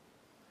dir.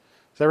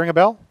 Does that ring a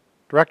bell?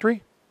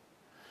 Directory?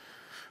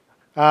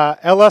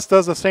 ls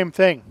does the same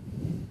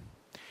thing.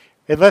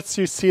 It lets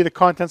you see the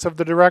contents of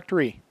the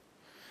directory.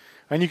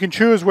 And you can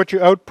choose what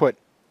you output,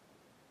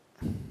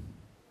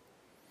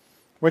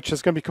 which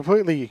is going to be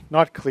completely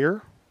not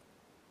clear.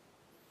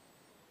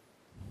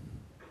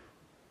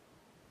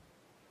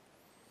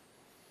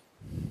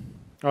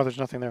 Oh, there's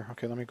nothing there.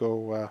 Okay, let me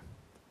go.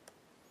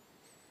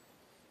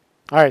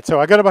 All right,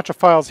 so I got a bunch of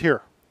files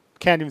here.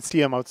 Can't even see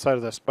them outside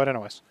of this, but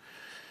anyways.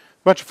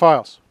 A bunch of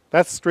files.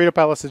 That's straight up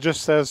ls. It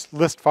just says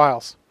list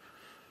files.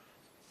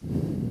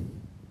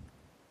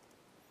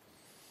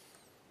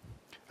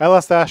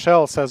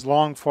 ls-l says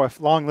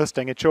long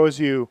listing. It shows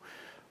you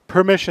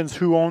permissions,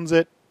 who owns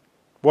it,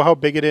 how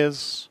big it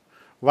is,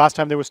 last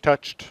time it was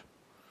touched,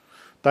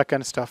 that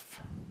kind of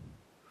stuff.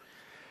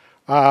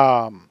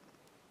 And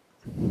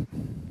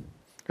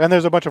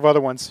there's a bunch of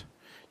other ones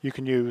you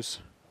can use.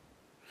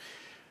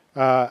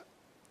 A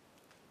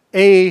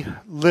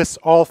lists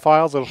all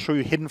files. It'll show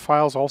you hidden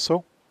files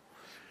also.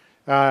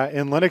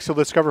 In Linux, you'll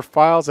discover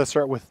files that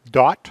start with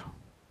dot.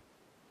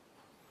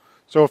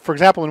 So, for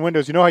example, in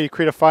Windows, you know how you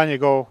create a file and you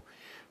go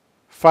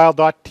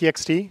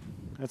file.txt?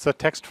 It's a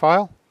text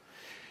file.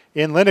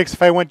 In Linux,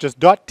 if I went just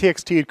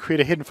 .txt, it'd create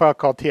a hidden file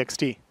called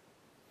txt.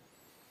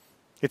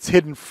 It's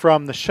hidden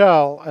from the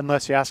shell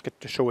unless you ask it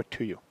to show it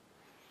to you.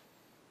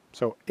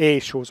 So A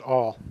shows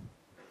all.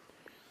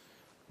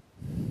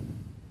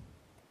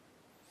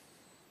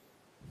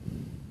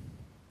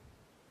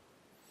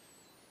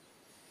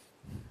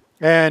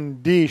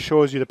 And D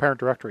shows you the parent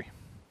directory,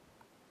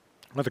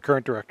 or the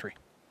current directory.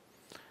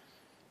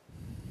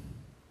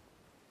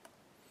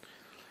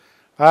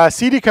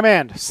 CD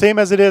command, same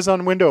as it is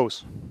on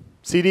Windows.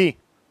 CD,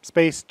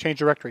 space, change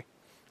directory.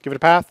 Give it a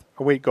path,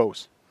 away it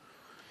goes.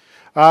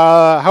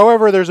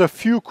 However, there's a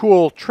few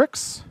cool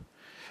tricks.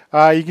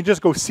 You can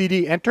just go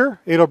CD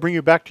enter. It'll bring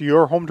you back to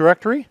your home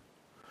directory.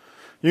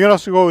 You can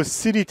also go with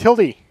CD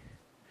tilde.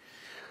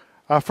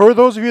 For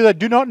those of you that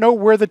do not know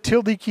where the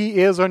tilde key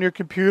is on your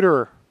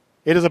computer,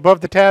 it is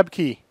above the tab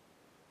key,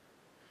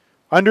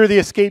 under the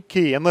escape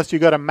key, unless you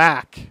got a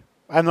Mac.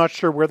 I'm not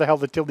sure where the hell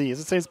the tilde is.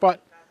 It's the same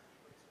spot.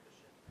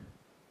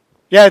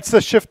 Yeah, it's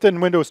the shift in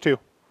Windows too.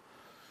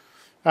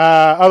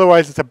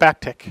 Otherwise, it's a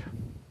backtick.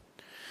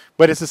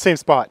 But it's the same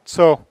spot.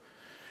 So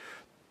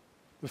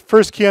the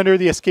first key under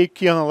the escape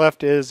key on the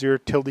left is your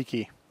tilde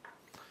key.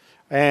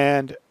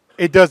 And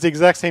it does the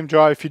exact same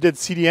job. If you did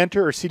CD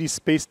enter or CD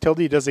space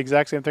tilde, it does the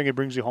exact same thing. It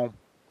brings you home.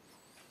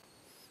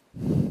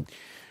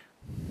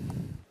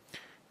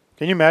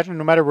 Can you imagine,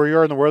 no matter where you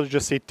are in the world, you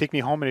just say, take me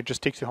home, and it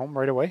just takes you home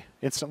right away,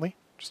 instantly?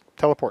 Just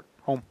teleport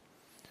home.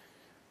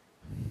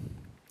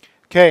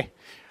 Okay.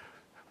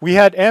 We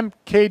had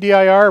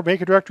mkdir, make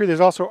a directory. There's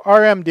also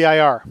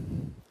rmdir.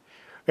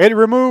 It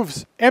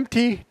removes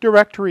empty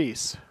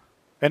directories,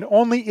 and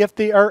only if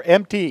they are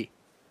empty.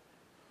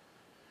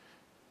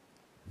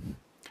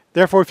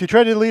 Therefore, if you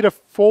try to delete a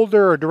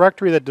folder or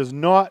directory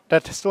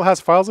that still has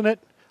files in it,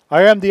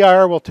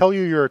 rmdir will tell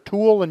you you're a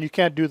tool and you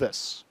can't do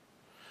this.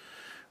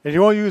 And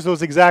you won't use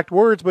those exact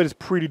words, but it's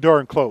pretty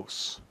darn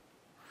close.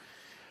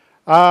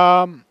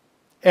 And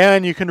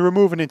you can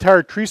remove an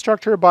entire tree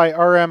structure by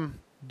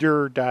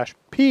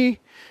rmdir-p,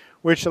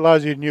 which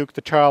allows you to nuke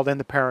the child and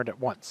the parent at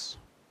once.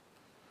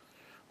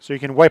 So you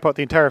can wipe out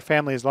the entire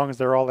family as long as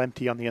they're all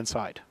empty on the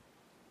inside.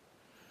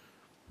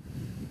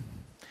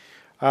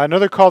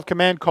 Another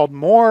command called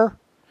more.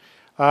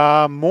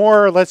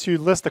 More lets you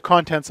list the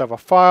contents of a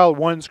file,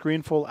 one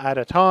screenful at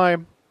a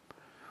time.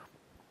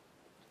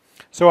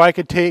 So I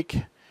could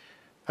take,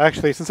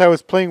 actually, since I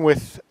was playing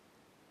with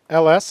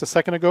ls a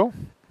second ago.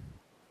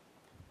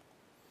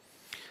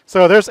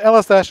 So there's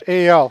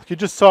ls-al. You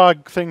just saw a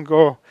thing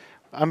go,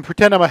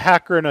 pretend I'm a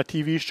hacker in a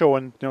TV show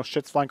and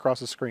shit's flying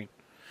across the screen,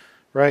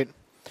 right?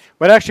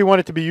 But I actually want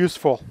it to be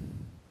useful.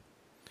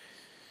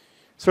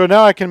 So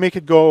now I can make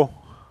it go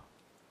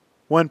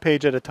one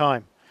page at a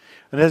time.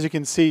 And as you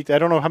can see, I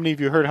don't know how many of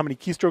you heard how many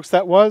keystrokes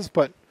that was,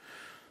 but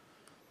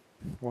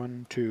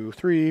 1, 2,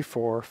 3,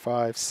 4,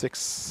 5,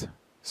 6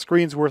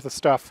 screens worth of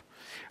stuff,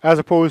 as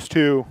opposed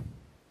to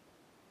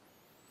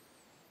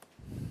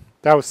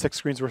that was 6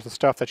 screens worth of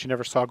stuff that you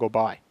never saw go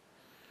by.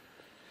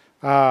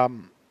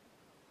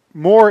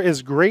 More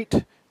is great.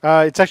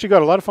 It's actually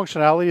got a lot of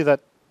functionality that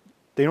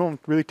they don't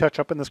really touch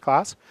up in this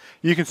class.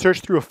 You can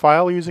search through a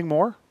file using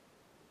more.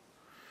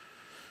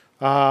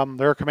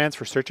 There are commands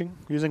for searching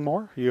using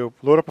more. You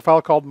load up a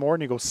file called more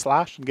and you go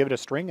slash and give it a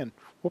string and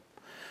whoop,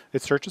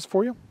 it searches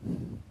for you.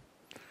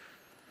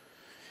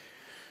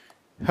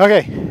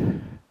 Okay.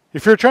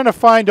 If you're trying to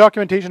find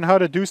documentation how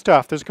to do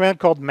stuff, there's a command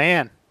called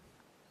man.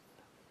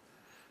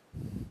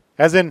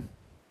 As in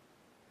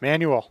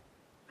manual.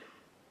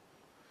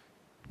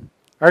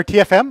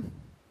 RTFM?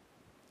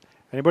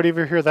 Anybody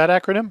ever hear that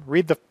acronym?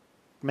 Read the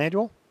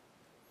manual?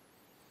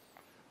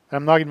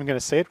 I'm not even going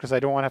to say it because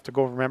I don't want to have to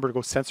go remember to go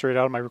censor it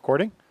out of my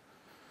recording.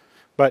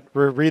 But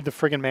read the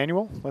friggin'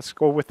 manual. Let's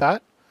go with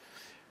that.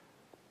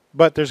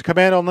 But there's a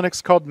command on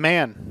Linux called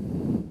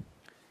man.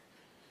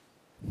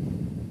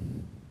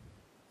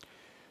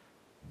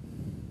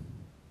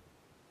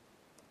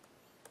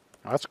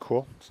 Oh, that's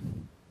cool.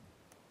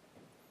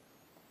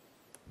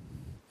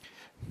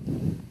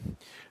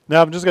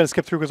 Now I'm just going to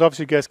skip through because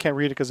obviously you guys can't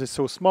read it because it's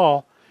so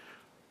small.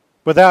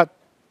 But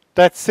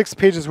that's 6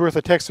 pages worth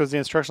of text was the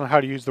instruction on how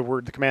to use the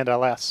command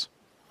ls.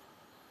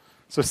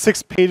 So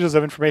 6 pages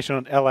of information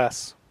on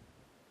ls.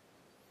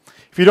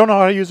 If you don't know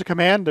how to use a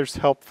command, there's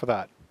help for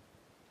that.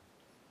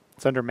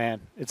 It's under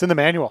man. It's in the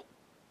manual.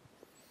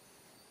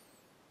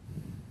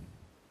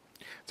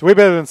 It's way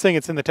better than saying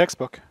it's in the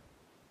textbook.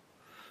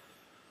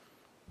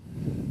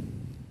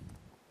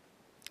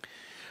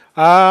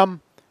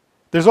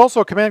 There's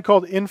also a command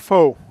called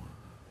info.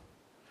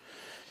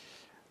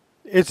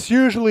 It's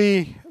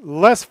usually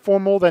less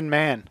formal than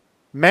man.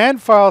 Man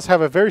files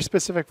have a very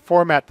specific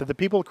format that the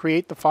people who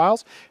create the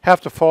files have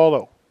to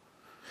follow.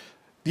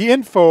 The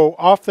info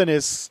often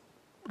is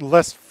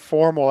less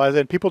formal, as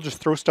in people just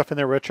throw stuff in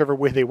there whichever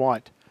way they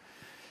want.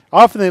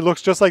 Often it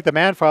looks just like the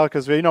man file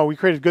because we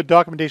created good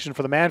documentation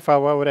for the man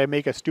file. Why would I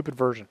make a stupid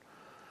version?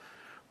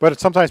 But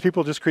sometimes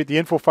people just create the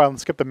info file and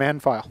skip the man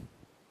file.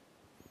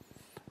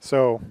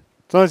 So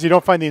sometimes you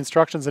don't find the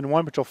instructions in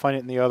one, but you'll find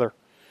it in the other.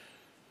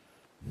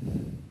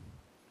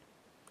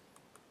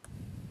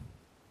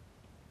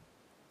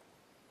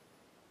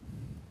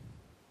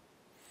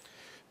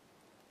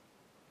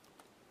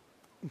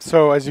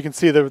 So as you can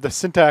see, the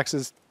syntax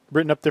is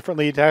written up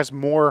differently. It has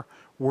more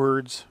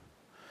words,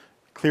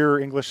 clearer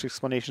English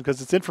explanation,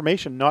 because it's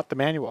information, not the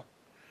manual.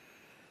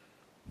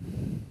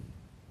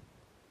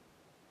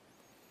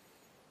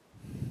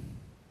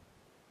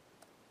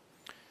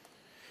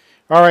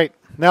 All right,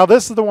 now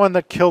this is the one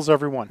that kills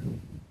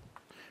everyone.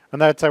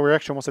 And that's we're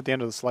actually almost at the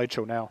end of the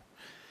slideshow now.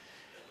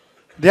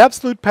 The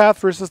absolute path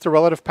versus the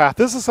relative path.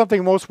 This is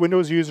something most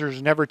Windows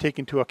users never take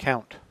into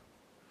account.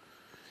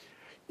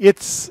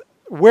 It's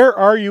where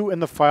are you in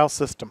the file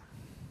system?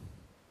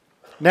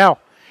 Now,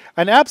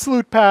 an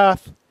absolute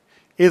path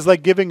is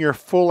like giving your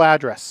full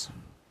address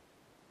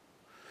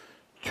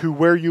to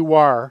where you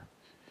are.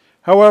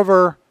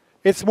 However,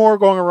 it's more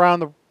going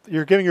around,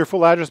 you're giving your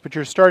full address, but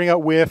you're starting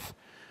out with,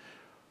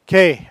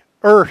 okay,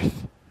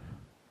 Earth,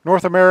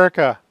 North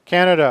America,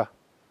 Canada,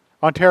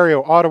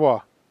 Ontario,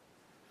 Ottawa,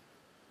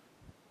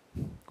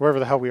 wherever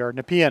the hell we are,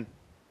 Nepean,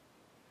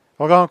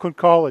 Algonquin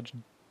College,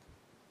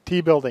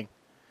 T building,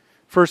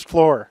 first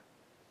floor,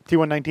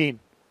 T119,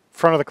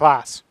 front of the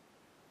class,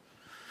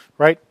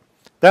 right?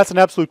 That's an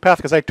absolute path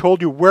because I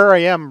told you where I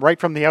am right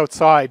from the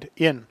outside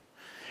in.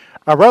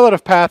 A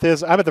relative path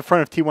is I'm at the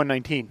front of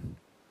T119.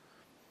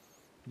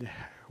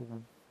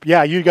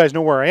 Yeah, you guys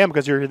know where I am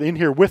because you're in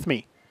here with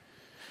me.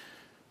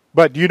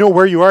 But do you know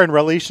where you are in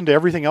relation to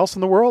everything else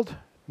in the world?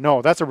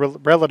 No, that's a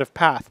relative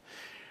path.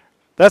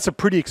 That's a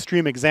pretty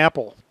extreme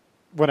example,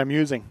 what I'm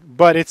using.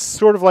 But it's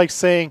sort of like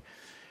saying,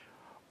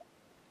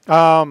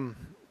 if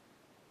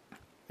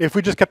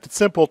we just kept it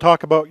simple,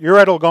 talk about you're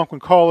at Algonquin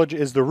College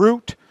is the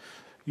route,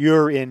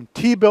 you're in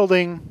T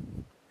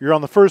building, you're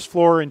on the first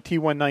floor in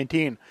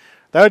T119.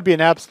 That would be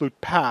an absolute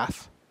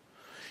path.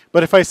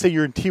 But if I say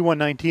you're in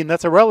T119,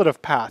 that's a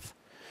relative path.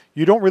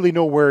 You don't really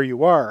know where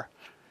you are.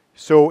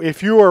 So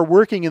if you are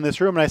working in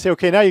this room and I say,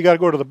 okay, now you got to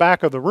go to the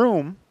back of the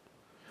room,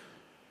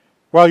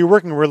 well, you're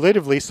working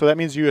relatively, so that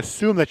means you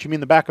assume that you mean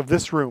the back of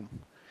this room.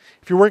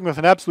 If you're working with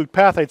an absolute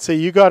path, I'd say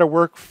you got to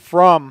work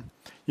from,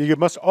 you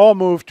must all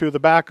move to the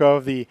back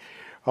of the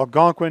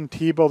Algonquin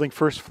T building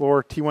first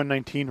floor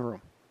T119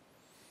 room.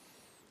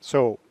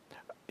 So,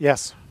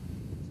 yes.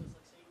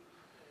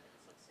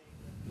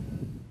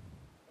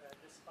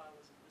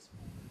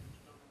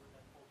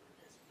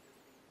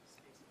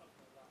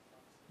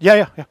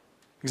 Yeah,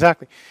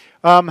 exactly.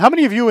 How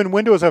many of you in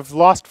Windows have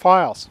lost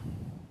files?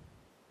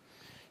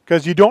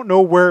 Because you don't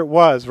know where it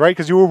was, right?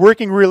 Because you were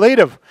working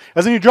relative.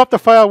 As in you drop the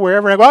file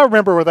wherever, and I go, I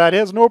remember where that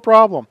is, no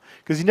problem.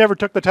 Because you never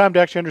took the time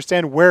to actually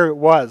understand where it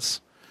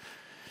was.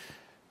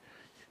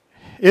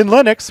 In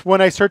Linux,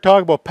 when I start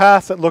talking about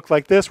paths that look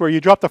like this, where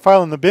you drop the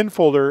file in the bin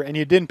folder and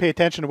you didn't pay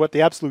attention to what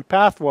the absolute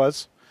path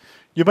was,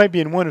 you might be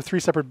in 1 or 3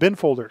 separate bin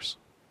folders.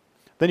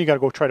 Then you got to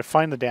go try to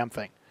find the damn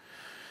thing.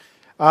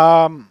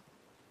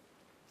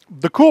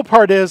 The cool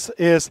part is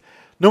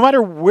no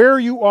matter where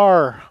you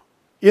are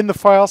in the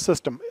file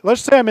system,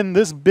 let's say I'm in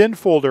this bin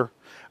folder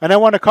and I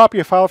want to copy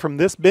a file from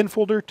this bin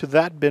folder to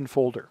that bin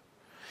folder.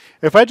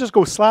 If I just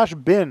go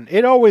 /bin,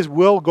 it always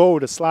will go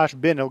to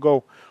 /bin. It'll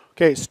go,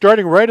 Okay,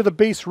 starting right at the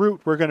base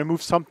root, we're going to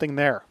move something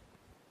there.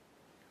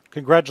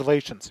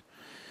 Congratulations.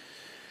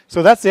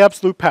 So that's the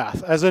absolute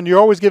path, as in you're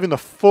always giving the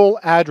full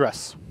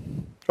address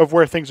of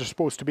where things are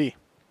supposed to be.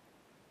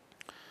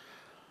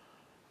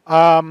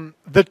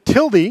 The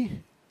tilde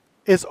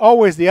is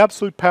always the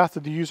absolute path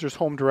of the user's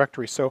home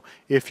directory. So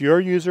if you're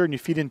a user and you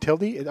feed in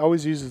tilde, it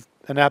always uses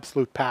an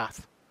absolute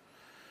path.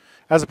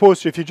 As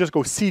opposed to if you just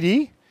go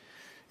cd,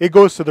 it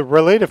goes to the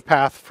relative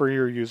path for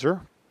your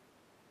user.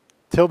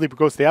 Tilde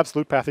goes to the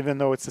absolute path, even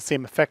though it's the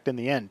same effect in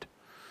the end.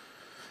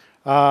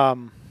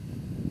 So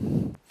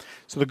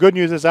the good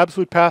news is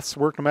absolute paths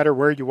work no matter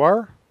where you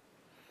are.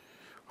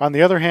 On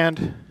the other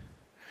hand,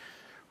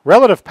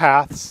 relative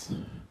paths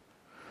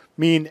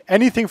mean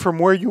anything from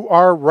where you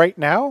are right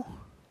now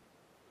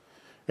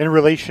in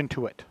relation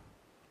to it.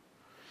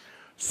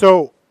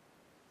 So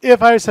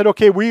if I said,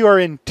 okay, we are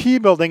in T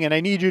building and I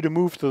need you to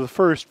move to the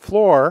first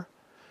floor,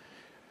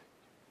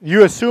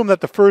 you assume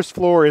that the first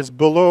floor is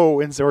below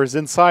or is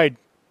inside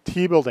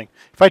T building.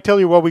 If I tell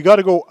you, well, we got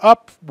to go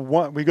up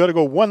one, we got to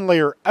go one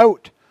layer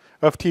out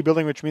of T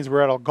building, which means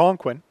we're at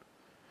Algonquin.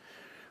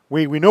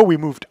 We know we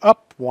moved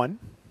up one.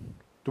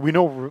 Do we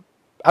know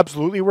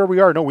absolutely where we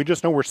are? No, we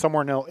just know we're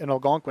somewhere in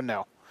Algonquin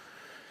now.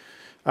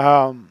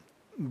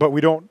 But we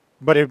don't,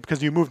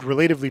 because you moved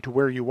relatively to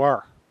where you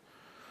are.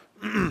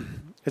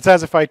 It's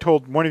as if I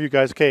told one of you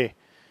guys, okay,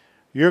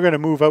 you're going to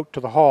move out to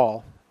the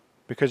hall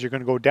because you're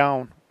going to go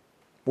down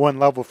one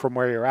level from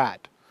where you're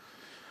at.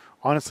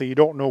 Honestly, you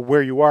don't know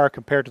where you are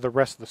compared to the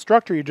rest of the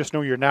structure. You just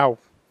know you're now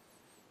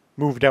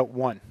moved out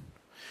one.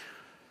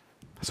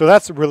 So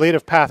that's a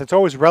relative path. It's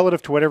always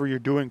relative to whatever you're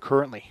doing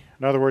currently.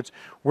 In other words,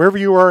 wherever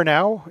you are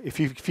now, if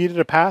you feed it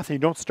a path and you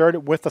don't start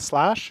it with a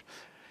slash,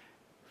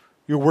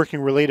 you're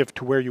working relative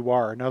to where you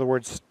are. In other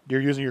words,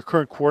 you're using your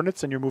current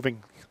coordinates and you're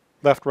moving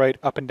left, right,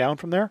 up, and down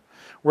from there.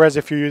 Whereas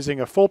if you're using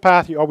a full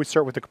path, you always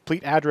start with the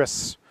complete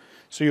address,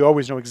 so you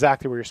always know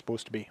exactly where you're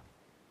supposed to be.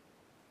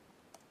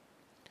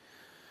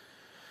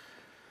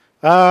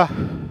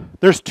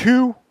 There's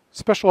two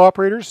special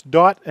operators,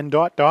 dot and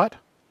dot dot.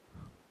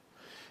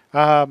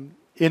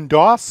 In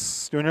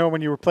DOS, you know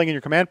when you were playing in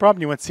your command prompt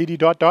and you went cd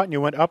dot dot and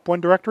you went up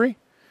one directory?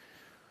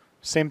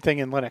 Same thing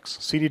in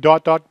Linux. Cd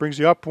dot dot brings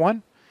you up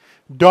one.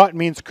 Dot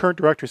means current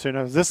directory. So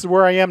now this is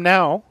where I am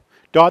now.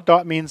 Dot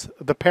dot means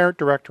the parent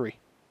directory.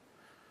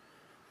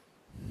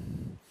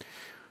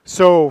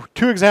 So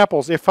two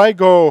examples. If I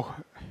go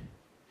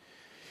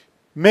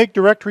make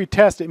directory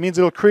test, it means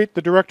it'll create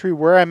the directory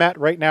where I'm at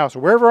right now. So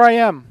wherever I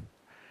am,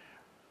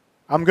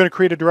 I'm going to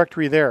create a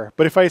directory there.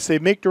 But if I say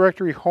make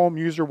directory home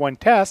user one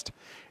test,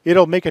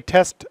 it'll make a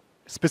test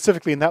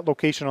specifically in that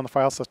location on the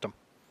file system.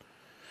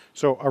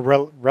 So a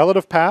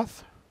relative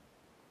path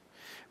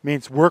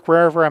means work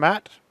wherever I'm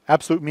at.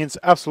 Absolute means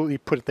absolutely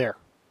put it there.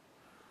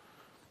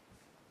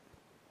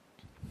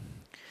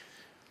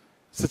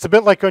 So it's a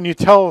bit like when you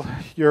tell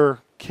your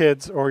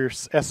kids or your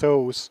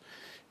SOs,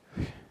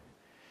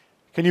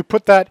 can you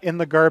put that in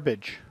the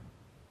garbage?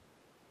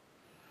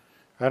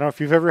 I don't know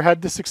if you've ever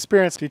had this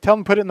experience. You tell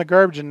them to put it in the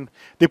garbage and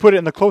they put it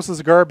in the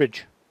closest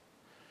garbage.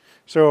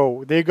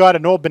 So they got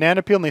an old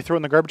banana peel and they throw it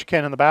in the garbage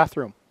can in the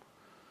bathroom.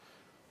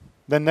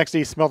 Then next day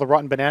you smell the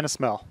rotten banana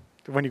smell.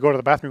 When you go to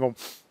the bathroom, you go,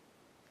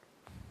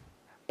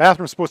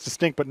 bathroom's supposed to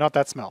stink, but not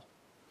that smell.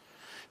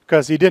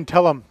 Because you didn't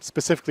tell them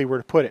specifically where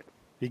to put it.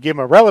 You gave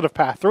them a relative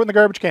path, throw it in the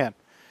garbage can,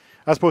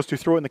 as opposed to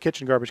throw it in the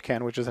kitchen garbage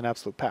can, which is an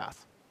absolute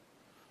path.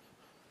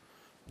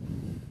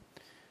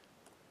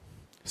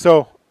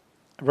 So,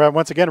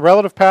 once again,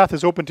 relative path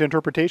is open to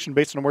interpretation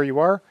based on where you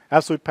are.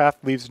 Absolute path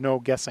leaves no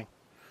guessing.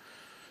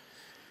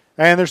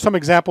 And there's some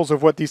examples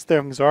of what these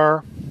things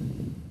are.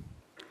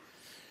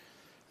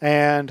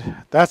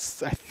 And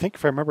that's, I think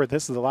if I remember,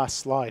 this is the last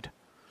slide.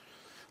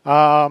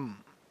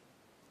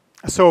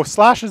 So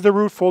slash is the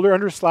root folder.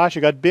 Under slash,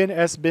 you got bin,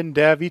 sbin,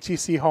 dev,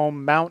 etc,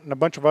 home, mount, and a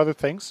bunch of other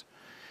things.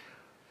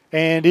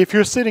 And if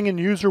you're sitting in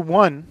user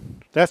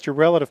 1, that's your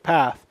relative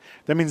path.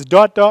 That means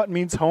dot dot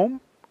means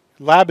home.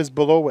 Lab is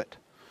below it.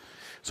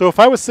 So if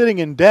I was sitting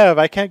in dev,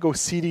 I can't go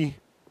cd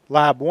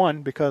lab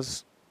 1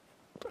 because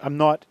I'm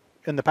not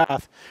in the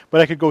path.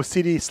 But I could go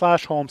cd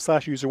slash home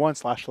slash user 1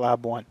 slash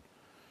lab 1.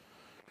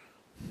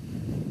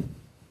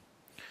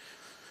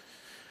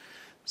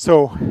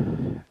 So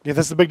yeah,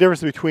 this is the big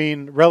difference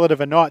between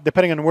relative and not.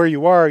 Depending on where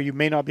you are, you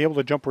may not be able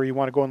to jump where you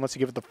want to go unless you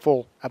give it the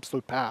full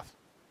absolute path.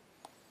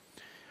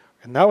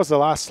 And that was the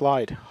last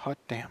slide. Hot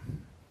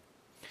damn.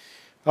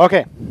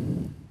 Okay.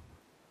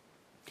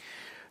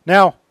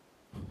 Now,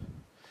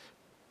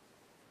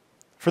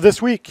 for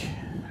this week,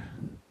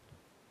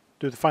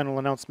 do the final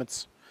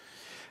announcements.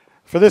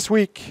 For this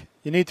week,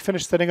 you need to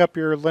finish setting up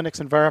your Linux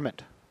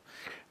environment.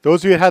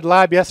 Those of you that had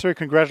lab yesterday,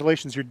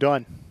 congratulations, you're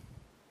done.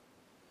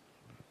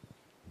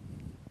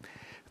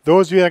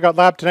 Those of you that got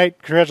lab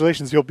tonight,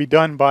 congratulations, you'll be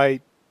done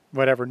by,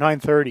 whatever,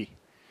 9:30.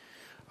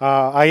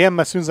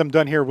 As soon as I'm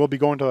done here, we'll be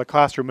going to the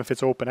classroom if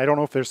it's open. I don't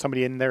know if there's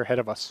somebody in there ahead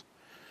of us.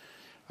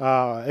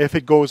 If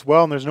it goes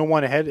well and there's no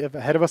one ahead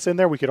of us in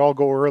there, we could all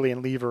go early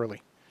and leave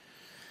early,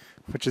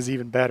 which is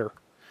even better.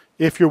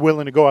 if you're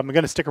willing to go. I'm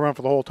going to stick around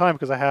for the whole time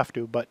because I have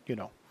to, but you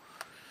know.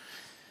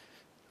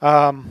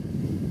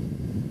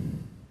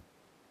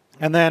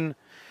 And then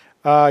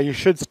you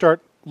should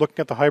start looking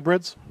at the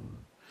hybrids.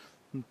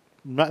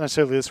 Not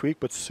necessarily this week,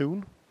 but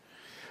soon.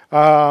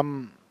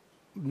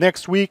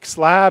 Next week's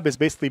lab is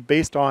basically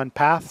based on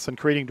paths and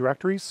creating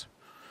directories.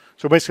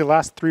 So basically the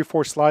last 3 or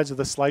 4 slides of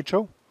this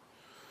slideshow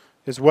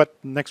is what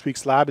next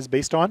week's lab is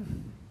based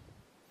on.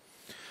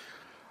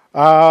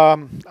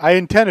 I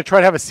intend to try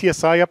to have a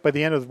CSI up by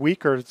the end of the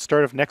week or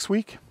start of next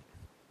week.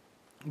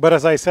 But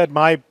as I said,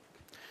 my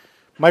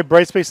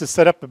Brightspace is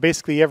set up, but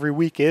basically every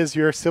week is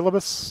your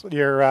syllabus,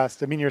 your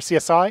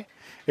CSI.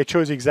 It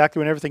shows you exactly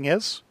when everything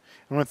is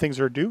and when things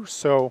are due.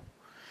 So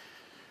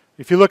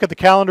if you look at the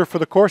calendar for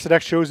the course, it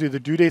actually shows you the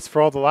due dates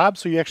for all the labs,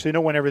 so you actually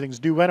know when everything's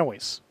due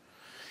anyways.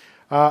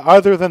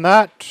 Other than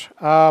that,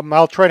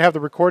 I'll try to have the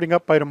recording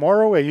up by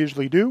tomorrow. I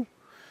usually do.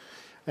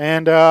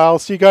 And I'll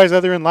see you guys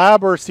either in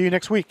lab or see you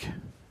next week.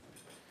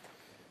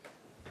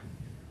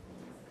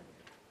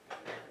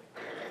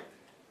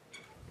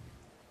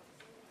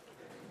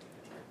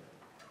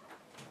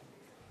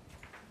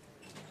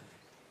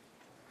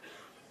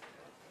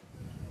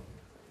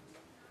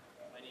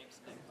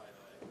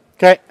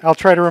 Okay, I'll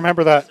try to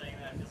remember that.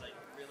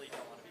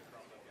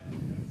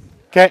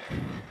 Okay.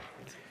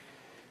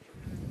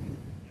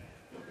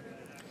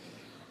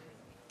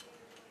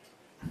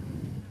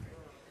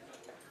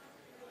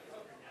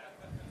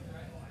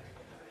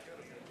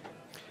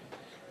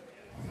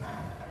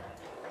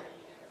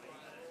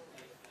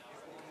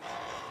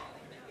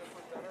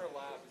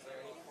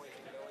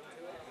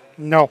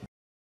 No.